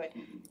attention to it.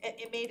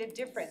 It made a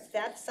difference.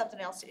 That's something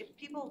else. If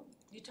people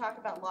you talk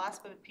about loss,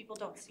 but people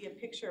don't see a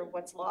picture of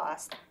what's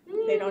lost.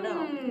 They don't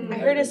know. Mm. I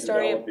heard a I've been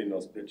story. developing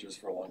those pictures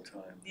for a long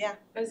time.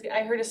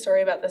 I heard a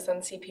story about this on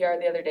CPR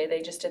the other day.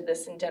 They just did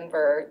this in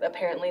Denver.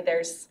 Apparently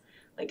there's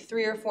like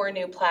 3 or 4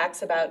 new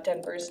plaques about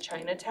Denver's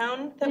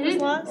Chinatown that was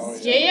Mhm. lost. Oh,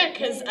 Yeah,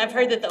 because I've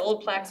heard that the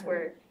old plaques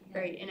were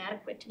very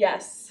inadequate.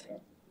 Yes.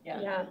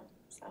 Yeah. Yeah.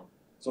 So.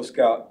 So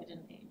Scott, It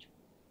didn't age.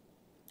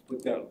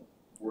 put that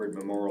word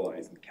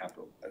memorialize in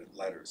capital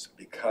letters,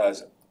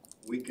 because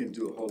we can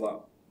do a whole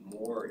lot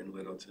more in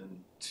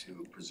Littleton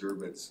to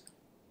preserve its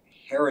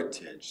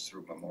heritage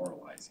through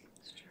memorializing.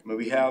 I mean,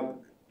 we have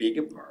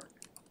Beacon Park,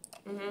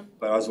 Mhm.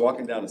 but I was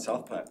walking down to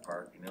South Platte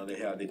Park,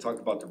 they talk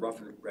about the Rough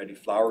and Ready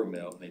Flour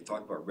Mill, and they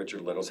talk about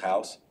Richard Little's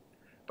house,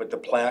 but the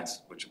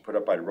plaques, which are put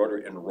up by the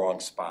Rotary, in the wrong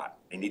spot,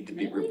 they need to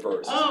be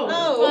reversed.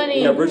 Oh, funny.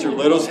 You have Richard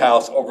Little's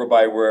house over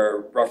by where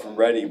Rough and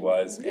Ready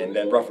was, and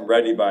then Rough and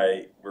Ready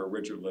by where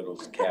Richard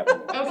Little's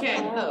cabin was. Okay.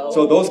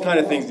 So those kind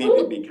of things need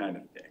to be kind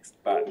of fixed,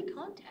 but, The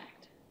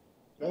contact.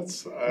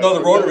 That's. no,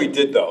 the Rotary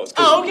did those,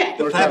 'cause Oh, okay.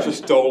 the plaques were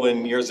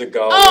stolen years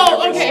ago.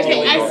 Oh, and they okay, were okay,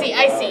 stealing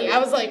I see. I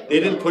was like. They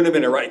didn't put them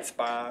in the right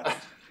spot.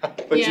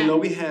 But Yeah. you know,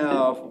 we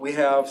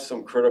have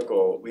some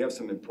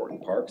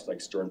important parks, like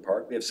Stern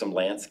Park, we have some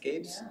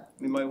landscapes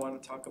we might wanna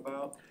talk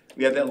about.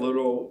 We have that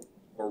little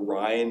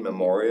Orion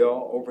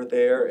Memorial over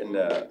there in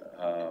the,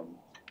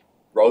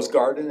 Rose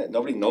Garden, that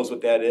nobody knows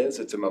what that is,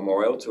 it's a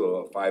memorial to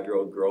a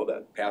 5-year-old girl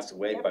that passed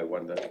away by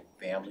one of the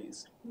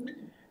families,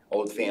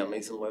 old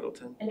families in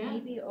Littleton. And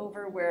maybe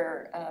over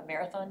where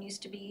Marathon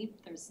used to be,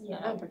 there's an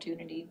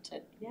opportunity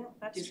to Yeah,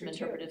 that's do true some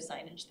too. interpretive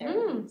signage there.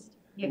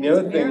 Yeah, And the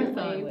other 'cause thing-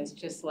 Marathon was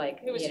just like,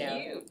 It was you know.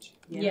 huge.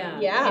 Yeah.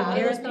 Yeah. And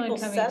Those Marathon people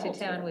coming settled to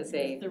town here. was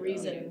a, The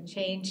reason-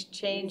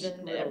 change And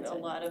a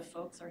Littleton. lot of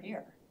folks are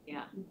here.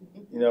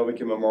 You know, we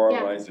can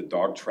memorialize the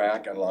dog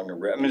track along the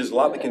river, I mean, there's a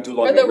lot we can do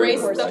along Or the the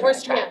river. race, the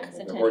horse track.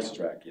 The horse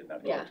track, yeah,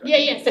 not the Yeah. dog track.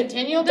 Yeah,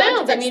 Centennial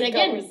Downs, I mean, Mexico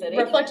again, City.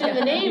 reflected in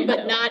the name,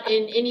 but not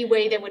in any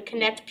way that would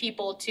connect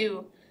people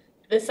to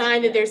the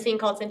sign that they're seeing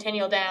called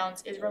Centennial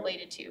Downs is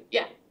related to,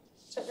 yeah.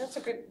 So that's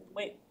a good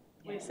way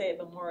to say it,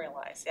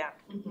 memorialize, yeah.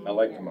 I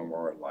like the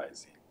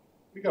memorializing.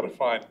 We gotta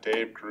find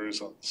Dave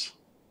Gruzin's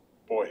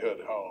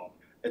boyhood home.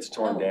 It's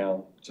torn Oh.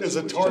 down. Is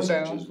it Was torn just-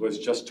 down? Was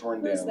just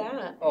torn down. Who's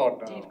that? Oh,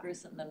 Dave no.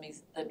 Grusin,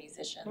 the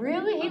musician.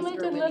 Really? He lived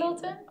Oscar in winning-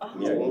 Littleton? Oh.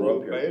 Yeah, he Well,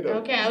 grew up made here. it.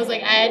 Okay, I was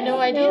like, I had no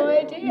idea. No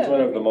He's idea.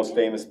 one of the most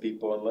famous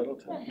people in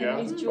Littleton.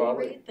 Yeah, His probably.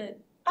 jewelry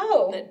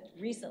Oh. that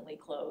recently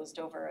closed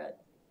over at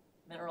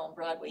Mineral and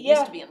Broadway, Yeah.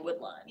 used to be in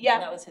Woodlawn. Yeah.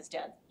 And that was his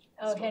dad.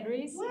 Oh,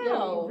 Henry's?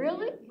 Wow.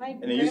 Really?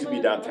 And it used to be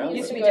downtown.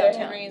 Used to be Go to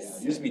downtown. Henry's.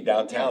 It used to be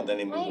downtown, then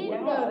he I moved to didn't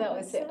Woodlawn. know that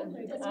was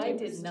it. I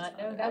did not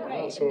know that.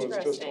 Oh, so it's just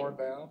interesting. torn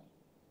down?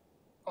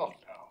 Oh, no.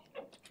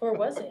 Where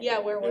was it? Yeah,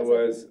 where It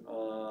was it?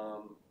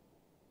 was,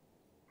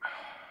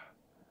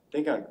 I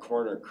think on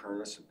corner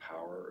Curtis and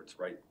Power, it's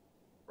right,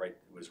 it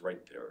was right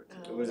there.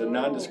 It was a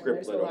nondescript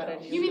there's a little lot of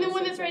house. You mean the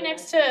one that's right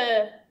next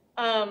to,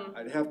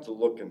 I'd have to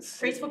look and see.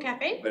 Graceful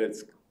Cafe? But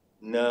it's,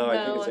 no, I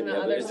think No, it's on on the the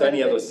other, other it's side on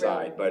the of other the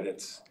side, road. but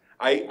it's,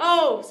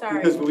 Oh, sorry.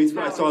 because I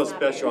Power, saw a not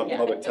special on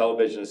Graceful. public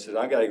television, and said,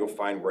 I gotta go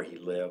find where he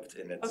lived,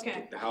 and it's,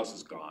 Okay. the house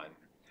is gone.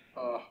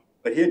 Uh,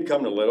 But he had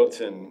come to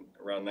Littleton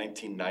around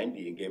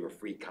 1990 and gave a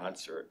free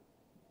concert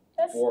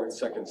That's, for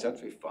Second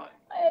Century Fund.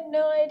 I had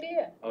no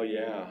idea. Oh,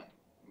 yeah.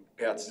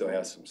 Pat still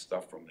has some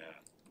stuff from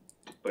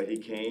that. But he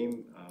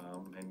came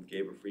and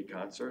gave a free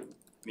concert. I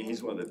mean,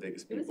 he's one of the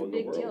biggest It was people a in the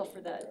big world. deal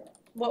for that,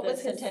 What the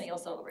was his, centennial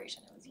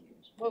celebration, it was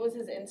huge. what was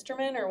his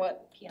instrument or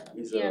what? Piano.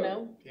 He's a,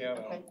 Piano?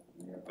 piano. Okay.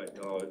 yeah, but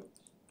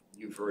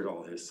you've heard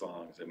all his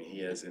songs. I mean, he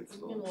has I'm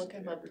influence. gonna look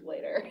him up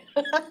later.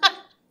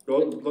 Go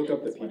look up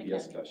the That's what he PBS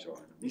had. special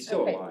on him. He's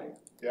still Okay. alive.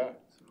 Yeah.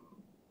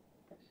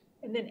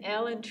 And then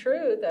Alan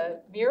True,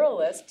 the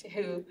muralist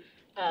who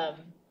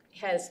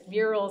has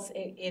murals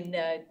in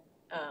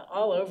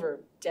all over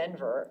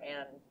Denver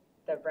and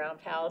the Brown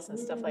Palace and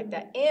stuff like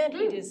that. And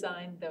he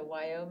designed the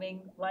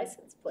Wyoming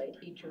license plate.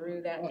 He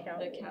drew that The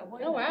cowboy. cowboy,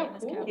 Oh, the wow,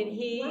 famous cool. cowboy.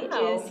 And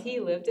Wow. he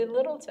lived in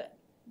Littleton,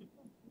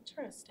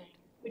 Interesting.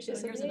 which So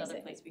is here's another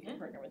amazing. place we can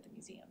partner with the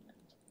museum.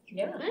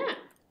 Yeah. Yeah.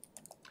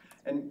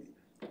 And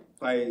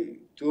by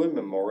doing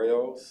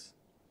memorials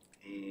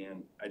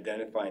and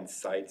identifying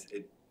sites,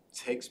 it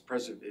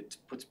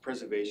puts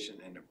preservation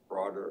in a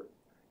broader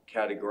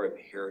category of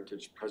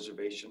heritage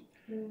preservation.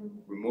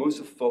 Removes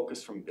the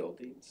focus from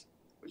buildings,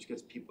 which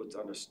gets people to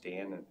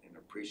understand and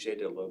appreciate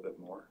it a little bit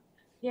more.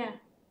 Yeah.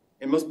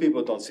 And most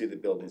people don't see the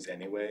buildings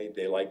anyway,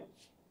 they like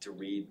to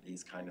read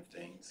these kind of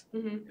things.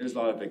 Mhm. There's a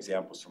lot of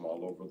examples from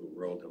all over the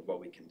world of what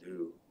we can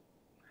do.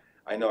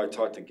 I know I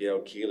talked to Gail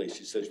Keeley,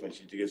 she says when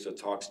she gives her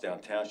talks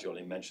downtown, she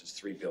only mentions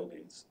 3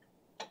 buildings.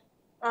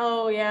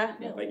 Oh, yeah.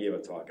 If I gave a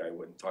talk, I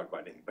wouldn't talk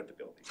about anything but the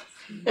buildings.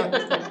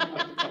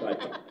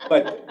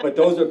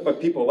 But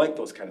people like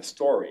those kind of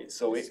stories,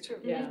 so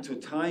Yeah. to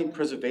tying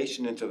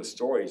preservation into the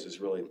stories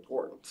is really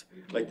important.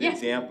 Like the Yeah.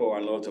 example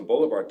on Littleton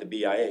Boulevard, the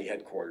BIA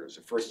headquarters,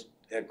 the first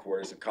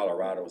headquarters in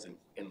Colorado was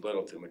in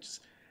Littleton, which is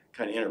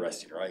kind of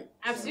interesting, right?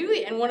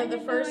 Absolutely, and one of the I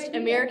had no first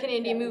idea. American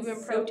Indian That was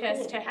Movement so protests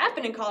cool. to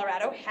happen in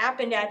Colorado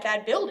happened at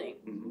that building,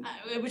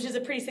 Mhm. which is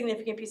a pretty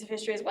significant piece of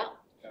history as well.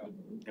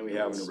 And we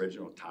have an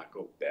original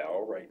Taco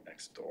Bell right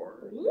next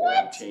door.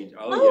 What? Change,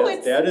 Oh, yes,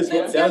 it's, that is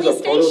what, it's that is Yummy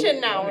a proto- Station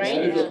now, That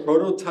right? is a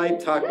prototype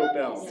Taco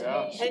Bell.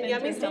 Yeah. Been And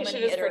Yummy through how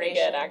Station many is pretty good,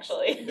 iterations?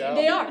 actually. Yeah,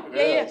 They are, it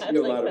yeah, yeah. is. We have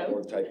a like lot of them.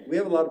 prototype, we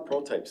have a lot of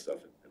prototype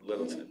stuff in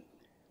Littleton.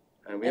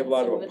 And we have a And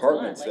lot see of what it's not,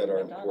 apartments like that are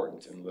McDonald's.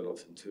 important in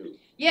Littleton too.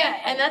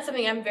 Yeah, and that's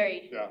something I'm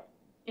very Yeah.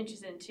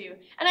 interested in too.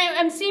 And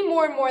I'm seeing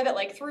more and more that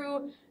like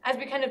through, as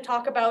we kind of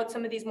talk about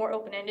some of these more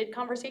open-ended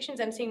conversations,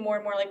 I'm seeing more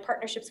and more like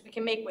partnerships we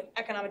can make with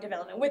economic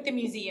development, with the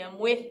museum,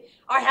 with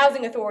our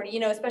housing authority, you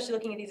know, especially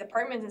looking at these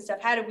apartments and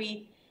stuff. How do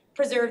we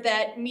preserve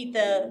that, meet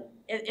the,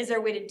 is there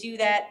a way to do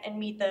that and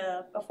meet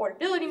the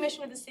affordability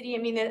mission of the city? I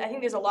mean, I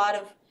think there's a lot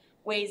of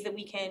ways that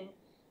we can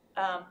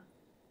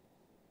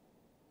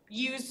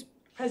use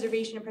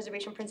preservation and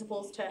preservation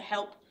principles to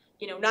help,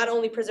 you know, not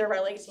only preserve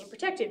our legacy and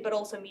protect it, but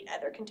also meet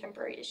other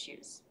contemporary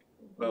issues.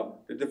 Well,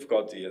 the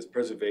difficulty is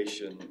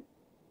preservation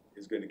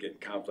is going to get in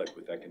conflict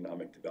with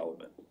economic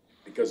development.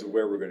 Because of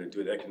where we're going to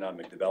do the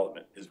economic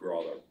development is where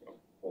all our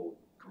old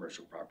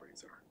commercial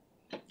properties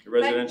are. The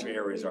residential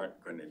areas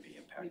aren't going to be We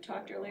impacted.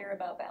 talked earlier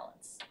about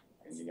balance.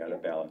 And you gotta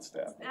balance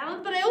that.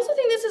 But I also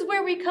think this is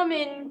where we come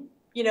in,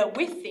 you know,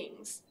 with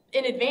things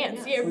in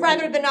advance, Yes.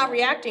 rather than not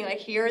reacting, like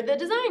here are the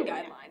design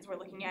guidelines we're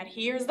looking at,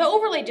 here's the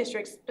overlay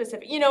district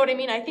specific, you know what I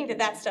mean? I think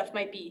that stuff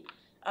might be,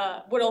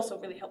 would also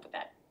really help with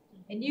that.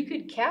 And you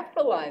could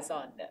capitalize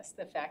on this,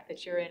 the fact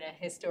that you're in a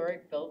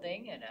historic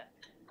building in a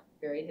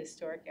very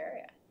historic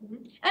area.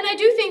 And I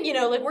do think, you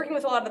know, like working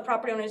with a lot of the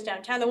property owners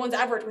downtown, the ones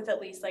I've worked with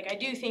at least, like I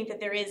do think that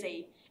there is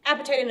a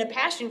appetite and a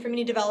passion for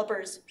many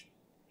developers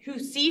who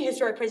see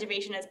historic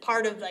preservation as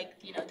part of like,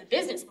 you know, the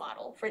business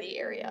model for the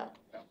area.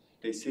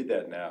 They see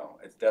that now.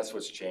 That's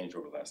what's changed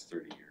over the last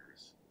 30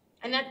 years.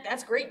 And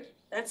that's great.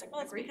 That's a Well,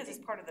 it's great because it's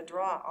thing. part of the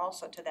draw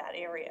also to that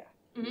area.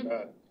 Mm-hmm.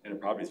 And the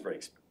property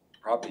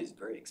is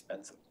very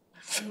expensive.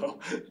 So,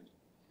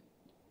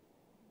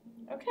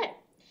 Okay.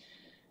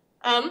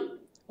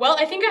 Well,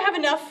 I think I have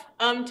enough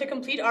to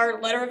complete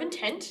our letter of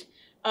intent.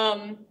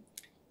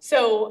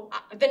 So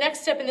the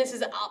next step in this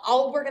is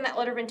I'll work on that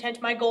letter of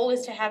intent. My goal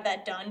is to have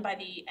that done by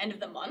the end of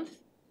the month.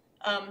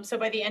 So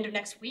by the end of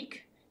next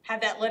week,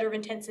 have that letter of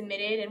intent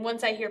submitted. And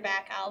once I hear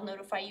back, I'll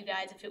notify you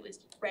guys if it was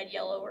red,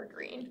 yellow, or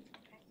green.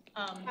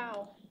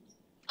 How?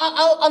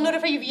 I'll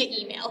notify you via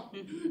email.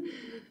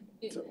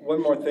 so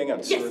one more thing on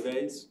Yes.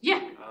 surveys.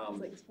 Yeah.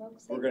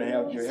 We're gonna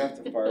have, you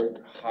have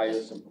to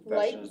hire some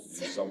professionals to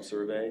do some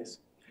surveys.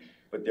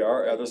 But there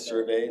are other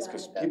surveys,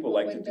 because people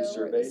like to do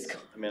surveys.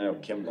 I mean, I know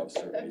Kim loves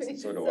surveys, and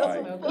so do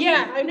I.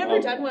 Yeah, I've never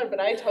Um, done one, but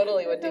I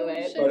totally would do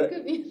it.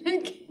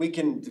 But we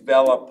can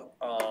develop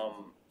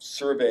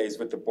surveys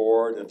with the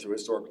board and through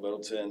Historic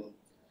Littleton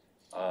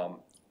of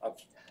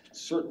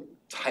certain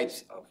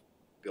types of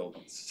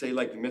buildings. Say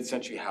like the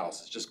mid-century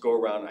houses, just go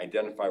around and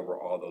identify where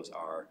all those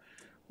are.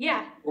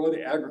 Yeah. Or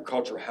the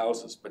agricultural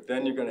houses, but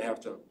then you're gonna have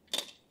to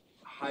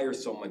hire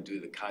someone to do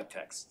the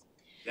context.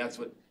 That's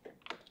what,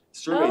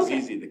 survey's Okay.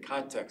 easy, the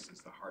context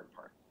is the hard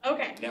part.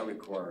 Okay. And that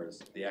requires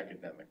the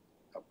academic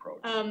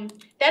approach.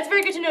 That's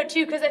very good to note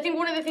too, because I think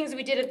one of the things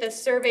we did at the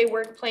survey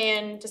work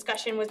plan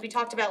discussion was we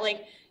talked about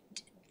like,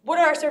 what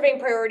are our surveying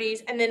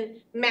priorities, and then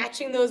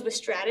matching those with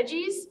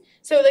strategies.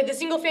 So like the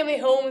single family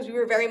homes, we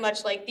were very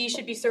much like, these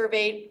should be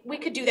surveyed. We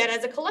could do that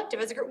as a collective,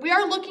 as a group. We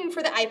are looking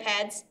for the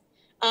iPads.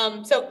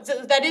 So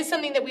that is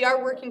something that we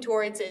are working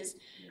towards, is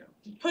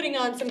putting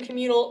on some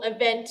communal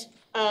event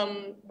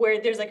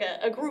where there's like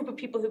a group of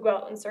people who go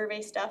out and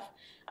survey stuff.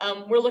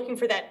 We're looking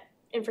for that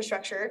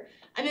infrastructure.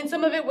 And then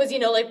some of it was, you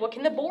know, like what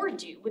can the board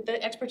do with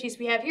the expertise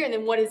we have here, and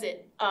then what is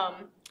it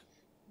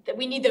that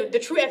we need the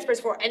true experts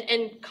for?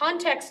 And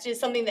context is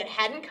something that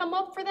hadn't come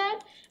up for that.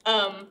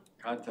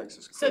 Context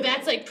is So critical.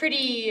 that's like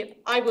pretty,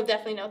 I will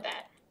definitely note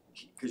that.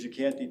 Because you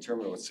can't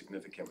determine what's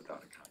significant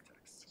without a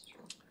context.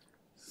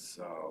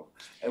 So,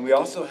 and we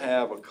also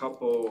have a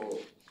couple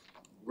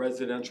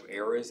residential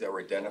areas that were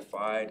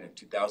identified in a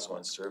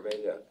 2001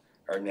 survey that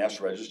are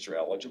National Register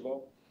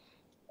eligible.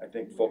 I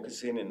think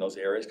focusing in those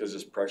areas, because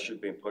there's pressure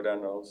being put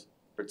on those,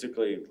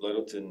 particularly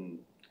Littleton,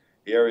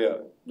 the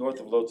area north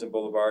of Littleton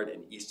Boulevard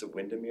and east of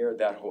Windermere,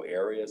 that whole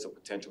area is a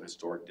potential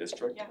historic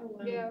district.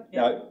 Yeah.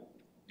 Now,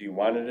 do you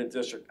want it a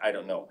district? I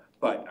don't know,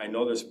 but I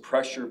know there's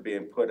pressure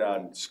being put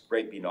on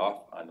scraping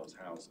off on those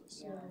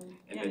houses.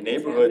 And the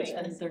neighborhoods,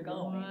 Because they're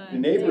going. the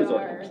neighbors They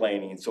are are.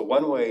 complaining, so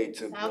one way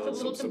to South build of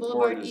some Littleton support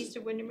Boulevard, is, east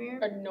of Windermere.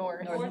 Or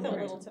north. North of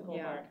Littleton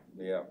Boulevard.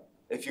 yeah.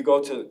 If you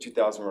go to the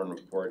 2001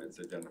 report, it's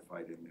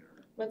identified in there.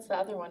 What's the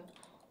other one?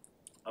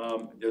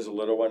 There's a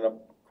little one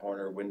up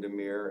corner of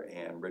Windermere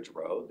and Ridge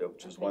Road,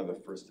 which was one of the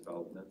first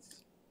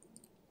developments.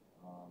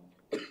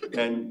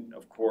 Then,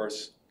 of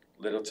course,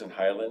 Littleton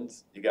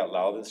Highlands, you got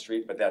Loudon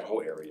Street, but that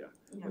whole area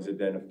was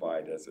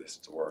identified as a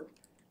historic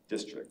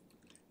district.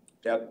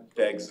 That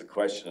begs the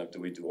question of,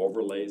 do we do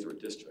overlays or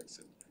districts?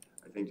 And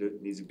a think there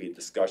needs to be a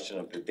discussion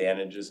of the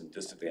advantages and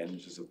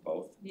disadvantages of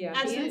both. Yeah, the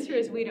Absolutely. answer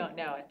is we don't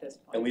know at this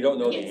point. And we don't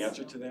know the Yes.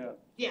 answer to that.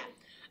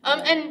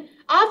 And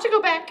I'll have to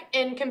go back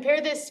and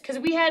compare this, because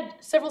we had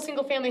several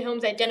single-family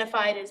homes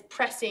identified as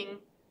pressing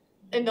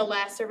in the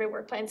last survey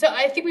work plan. So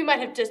I think we might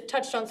have just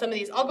touched on some of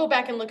these. I'll go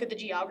back and look at the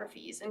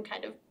geographies and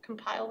kind of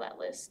compile that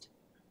list.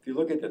 If you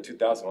look at the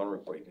 2001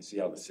 report, you can see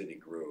how the city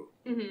grew.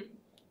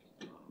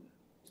 Mm-hmm.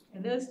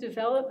 And those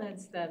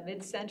developments, the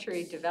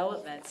mid-century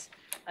developments,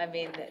 I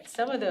mean,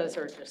 some of those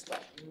are just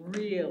like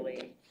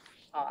really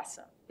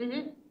awesome.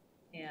 Mm-hmm.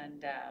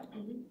 And,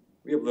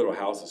 We have little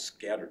houses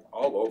scattered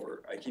all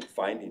over. I keep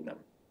finding them,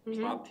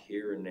 Mm-hmm. plopped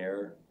here and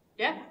there.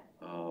 Yeah.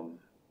 Um,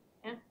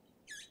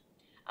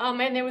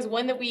 And there was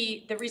one that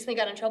recently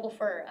got in trouble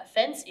for a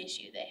fence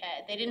issue they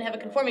had. They didn't have a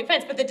conforming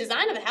fence, but the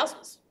design of the house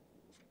was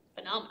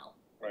phenomenal.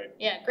 Right.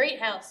 Yeah, great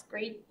house,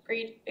 great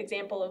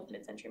example of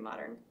mid-century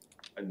modern.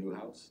 a new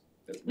house.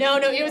 That's No,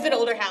 missing it was an house.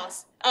 older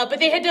house. But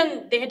they had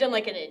done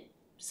like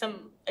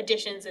some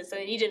additions, and so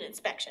they needed an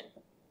inspection.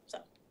 So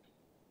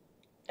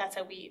that's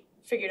how we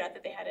figured out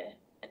that they had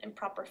an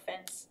improper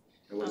fence.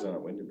 It wasn't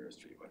on Windermere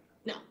Street, was it?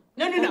 No.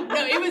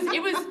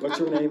 It was. What's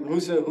her name?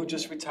 Who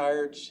just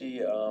retired? She,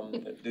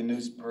 the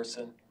news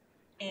person?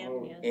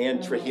 And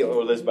Ann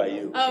Trujillo, lives by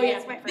you. Oh yeah,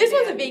 That's my friend this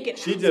one's a Ann. vacant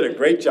house. She did a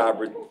great job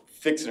with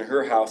fixing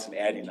her house and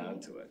adding on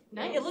to it.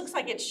 Nice. it looks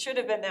like it should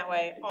have been that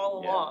way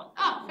all Yeah. along.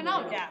 Oh,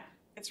 phenomenal. Yeah,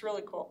 it's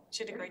really cool.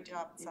 She did a great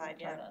job inside,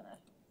 yeah.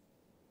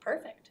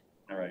 Perfect.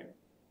 All right.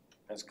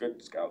 That's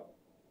good, Scout.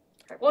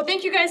 Well,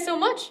 thank you guys so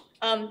much.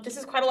 This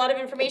is quite a lot of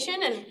information,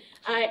 and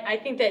I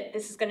think that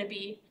this is going to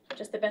be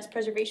just the best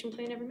preservation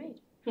plan ever made.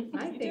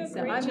 I You do think a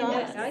so. great I mean,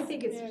 job. I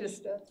think it's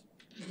just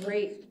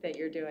great that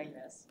you're doing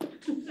this.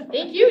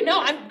 Thank you. No,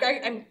 I'm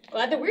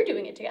glad that we're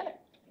doing it together.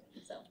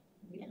 So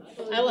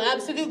I will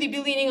absolutely be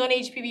leaning on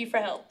HPB for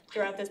help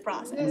throughout this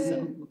process.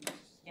 So.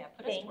 Yeah,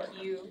 put us to work.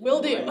 You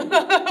will do.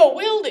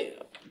 Will do.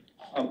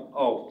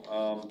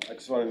 I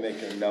just want to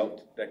make a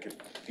note that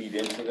could feed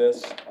into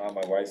this.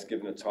 My wife's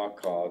giving a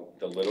talk called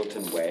The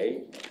Littleton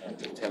Way on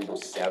September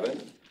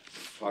 7th.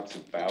 Talks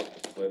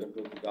about the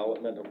political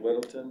development of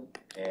Littleton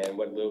and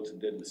what Littleton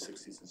did in the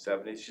 60s and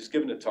 70s. She's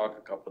given a talk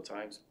a couple of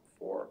times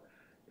before.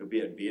 It'll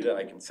be at Vita.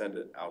 I can send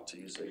it out to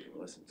you so you can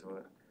listen to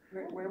it.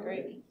 Where would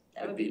it be?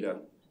 At Vita.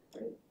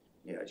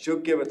 Yeah, she'll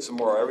give it some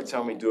more. Every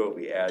time we do it,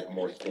 we add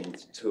more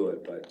things to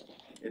it, but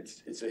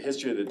it's a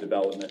history of the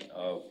development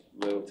of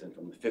Littleton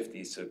from the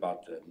 50s to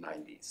about the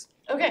 90s.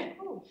 Okay.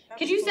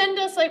 Could you send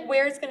us like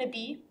where it's going to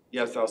be?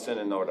 Yes, I'll send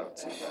a note out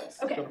to you guys.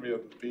 Okay. It's gonna be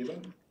at the Vita?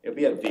 It'll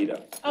be at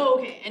Vita Oh,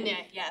 okay. And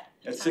yeah.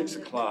 at 6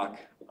 o'clock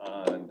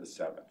on the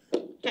 7th.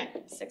 Okay.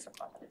 6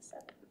 o'clock at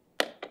 7.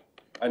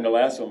 And the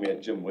last one, we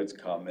had Jim Woods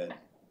come in.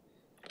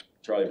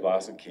 Charlie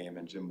Blossom came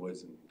and Jim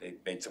Woods, and they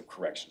made some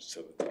corrections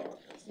to the talk.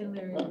 And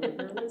Larry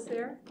Borger was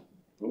there?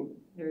 Who?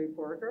 Larry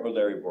Borger? Or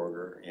Larry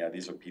Borger. Yeah,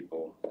 these are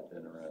people that have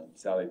been around.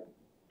 Sally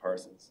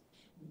Parsons.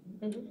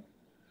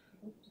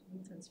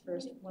 Since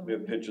first one. We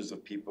have pictures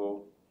of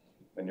people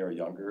when they were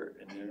younger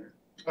in there,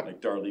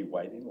 like Darlene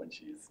Whiting when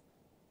she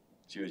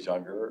was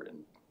younger and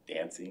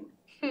dancing.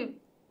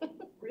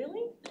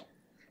 Really?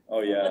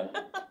 Oh, yeah.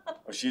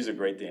 Oh, she's a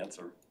great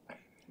dancer.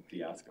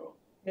 Fiasco.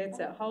 It's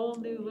a whole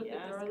new look at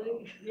Yes.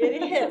 Darlene.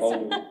 It is.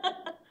 Oh.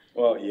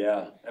 Well,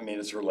 yeah. I mean,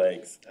 it's her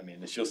legs. I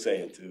mean, she'll say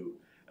it too.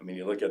 I mean,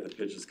 you look at the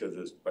pictures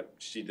but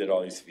she did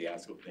all these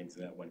fiasco things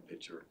in that one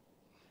picture.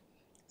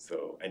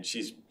 So, and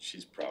she's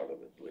proud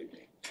of it, believe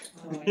me.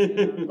 Oh,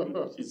 I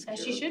know. She's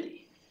As she should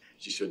be.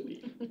 She should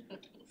be.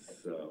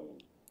 So,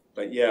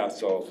 but yeah,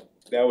 so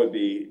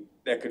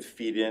that could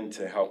feed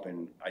into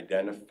helping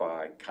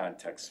identify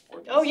context for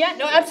this. Oh yeah.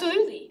 No,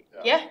 absolutely.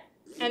 Yeah.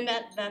 Yeah. And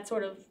that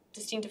sort of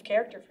distinctive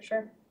character for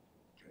sure.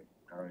 Okay,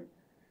 all right.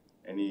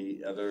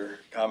 Any other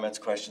comments,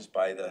 questions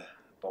by the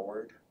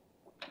board?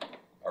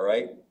 All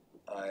right,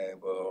 I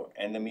will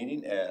end the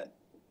meeting at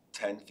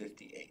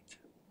 10:58.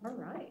 All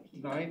right.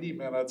 90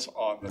 minutes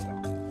on the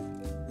dot.